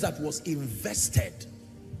intelligence that was invested.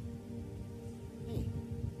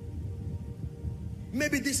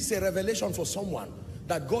 Maybe this is a revelation for someone,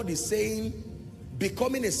 that God is saying,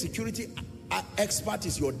 becoming a security expert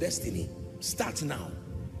is your destiny. Start now.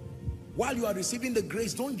 While you are receiving the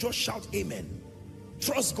grace, don't just shout amen.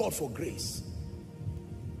 Trust God for grace.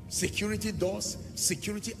 Security doors,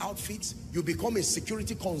 security outfits, you become a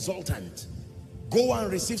security consultant. Go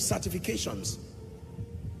and receive certifications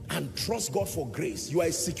and trust God for grace. You are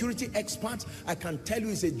a security expert. I can tell you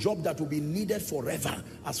it's a job that will be needed forever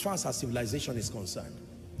as far as our civilization is concerned.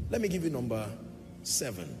 Let me give you number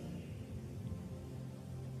 7.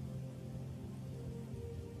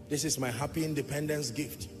 This is my happy independence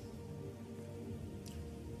gift.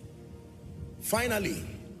 Finally,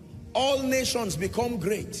 all nations become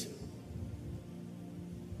great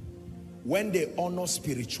when they honor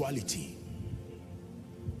spirituality.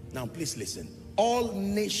 Now please listen. All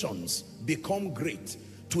nations become great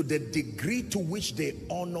to the degree to which they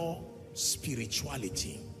honor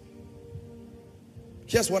spirituality.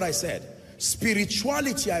 Here's what I said.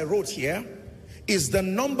 Spirituality, I wrote here, is the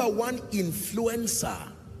 #1 influencer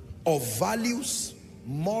of values,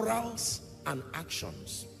 morals, and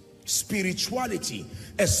actions. Spirituality,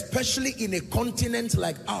 especially in a continent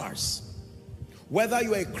like ours, whether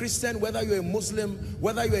you're a Christian, whether you're a Muslim,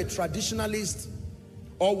 whether you're a traditionalist,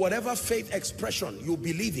 or whatever faith expression you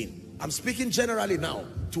believe in. I'm speaking generally now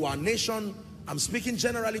to our nation. I'm speaking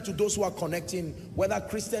generally to those who are connecting, whether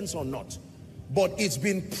Christians or not. But it's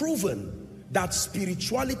been proven that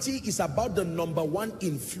spirituality is about the #1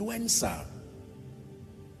 influencer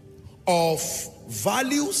of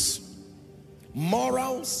values,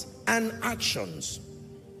 morals, and actions.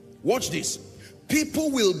 Watch this.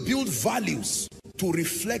 People will build values to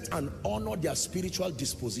reflect and honor their spiritual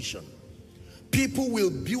disposition. People will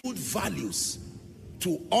build values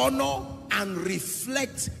to honor and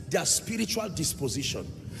reflect their spiritual disposition.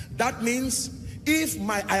 That means if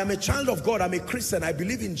I am a child of God, I'm a Christian, I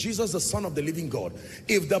believe in Jesus, the Son of the living God.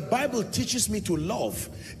 If the Bible teaches me to love,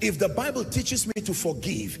 if the Bible teaches me to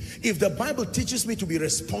forgive, if the Bible teaches me to be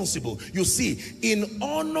responsible, you see, in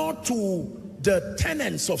honor to the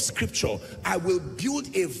tenets of Scripture, I will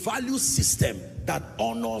build a value system that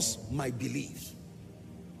honors my beliefs.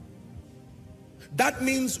 That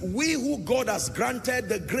means we who God has granted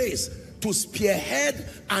the grace to spearhead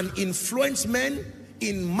and influence men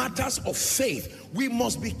in matters of faith, we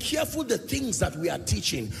must be careful the things that we are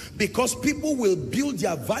teaching, because people will build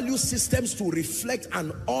their value systems to reflect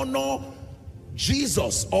and honor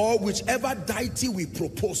Jesus or whichever deity we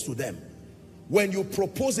propose to them. When you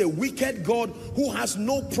propose a wicked God who has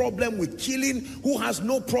no problem with killing, who has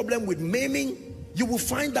no problem with maiming, you will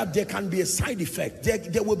find that there can be a side effect.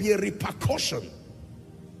 There will be a repercussion.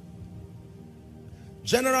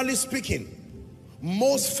 Generally speaking,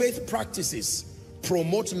 most faith practices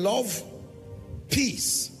promote love,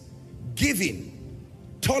 peace, giving,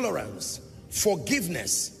 tolerance,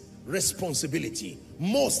 forgiveness, responsibility.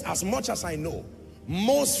 Most, as much as I know,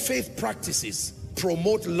 most faith practices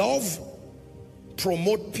promote love,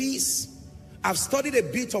 promote peace. I've studied a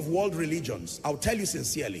bit of world religions. I'll tell you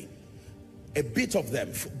sincerely, a bit of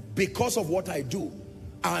them because of what I do.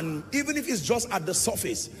 And even if it's just at the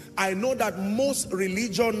surface, I know that most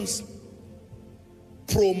religions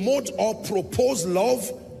promote or propose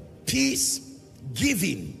love, peace,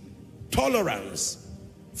 giving, tolerance,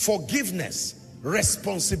 forgiveness,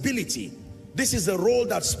 responsibility. This is the role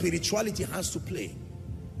that spirituality has to play.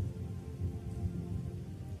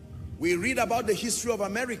 We read about the history of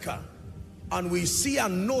America, and we see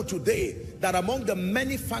and know today that among the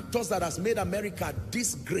many factors that has made America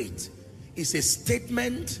this great is a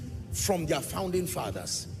statement from their founding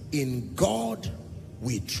fathers. In God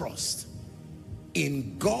we trust.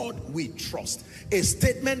 In God we trust. A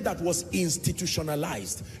statement that was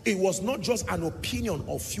institutionalized. It was not just an opinion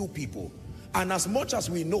of few people. And as much as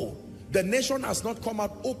we know, the nation has not come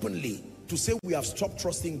out openly to say we have stopped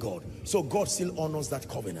trusting God. So God still honors that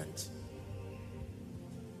covenant.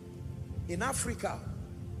 In Africa,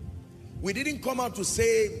 we didn't come out to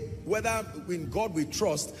say whether in God we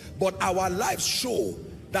trust, but our lives show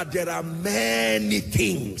that there are many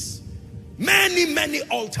things, many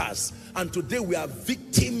altars, and today we are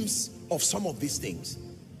victims of some of these things.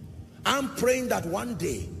 I'm praying that one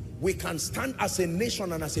day we can stand as a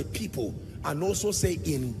nation and as a people and also say,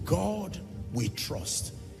 in God we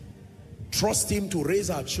trust. Trust him to raise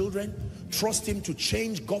our children. Trust him to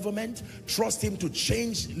change government. Trust him to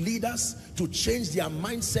change leaders, to change their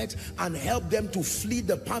mindset and help them to flee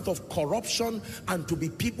the path of corruption and to be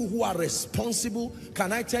people who are responsible.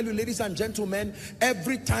 Can I tell you, ladies and gentlemen,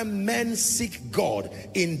 every time men seek God,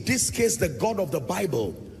 in this case the God of the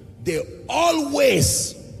Bible, they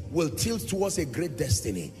always will tilt towards a great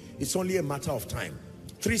destiny. It's only a matter of time.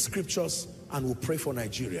 3 scriptures and we'll pray for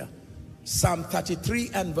Nigeria. Psalm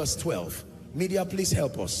 33 and verse 12. Media, please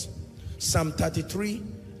help us. Psalm 33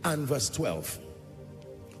 and verse 12.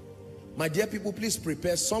 My dear people, please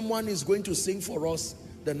prepare. Someone is going to sing for us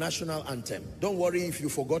the national anthem. Don't worry, if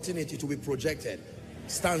you've forgotten it, it will be projected.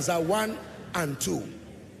 Stanza 1 and 2.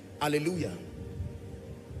 Hallelujah.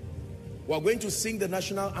 We're going to sing the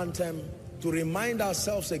national anthem to remind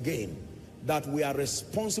ourselves again that we are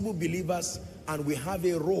responsible believers and we have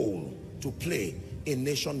a role to play in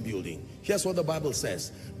nation building. Here's what the Bible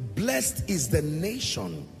says. Blessed is the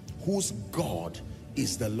nation whose God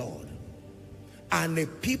is the Lord, and a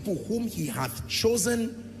people whom he hath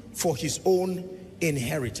chosen for his own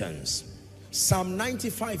inheritance. Psalm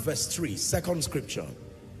 95 verse 3, second scripture.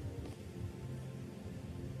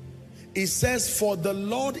 It says, for the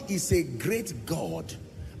Lord is a great God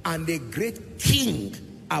and a great King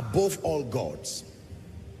above all gods.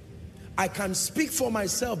 I can speak for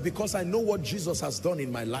myself because I know what Jesus has done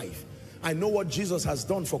in my life. I know what Jesus has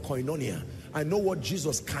done for Koinonia. I know what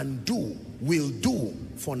Jesus can do, will do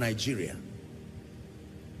for Nigeria.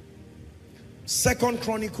 2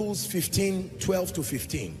 Chronicles 15, 12 to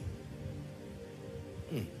 15.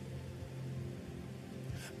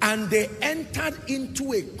 And they entered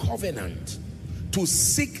into a covenant to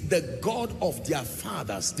seek the God of their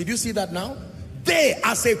fathers. Did you see that now? They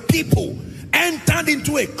as a people entered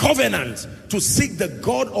into a covenant to seek the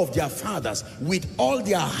God of their fathers with all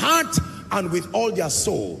their heart and with all their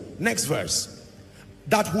soul. Next verse.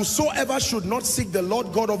 That whosoever should not seek the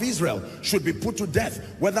Lord God of Israel should be put to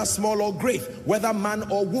death, whether small or great, whether man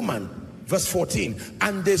or woman. Verse 14.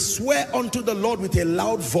 And they swear unto the Lord with a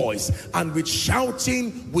loud voice, and with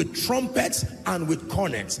shouting, with trumpets, and with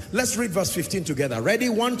cornets. Let's read verse 15 together. Ready?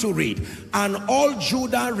 1 to read. And all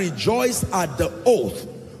Judah rejoiced at the oath,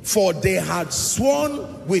 for they had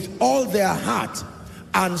sworn with all their heart,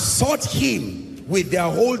 and sought him with their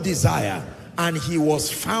whole desire, and he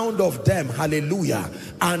was found of them. Hallelujah.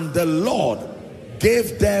 And the Lord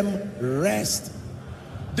gave them rest.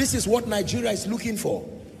 This is what Nigeria is looking for.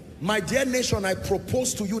 My dear nation, I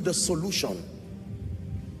propose to you the solution.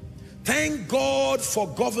 Thank God for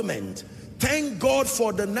government. Thank God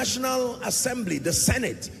for the National Assembly, the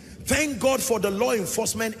Senate. Thank God for the law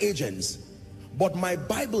enforcement agents. But my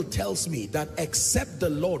Bible tells me that except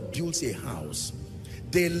the Lord builds a house,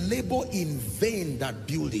 they labor in vain that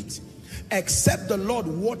build it. Except the Lord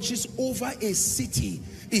watches over a city,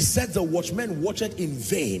 he said the watchmen watch it in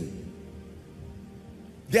vain.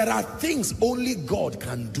 There are things only God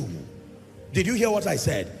can do. Did you hear what I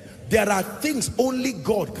said? There are things only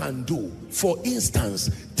God can do. For instance,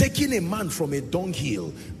 taking a man from a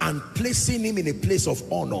dunghill and placing him in a place of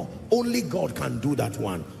honor. Only God can do that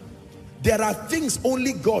one. There are things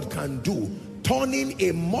only God can do. Turning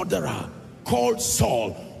a murderer called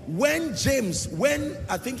Saul. When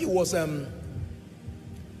I think it was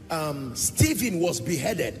Stephen was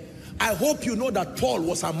beheaded, I hope you know that Paul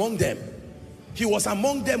was among them. He was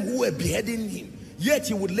among them who were beheading him. Yet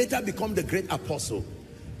he would later become the great apostle.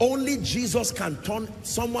 Only Jesus can turn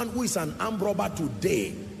someone who is an armed robber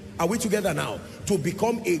today, are we together now, to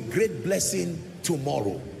become a great blessing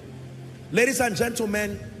tomorrow. Ladies and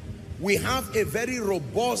gentlemen, we have a very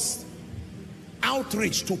robust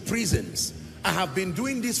outreach to prisons. I have been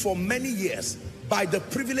doing this for many years by the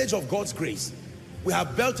privilege of God's grace. We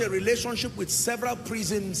have built a relationship with several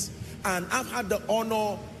prisons, and I've had the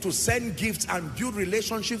honor to send gifts and build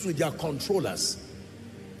relationships with their controllers.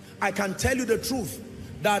 I can tell you the truth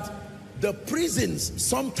that the prisons,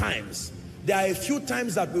 sometimes, there are a few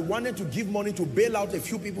times that we wanted to give money to bail out a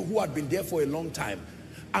few people who had been there for a long time.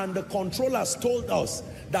 And the controllers told us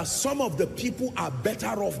that some of the people are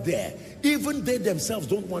better off there. Even they themselves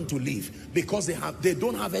don't want to leave because they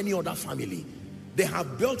don't have any other family. They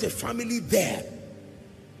have built a family there.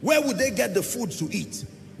 Where would they get the food to eat?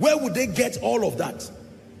 Where would they get all of that?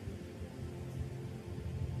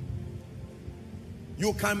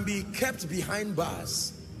 You can be kept behind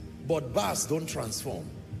bars, but bars don't transform.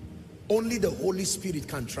 Only the Holy Spirit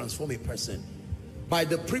can transform a person. By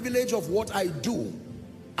the privilege of what I do,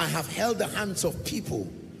 I have held the hands of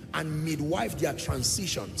people and midwife their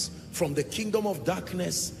transitions from the kingdom of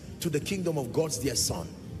darkness to the kingdom of God's dear son.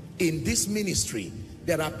 In this ministry,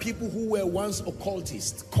 there are people who were once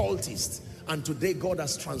occultists, cultists, and today God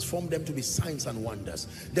has transformed them to be signs and wonders.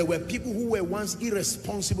 There were people who were once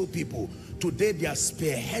irresponsible people. Today they are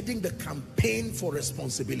spearheading the campaign for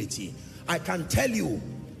responsibility. I can tell you,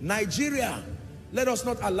 Nigeria, let us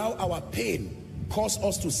not allow our pain cause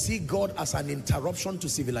us to see God as an interruption to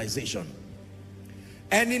civilization.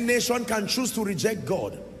 Any nation can choose to reject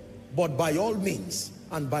God, but by all means,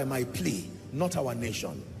 and by my plea, not our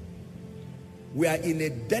nation. We are in a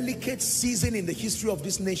delicate season in the history of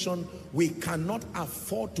this nation. We cannot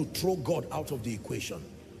afford to throw God out of the equation.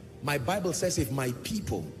 My Bible says, if my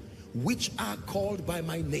people, which are called by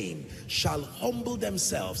my name, shall humble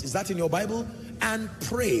themselves, is that in your Bible? And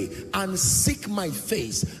pray and seek my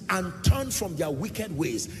face and turn from their wicked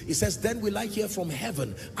ways. It says, then will I hear from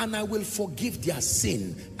heaven and I will forgive their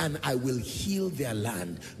sin and I will heal their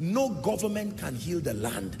land. No government can heal the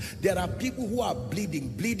land. There are people who are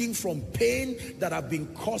bleeding from pain that have been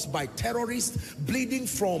caused by terrorists, bleeding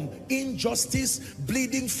from injustice,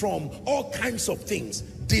 bleeding from all kinds of things,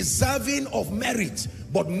 deserving of merit,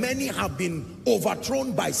 but many have been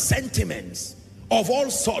overthrown by sentiments of all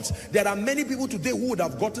sorts. There are many people today who would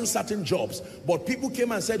have gotten certain jobs, but people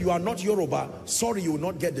came and said, you are not Yoruba, sorry, you will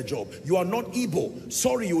not get the job. You are not Igbo,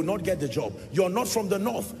 sorry, you will not get the job. You are not from the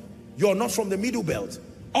north, you are not from the middle belt.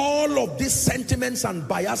 All of these sentiments and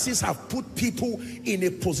biases have put people in a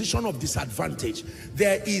position of disadvantage.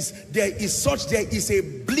 There is a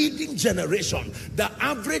bleeding generation. The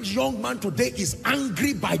average young man today is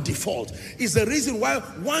angry by default. It's the reason why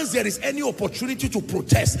once there is any opportunity to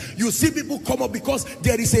protest, you see people come up, because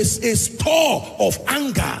there is a store of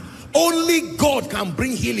anger. Only God can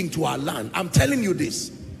bring healing to our land. I'm telling you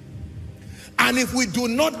this. And if we do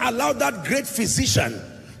not allow that great physician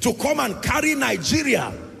to come and carry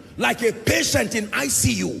Nigeria like a patient in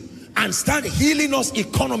ICU and start healing us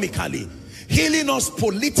economically, healing us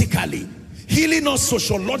politically, healing us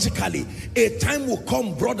sociologically, a time will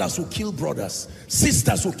come, brothers will kill brothers,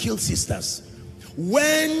 sisters will kill sisters.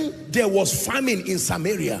 When there was famine in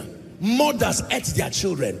Samaria, mothers ate their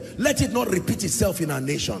children. Let it not repeat itself in our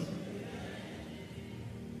nation.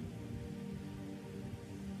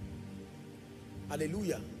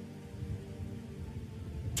 Hallelujah.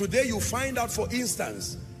 Today you find out, for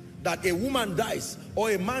instance, that a woman dies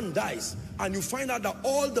or a man dies, and you find out that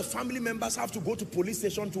all the family members have to go to police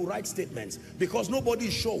station to write statements because nobody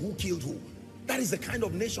is sure who killed who. That is the kind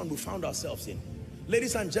of nation we found ourselves in.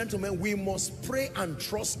 Ladies and gentlemen, we must pray and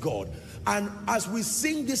trust God. And as we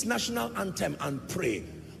sing this national anthem and pray,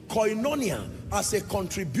 koinonia, as a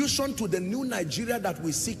contribution to the new Nigeria that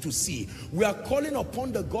we seek to see, we are calling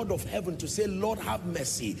upon the God of heaven to say, Lord, have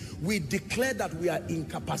mercy. We declare that we are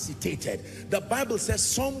incapacitated. The Bible says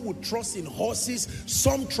some would trust in horses,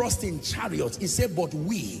 some trust in chariots. It said, but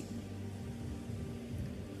we,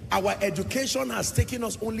 our education has taken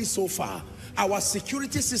us only so far. Our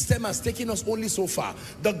security system has taken us only so far.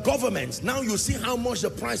 The government, now you see how much the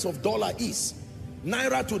price of dollar is.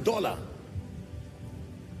 Naira to dollar.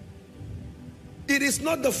 It is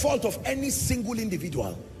not the fault of any single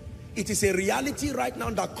individual. It is a reality right now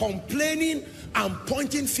that complaining and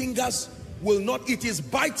pointing fingers will not, it is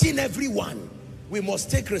biting everyone. We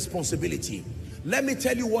must take responsibility. Let me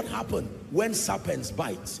tell you what happened when serpents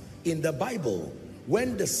bite. In the Bible,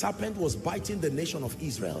 when the serpent was biting the nation of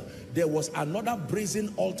Israel, there was another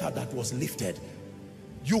brazen altar that was lifted.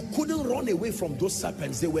 You couldn't run away from those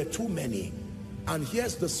serpents. There were too many. And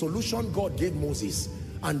here's the solution God gave Moses.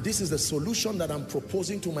 And this is the solution that I'm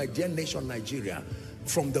proposing to my dear nation, Nigeria.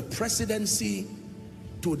 From the presidency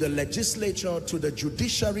to the legislature, to the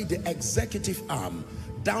judiciary, the executive arm,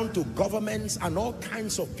 down to governments and all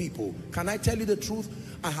kinds of people. Can I tell you the truth?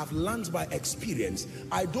 I have learned by experience.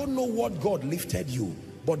 I don't know what God lifted you,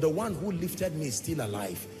 but the one who lifted me is still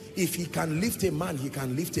alive. If he can lift a man, he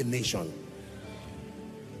can lift a nation.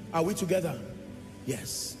 Are we together?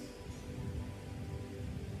 Yes.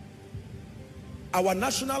 Our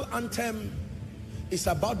national anthem is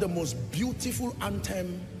about the most beautiful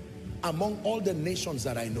anthem among all the nations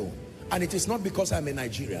that I know. And it is not because I'm a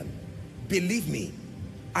Nigerian. Believe me,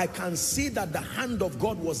 I can see that the hand of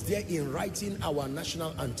God was there in writing our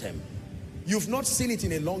national anthem. You've not seen it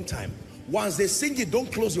in a long time. Once they sing it,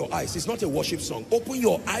 don't close your eyes. It's not a worship song. Open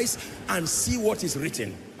your eyes and see what is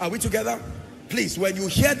written. Are we together? Please, when you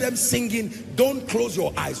hear them singing, don't close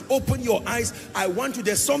your eyes. Open your eyes. I want you,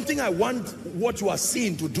 there's something I want what you are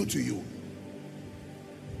seeing to do to you.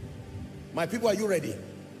 My people, are you ready?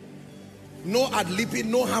 No ad-libbing,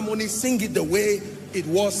 no harmony. Sing it the way it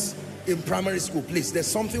was in primary school, please. There's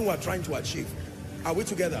something we're trying to achieve. Are we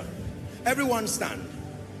together? Everyone stand.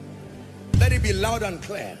 Let it be loud and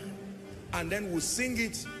clear. And then we'll sing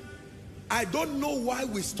it. I don't know why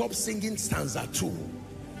we stopped singing stanza 2.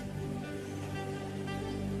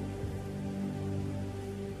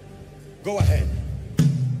 Go ahead.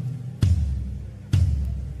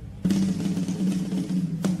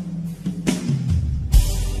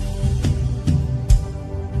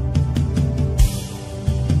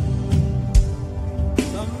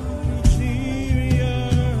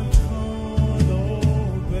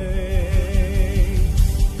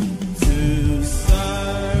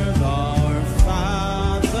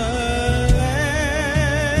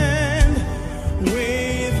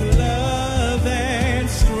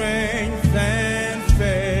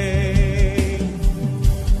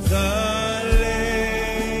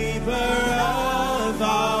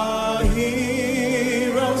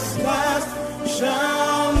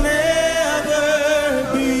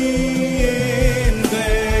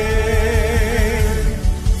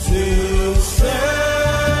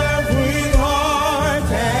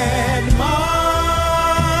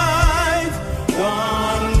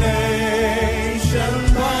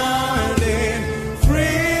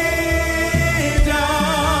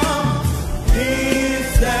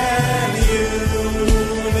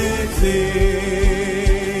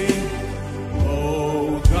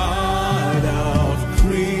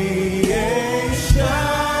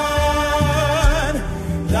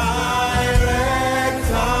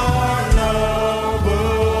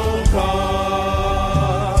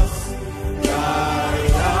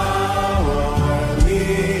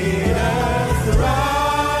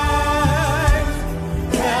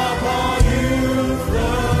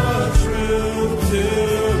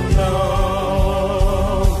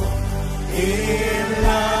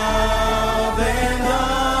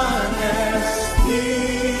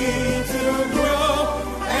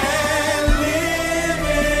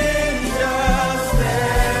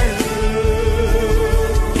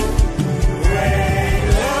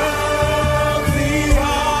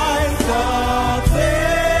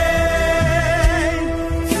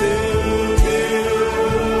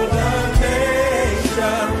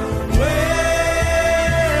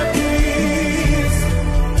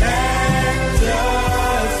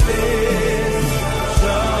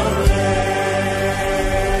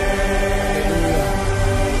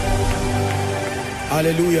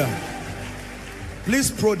 Hallelujah. Please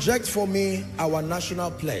project for me our national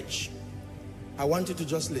pledge. I want you to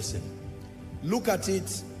just listen. Look at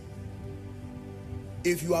it.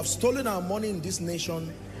 If you have stolen our money in this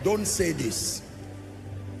nation, don't say this.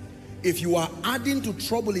 If you are adding to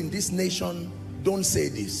trouble in this nation, don't say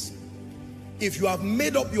this. If you have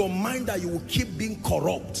made up your mind that you will keep being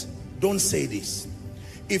corrupt, don't say this.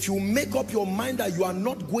 If you make up your mind that you are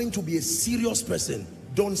not going to be a serious person,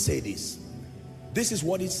 don't say this. This is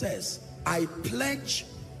what it says. I pledge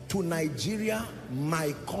to Nigeria,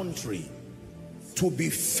 my country, to be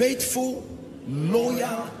faithful,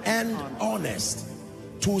 loyal, and honest,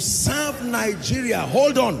 to serve Nigeria.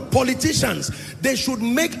 Hold on, politicians, they should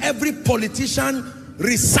make every politician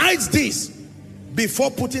recite this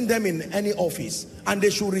before putting them in any office, and they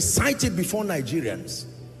should recite it before Nigerians.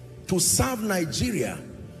 To serve Nigeria,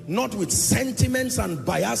 not with sentiments and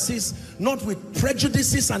biases, not with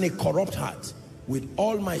prejudices and a corrupt heart, with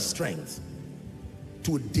all my strength,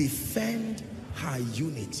 to defend her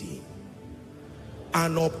unity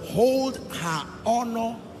and uphold her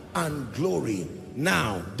honor and glory.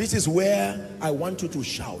 Now, this is where I want you to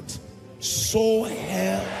shout, so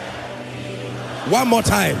help. One more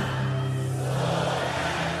time.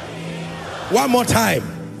 One more time.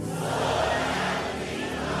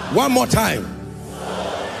 One more time.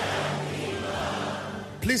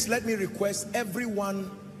 Please let me request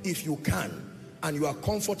everyone, if you can, and you are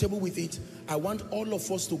comfortable with it, I want all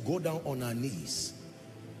of us to go down on our knees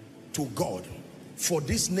to God for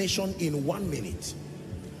this nation in 1 minute.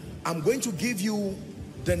 I'm going to give you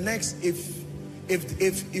the next, if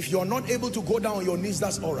you're not able to go down on your knees,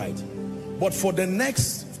 that's all right. But for the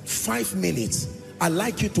next 5 minutes, I'd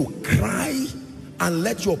like you to cry and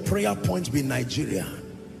let your prayer point be Nigeria.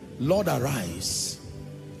 Lord, arise.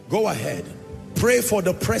 Go ahead. Pray for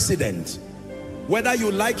the president. Whether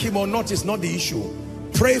you like him or not is not the issue.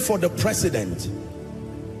 Pray for the president.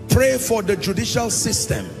 Pray for the judicial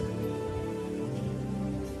system.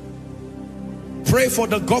 Pray for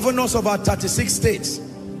the governors of our 36 states.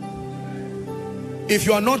 If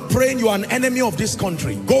you are not praying, you are an enemy of this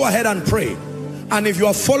country. Go ahead and pray. And if you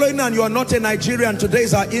are following and you are not a Nigerian, today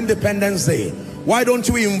is our Independence Day. Why don't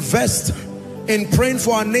you invest in praying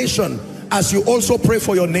for our nation as you also pray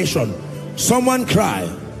for your nation? Someone cry.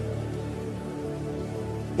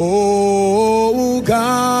 Oh God,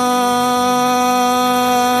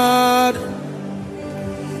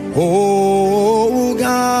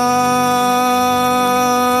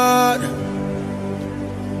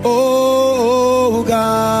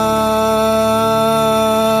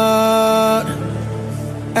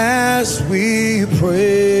 we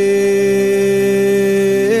pray,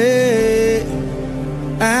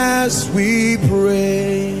 as we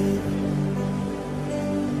pray,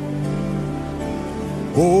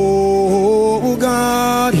 oh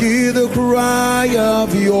God, hear the cry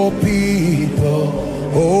of your people.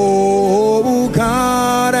 Oh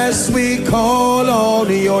God, as we call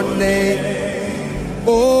on your name,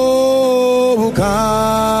 oh God,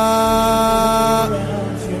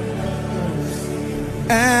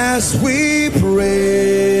 as we pray,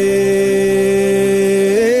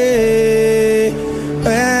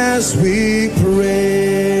 as we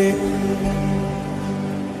pray.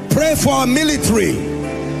 Pray for our military,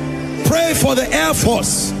 pray for the Air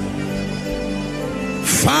Force.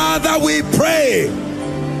 Father, we pray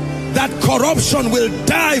that corruption will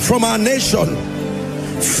die from our nation.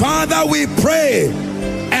 Father, we pray,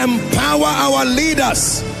 empower our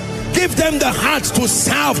leaders, give them the heart to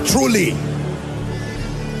serve truly.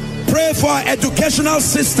 Pray for our educational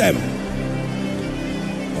system,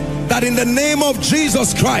 that in the name of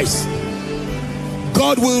Jesus Christ,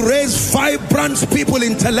 God will raise vibrant people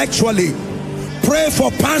intellectually. Pray for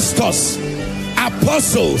pastors,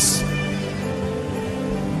 apostles,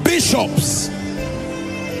 bishops,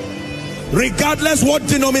 regardless what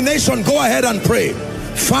denomination. Go ahead and pray.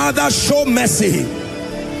 Father, show mercy,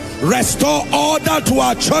 restore order to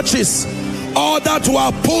our churches, order to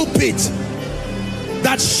our pulpit,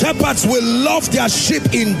 that shepherds will love their sheep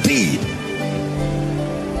indeed.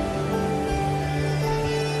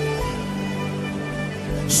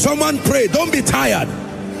 Someone pray, don't be tired.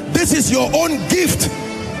 This is your own gift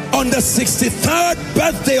on the 63rd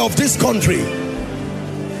birthday of this country.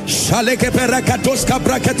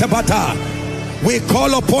 We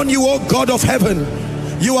call upon you, O God of heaven.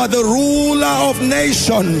 You are the ruler of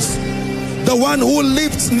nations, the one who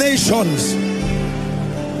lifts nations.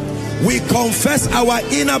 We confess our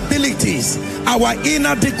inabilities, our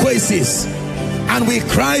inadequacies, and we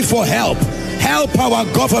cry for help. Help our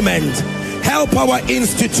government, help our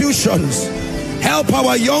institutions, help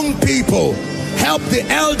our young people, help the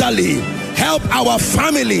elderly, help our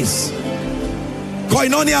families.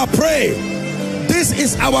 Koinonia, pray. This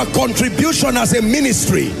is our contribution as a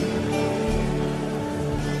ministry.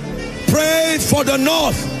 Pray for the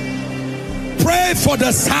north, pray for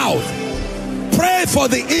the south, pray for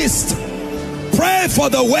the east, pray for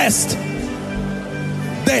the west.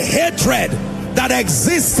 The hatred that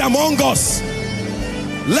exists among us,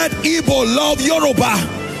 let Igbo love Yoruba,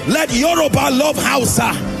 let Yoruba love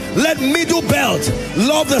Hausa, let Middle Belt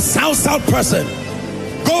love the South person.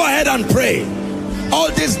 Go ahead and pray. All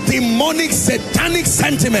these demonic, satanic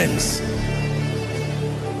sentiments,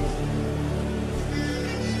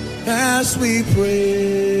 as we pray.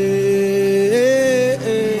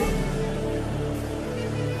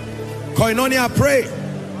 Koinonia, pray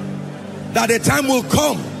that a time will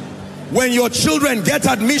come when your children get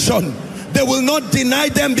admission, they will not deny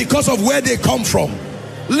them because of where they come from.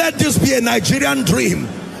 Let this be a Nigerian dream,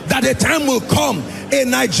 that a time will come, a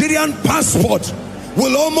Nigerian passport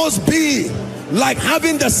will almost be like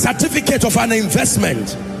having the certificate of an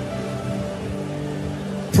investment.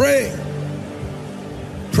 Pray,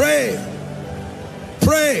 pray,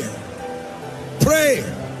 pray, pray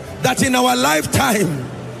that in our lifetime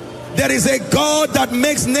there is a God that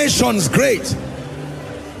makes nations great.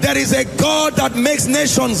 There is a God that makes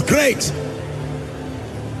nations great.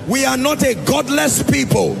 We are not a godless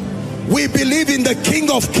people. We believe in the King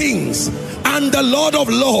of Kings and the Lord of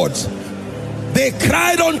Lords. They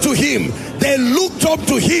cried unto him, they looked up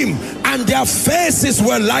to him, and their faces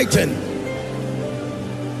were lightened.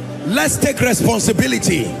 Let's take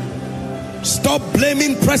responsibility. Stop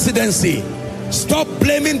blaming presidency. Stop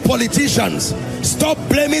blaming politicians. Stop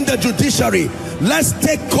blaming the judiciary. Let's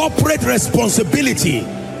take corporate responsibility.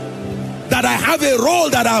 That I have a role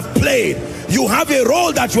that I've played. You have a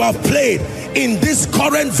role that you have played in this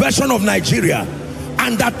current version of Nigeria.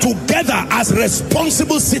 And that together as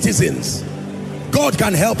responsible citizens, God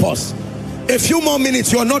can help us. A few more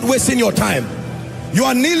minutes, you are not wasting your time. You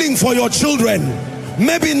are kneeling for your children,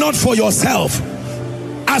 maybe not for yourself.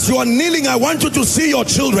 As you are kneeling, I want you to see your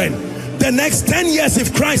children. The next 10 years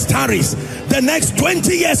if Christ tarries, the next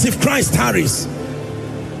 20 years if Christ tarries,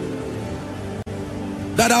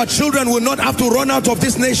 that our children will not have to run out of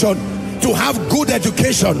this nation to have good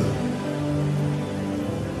education.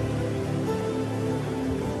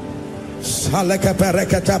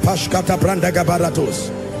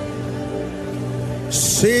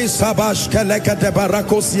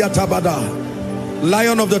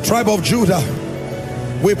 Lion of the tribe of Judah,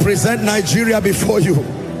 we present Nigeria before you.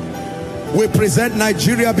 We present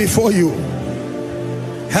Nigeria before you.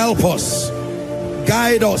 Help us,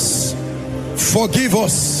 guide us, Forgive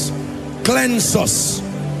us, cleanse us,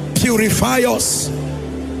 purify us.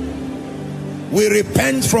 We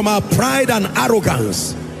repent from our pride and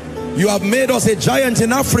arrogance. You have made us a giant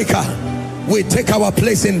in Africa. We take our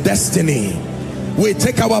place in destiny. We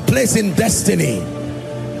take our place in destiny.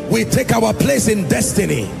 We take our place in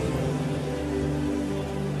destiny.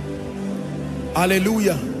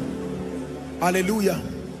 Hallelujah. Hallelujah.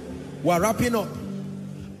 We're wrapping up.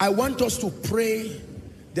 I want us to pray.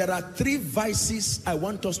 There are 3 vices I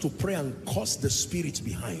want us to pray and curse the spirit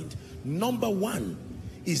behind. Number 1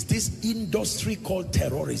 is this industry called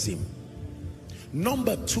terrorism.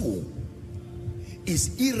 Number 2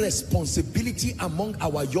 is irresponsibility among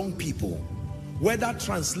our young people, whether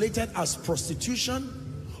translated as prostitution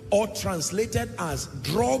or translated as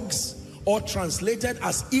drugs or translated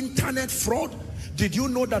as internet fraud. Did you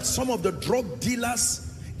know that some of the drug dealers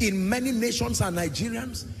in many nations are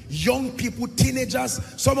Nigerians? Young people, teenagers,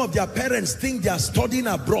 some of their parents think they are studying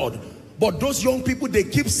abroad, but those young people, they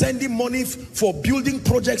keep sending money for building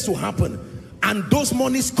projects to happen, and those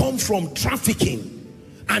monies come from trafficking,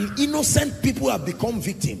 and innocent people have become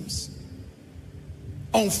victims.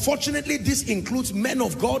 Unfortunately, this includes men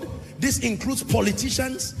of God, this includes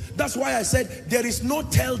politicians. That's why I said there is no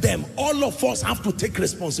tell them. All of us have to take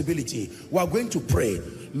responsibility. We are going to pray.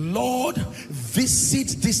 Lord,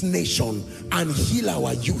 visit this nation and heal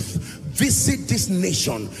our youth. Visit this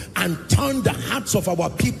nation and turn the hearts of our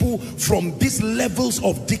people from these levels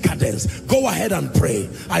of decadence. Go ahead and pray.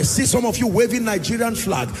 I see some of you waving Nigerian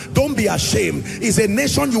flag. Don't be ashamed. It's a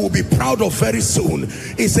nation you will be proud of very soon.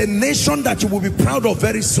 It's a nation that you will be proud of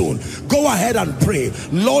very soon. Go ahead and pray.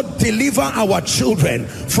 Lord, deliver our children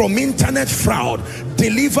from internet fraud.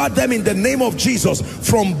 Deliver them in the name of Jesus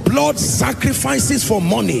from blood sacrifices for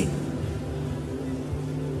money.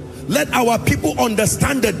 Let our people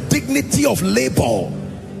understand the dignity of labor.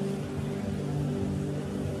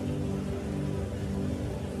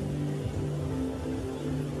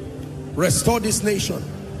 Restore this nation.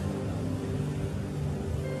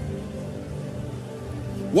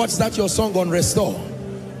 What's that, your song on Restore?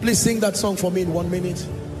 Please sing that song for me in 1 minute.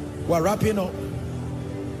 We're wrapping up.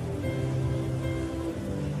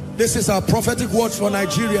 This is our prophetic words for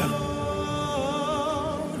Nigeria.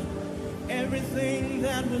 Everything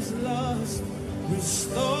that was lost,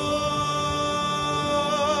 restore.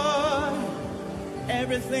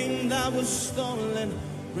 Everything that was stolen,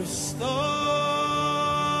 restore.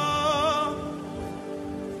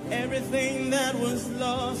 Everything that was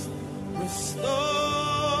lost, restore.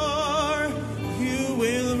 You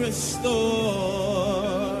will restore.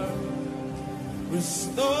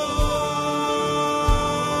 Restore.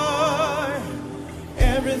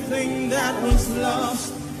 Everything that was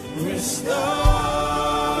lost, restore.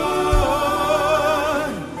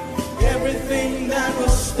 Everything that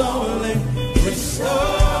was stolen, restore.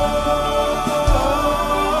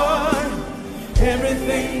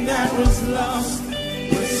 Everything that was lost,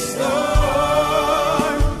 restore.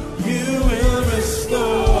 You will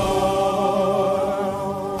restore.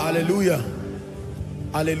 Hallelujah.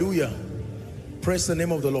 Hallelujah. Praise the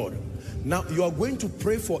name of the Lord. Now you are going to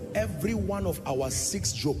pray for every one of our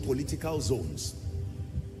 6 geopolitical zones.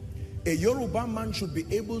 A Yoruba man should be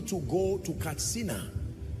able to go to Katsina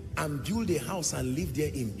and build a house and live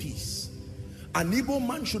there in peace. An Igbo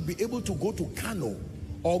man should be able to go to Kano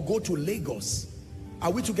or go to Lagos.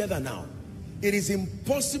 Are we together now? It is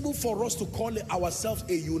impossible for us to call ourselves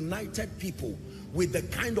a united people with the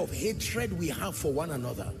kind of hatred we have for one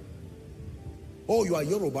another. Oh, you are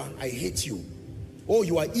Yoruba, I hate you. Oh,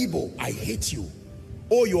 you are Igbo, I hate you.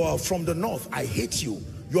 Oh, you are from the north, I hate you.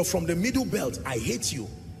 You are from the middle belt, I hate you.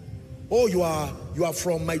 Oh, you are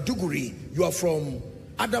from Maiduguri, you are from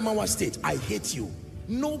Adamawa State, I hate you.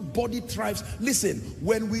 Nobody thrives. Listen,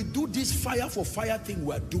 when we do this fire for fire thing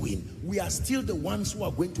we are doing, we are still the ones who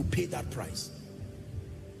are going to pay that price.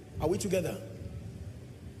 Are we together?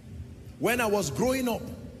 When I was growing up,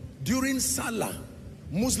 during Salah,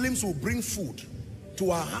 Muslims will bring food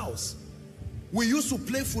to our house. We used to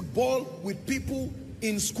play football with people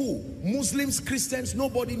in school. Muslims, Christians,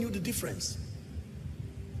 nobody knew the difference.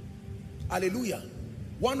 Hallelujah.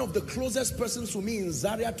 One of the closest persons to me in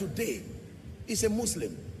Zaria today is a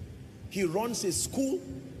Muslim. He runs a school.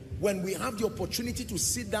 When we have the opportunity to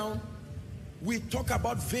sit down, we talk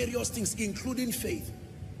about various things, including faith.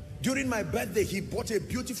 During my birthday, he bought a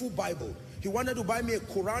beautiful Bible. He wanted to buy me a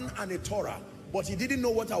Quran and a Torah, but he didn't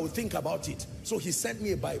know what I would think about it. So he sent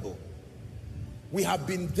me a Bible. We have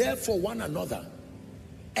been there for one another.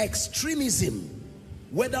 Extremism,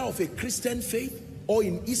 whether of a Christian faith or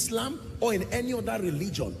in Islam or in any other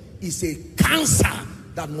religion, is a cancer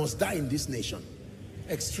that must die in this nation.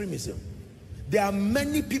 Extremism. There are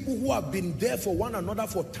many people who have been there for one another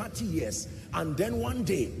for 30 years, and then one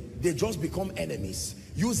day they just become enemies,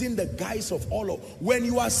 using the guise of all of. When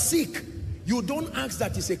you are sick, you don't ask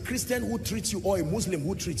that it's a Christian who treats you or a Muslim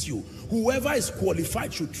who treats you. Whoever is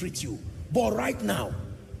qualified should treat you. But right now,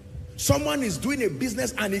 someone is doing a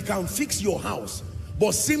business and he can fix your house,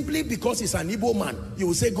 but simply because he's an Igbo man, you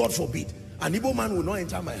will say, God forbid, an Igbo man will not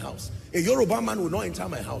enter my house. A Yoruba man will not enter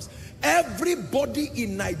my house. Everybody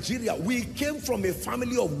in Nigeria, we came from a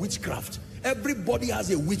family of witchcraft. Everybody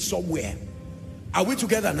has a witch somewhere. Are we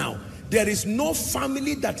together now? There is no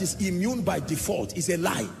family that is immune by default. It's a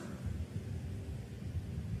lie.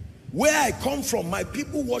 Where I come from, my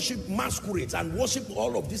people worship masquerades and worship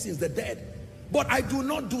all of these things, the dead. But I do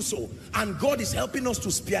not do so. And God is helping us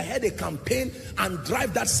to spearhead a campaign and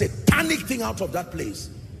drive that satanic thing out of that place.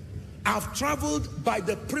 I've traveled by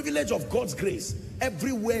the privilege of God's grace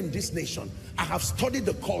everywhere in this nation. I have studied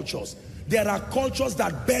the cultures. There are cultures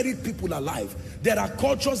that buried people alive. There are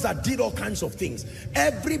cultures that did all kinds of things.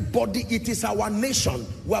 Everybody, it is our nation.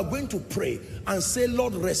 We are going to pray and say,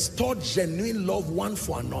 Lord, restore genuine love one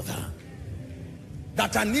for another.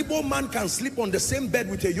 That an Igbo man can sleep on the same bed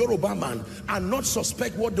with a Yoruba man and not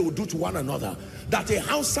suspect what they will do to one another. That a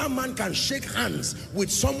Hausa man can shake hands with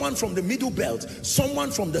someone from the Middle Belt, someone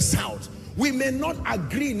from the South. We may not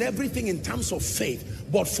agree in everything in terms of faith,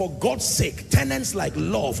 but for God's sake, tenets like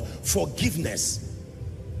love, forgiveness.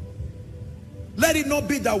 Let it not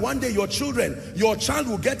be that one day your child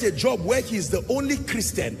will get a job where he is the only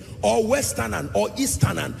Christian or Westerner or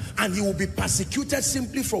Easterner, and he will be persecuted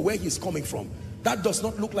simply for where he's coming from. That does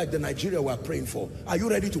not look like the Nigeria we are praying for. Are you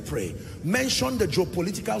ready to pray? Mention the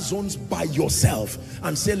geopolitical zones by yourself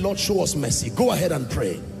and say, Lord, show us mercy. Go ahead and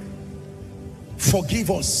pray. Forgive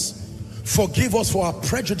us. Forgive us for our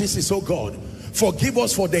prejudices, oh God. Forgive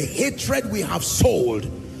us for the hatred we have sold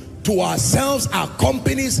to ourselves, our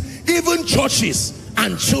companies, even churches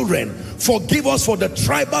and children. Forgive us for the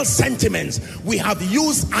tribal sentiments we have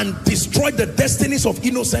used and destroyed the destinies of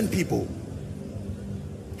innocent people.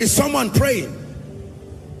 Is someone praying?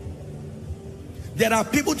 There are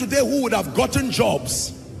people today who would have gotten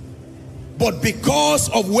jobs, but because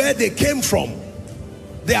of where they came from,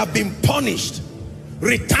 they have been punished,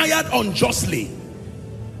 retired unjustly.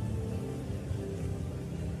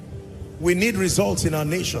 We need results in our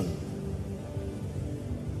nation.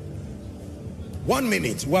 1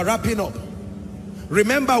 minute, we're wrapping up.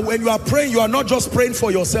 Remember, when you are praying, you are not just praying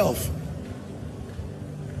for yourself.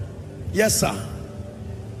 Yes, sir.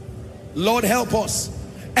 Lord, help us.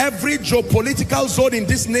 Every geopolitical zone in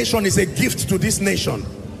this nation is a gift to this nation.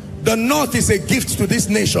 The north is a gift to this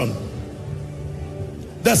nation.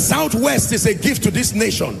 The southwest is a gift to this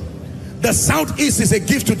nation. The southeast is a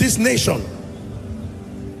gift to this nation.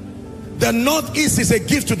 The northeast is a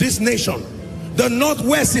gift to this nation. The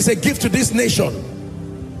northwest is a gift to this nation.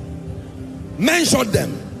 Mention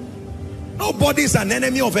them. Nobody is an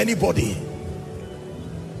enemy of anybody.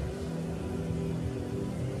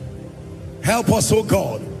 Help us, oh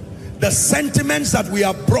God. The sentiments that we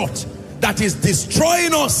have brought that is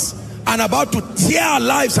destroying us and about to tear our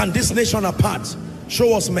lives and this nation apart,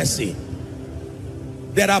 show us mercy.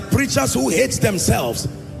 There are preachers who hate themselves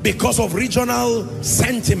because of regional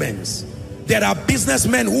sentiments. There are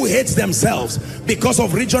businessmen who hate themselves because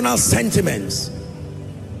of regional sentiments.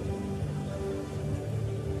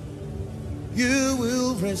 You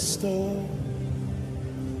will restore.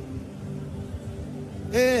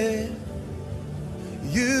 Yeah.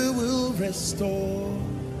 You will restore.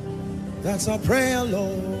 That's our prayer,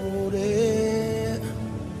 Lord. Yeah.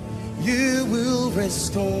 You will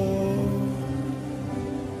restore.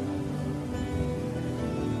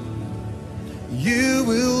 You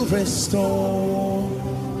will restore.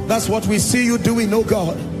 That's what we see you doing, oh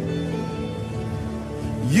God.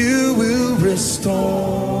 You will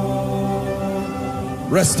restore.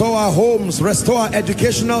 Restore our homes, restore our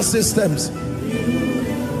educational systems.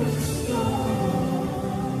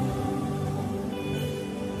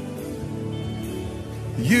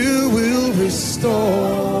 You will restore.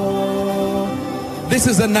 This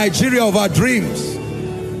is the Nigeria of our dreams.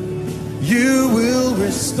 You will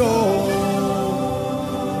restore.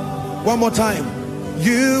 One more time.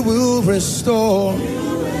 You will restore.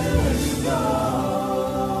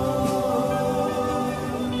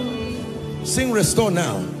 Sing restore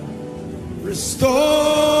now. Restore.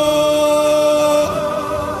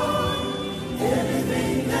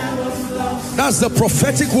 Everything that was lost. That's the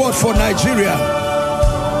prophetic word for Nigeria.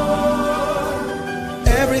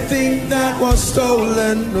 Everything that was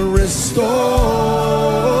stolen, restore.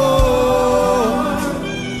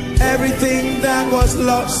 Everything that was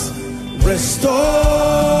lost, restore.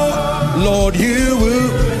 Lord, you will.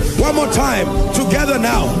 One more time, together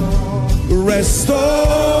now. Restore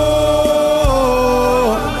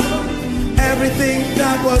everything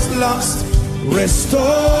that was lost. Restore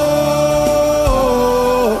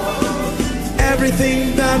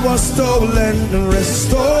everything that was stolen.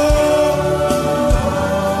 Restore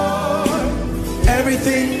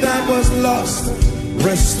everything that was lost.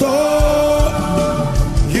 Restore,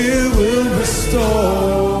 you will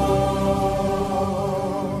restore.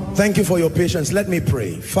 Thank you for your patience. Let me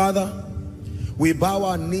pray. Father, we bow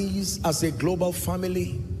our knees as a global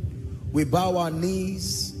family. We bow our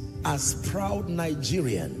knees as proud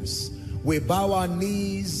Nigerians. We bow our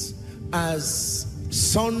knees as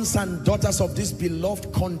sons and daughters of this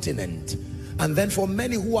beloved continent. And then for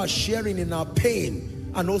many who are sharing in our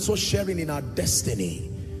pain and also sharing in our destiny.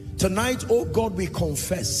 Tonight, oh God, we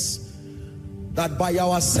confess that by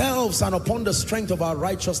ourselves and upon the strength of our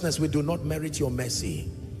righteousness, we do not merit your mercy.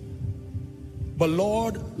 But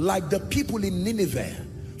Lord, like the people in Nineveh,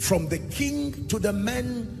 from the king to the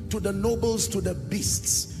men, to the nobles, to the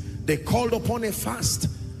beasts, they called upon a fast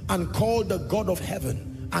and called the God of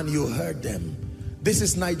heaven, and you heard them. This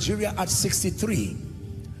is Nigeria at 63.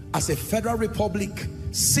 As a federal republic,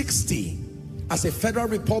 60. As a federal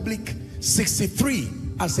republic, 63.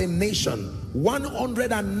 As a nation,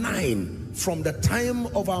 109 from the time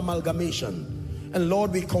of our amalgamation. And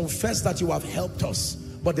Lord, we confess that you have helped us,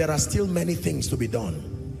 but there are still many things to be done.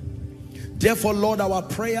 Therefore, Lord, our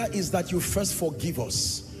prayer is that you first forgive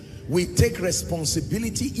us. We take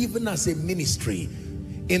responsibility even as a ministry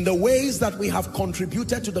in the ways that we have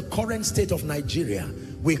contributed to the current state of Nigeria.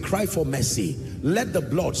 We cry for mercy. Let the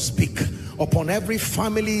blood speak upon every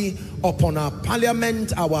family, upon our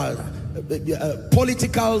parliament, our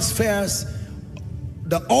political spheres,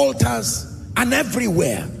 the altars, and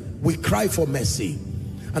everywhere. We cry for mercy.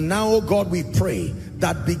 And now, oh God, we pray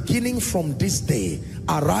that beginning from this day,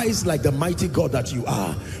 arise like the mighty God that you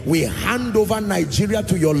are. We hand over Nigeria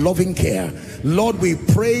to your loving care. Lord, we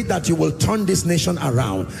pray that you will turn this nation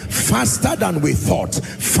around faster than we thought,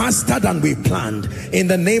 faster than we planned. In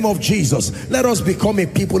the name of Jesus, let us become a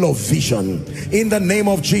people of vision. In the name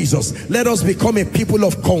of Jesus, let us become a people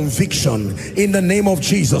of conviction. In the name of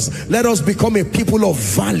Jesus, let us become a people of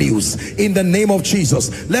values. In the name of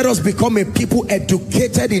Jesus, let us become a people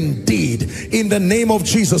educated indeed. In the name of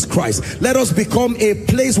Jesus Christ, let us become a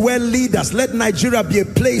place where leaders, let Nigeria be a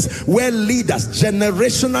place where leaders,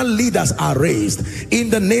 generational leaders are raised. In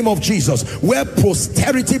the name of Jesus, where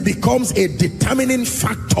posterity becomes a determining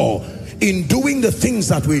factor in doing the things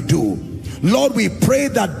that we do. Lord, we pray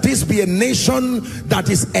that this be a nation that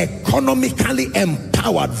is economically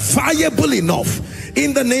empowered, viable enough.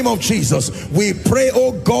 In the name of Jesus, we pray,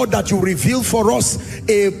 oh God, that you reveal for us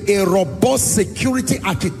a robust security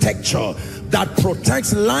architecture that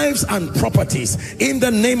protects lives and properties in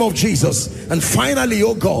the name of Jesus. And finally,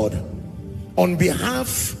 oh God, on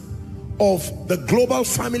behalf of the global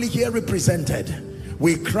family here represented,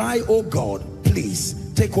 we cry, oh God, please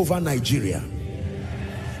take over Nigeria.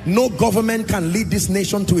 No government can lead this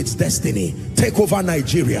nation to its destiny. Take over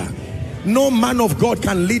Nigeria. No man of God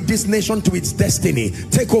can lead this nation to its destiny.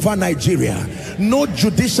 Take over Nigeria. No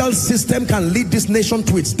judicial system can lead this nation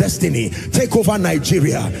to its destiny. Take over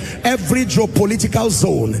Nigeria. Every geopolitical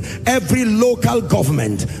zone, every local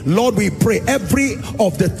government, Lord, we pray, every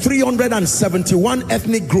of the 371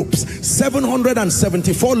 ethnic groups,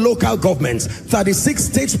 774 local governments, 36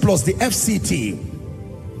 states plus the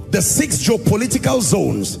FCT, the 6 geopolitical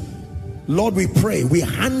zones, Lord, we pray, we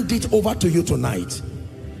hand it over to you tonight.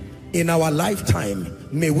 In our lifetime,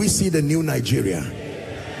 may we see the new Nigeria.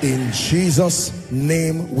 In Jesus'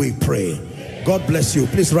 name we pray. God bless you.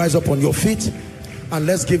 Please rise up on your feet and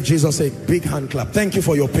let's give Jesus a big hand clap. Thank you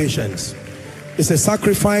for your patience. It's a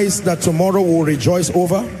sacrifice that tomorrow we'll rejoice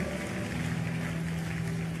over.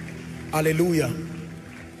 Hallelujah.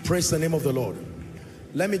 Praise the name of the Lord.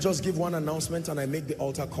 Let me just give one announcement and I make the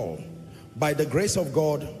altar call. By the grace of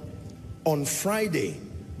God, on Friday,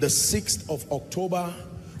 the 6th of October,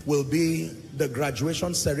 will be the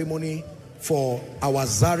graduation ceremony for our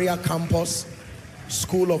Zaria campus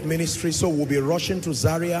School of Ministry. So we'll be rushing to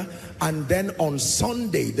Zaria, and then on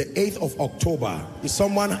Sunday the 8th of October, is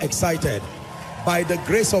someone excited? By the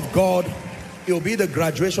grace of God, it will be the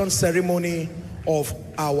graduation ceremony of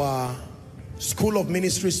our School of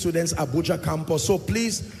Ministry students Abuja campus. So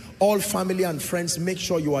please, all family and friends, make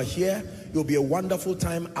sure you are here. It will be a wonderful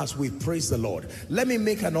time as we praise the Lord. Let me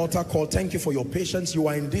make an altar call. Thank you for your patience. You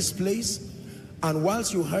are in this place, and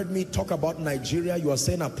whilst you heard me talk about Nigeria, you are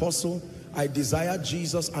saying, Apostle, I desire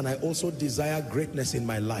Jesus and I also desire greatness in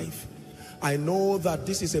my life. I know that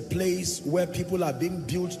this is a place where people are being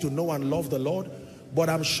built to know and love the Lord, but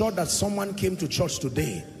I'm sure that someone came to church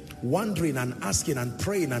today wondering and asking and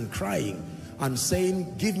praying and crying and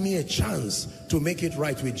saying, give me a chance to make it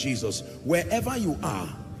right with Jesus. Wherever you are,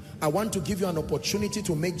 I want to give you an opportunity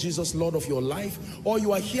to make Jesus Lord of your life. Or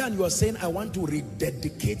you are here and you are saying, I want to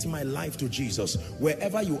rededicate my life to Jesus.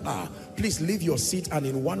 Wherever you are, please leave your seat, and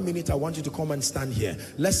in 1 minute I want you to come and stand here.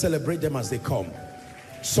 Let's celebrate them as they come.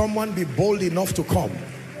 Someone be bold enough to come.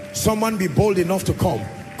 Someone be bold enough to come.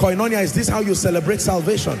 Koinonia, is this how you celebrate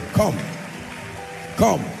salvation? Come.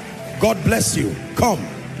 Come. God bless you. Come.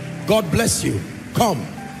 God bless you. Come.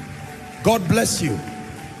 God bless you.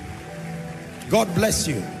 God bless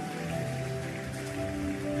you.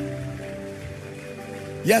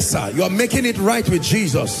 Yes, sir. You are making it right with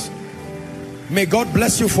Jesus. May God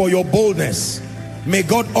bless you for your boldness. May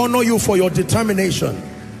God honor you for your determination.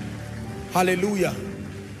 Hallelujah.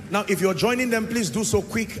 Now, if you're joining them, please do so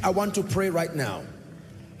quick. I want to pray right now.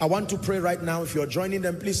 I want to pray right now. If you're joining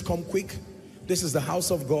them, please come quick. This is the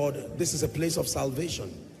house of God. This is a place of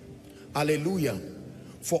salvation. Hallelujah.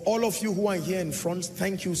 For all of you who are here in front,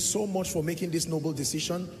 thank you so much for making this noble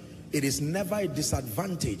decision. It is never a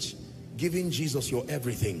disadvantage giving Jesus your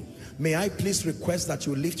everything. May I please request that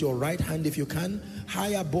you lift your right hand, if you can, high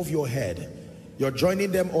above your head. You're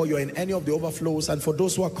joining them or you're in any of the overflows. And for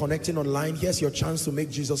those who are connecting online, here's your chance to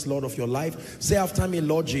make Jesus Lord of your life. Say after me,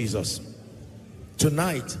 Lord Jesus,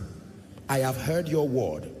 tonight I have heard your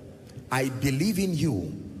word. I believe in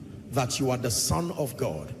you that you are the Son of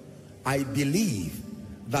God. I believe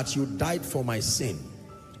that you died for my sin.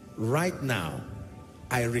 Right now,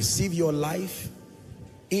 I receive your life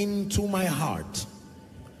into my heart.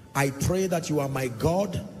 I pray that you are my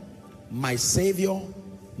God, my Savior,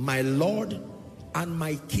 my Lord, and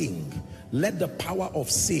my King. Let the power of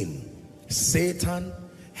sin, Satan,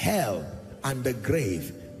 hell, and the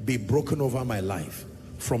grave be broken over my life.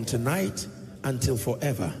 From tonight until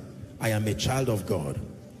forever, I am a child of God.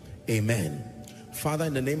 Amen. Father,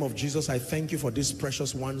 in the name of Jesus, I thank you for these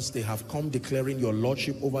precious ones. They have come declaring your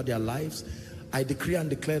lordship over their lives. I decree and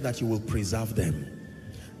declare that you will preserve them.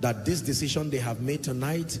 That this decision they have made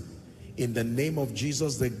tonight, in the name of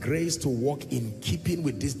Jesus, the grace to walk in keeping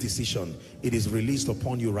with this decision, it is released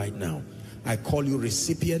upon you right now. I call you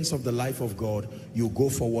recipients of the life of God. You go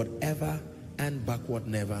forward ever and backward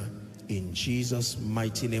never. In Jesus'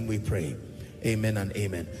 mighty name we pray. Amen and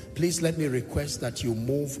amen. Please let me request that you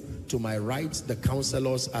move to my right. The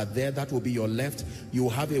counselors are there. That will be your left. You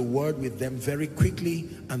will have a word with them very quickly,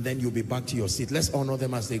 and then you'll be back to your seat. Let's honor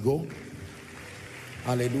them as they go.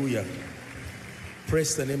 Hallelujah.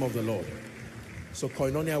 Praise the name of the Lord. So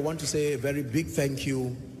Koinonia, I want to say a very big thank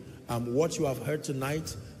you. What you have heard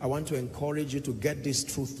tonight, I want to encourage you to get this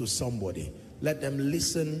truth to somebody. Let them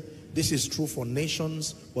listen. This is true for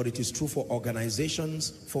nations, but it is true for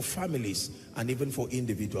organizations, for families, and even for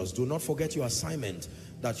individuals. Do not forget your assignment,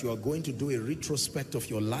 that you are going to do a retrospect of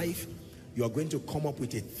your life. You are going to come up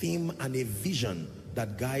with a theme and a vision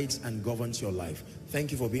that guides and governs your life.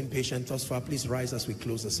 Thank you for being patient thus far. Please rise as we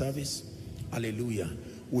close the service. Hallelujah.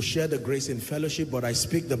 We'll share the grace in fellowship, but I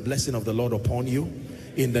speak the blessing of the Lord upon you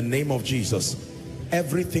in the name of Jesus.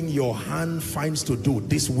 Everything your hand finds to do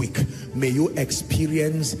this week, may you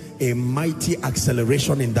experience a mighty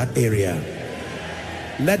acceleration in that area.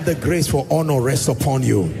 Let the grace for honor rest upon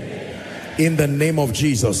you in the name of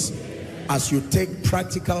Jesus. As you take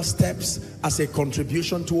practical steps as a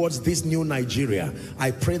contribution towards this new Nigeria,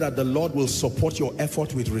 I pray that the Lord will support your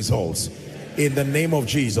effort with results in the name of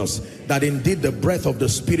Jesus. That indeed the breath of the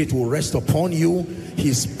Spirit will rest upon you.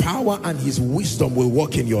 His power and his wisdom will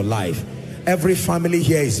work in your life. Every family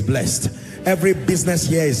here is blessed. Every business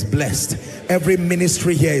here is blessed. Every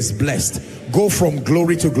ministry here is blessed. Go from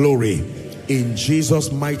glory to glory. In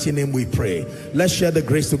Jesus' mighty name we pray. Let's share the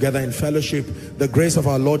grace together in fellowship. The grace of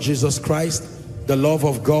our Lord Jesus Christ, the love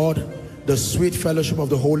of God, the sweet fellowship of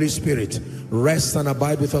the Holy Spirit rest and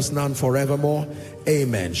abide with us now and forevermore.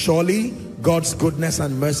 Amen. Surely God's goodness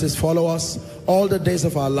and mercies follow us all the days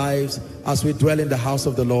of our lives as we dwell in the house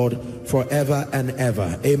of the Lord forever and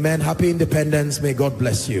ever. Amen. Happy Independence. May God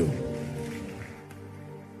bless you.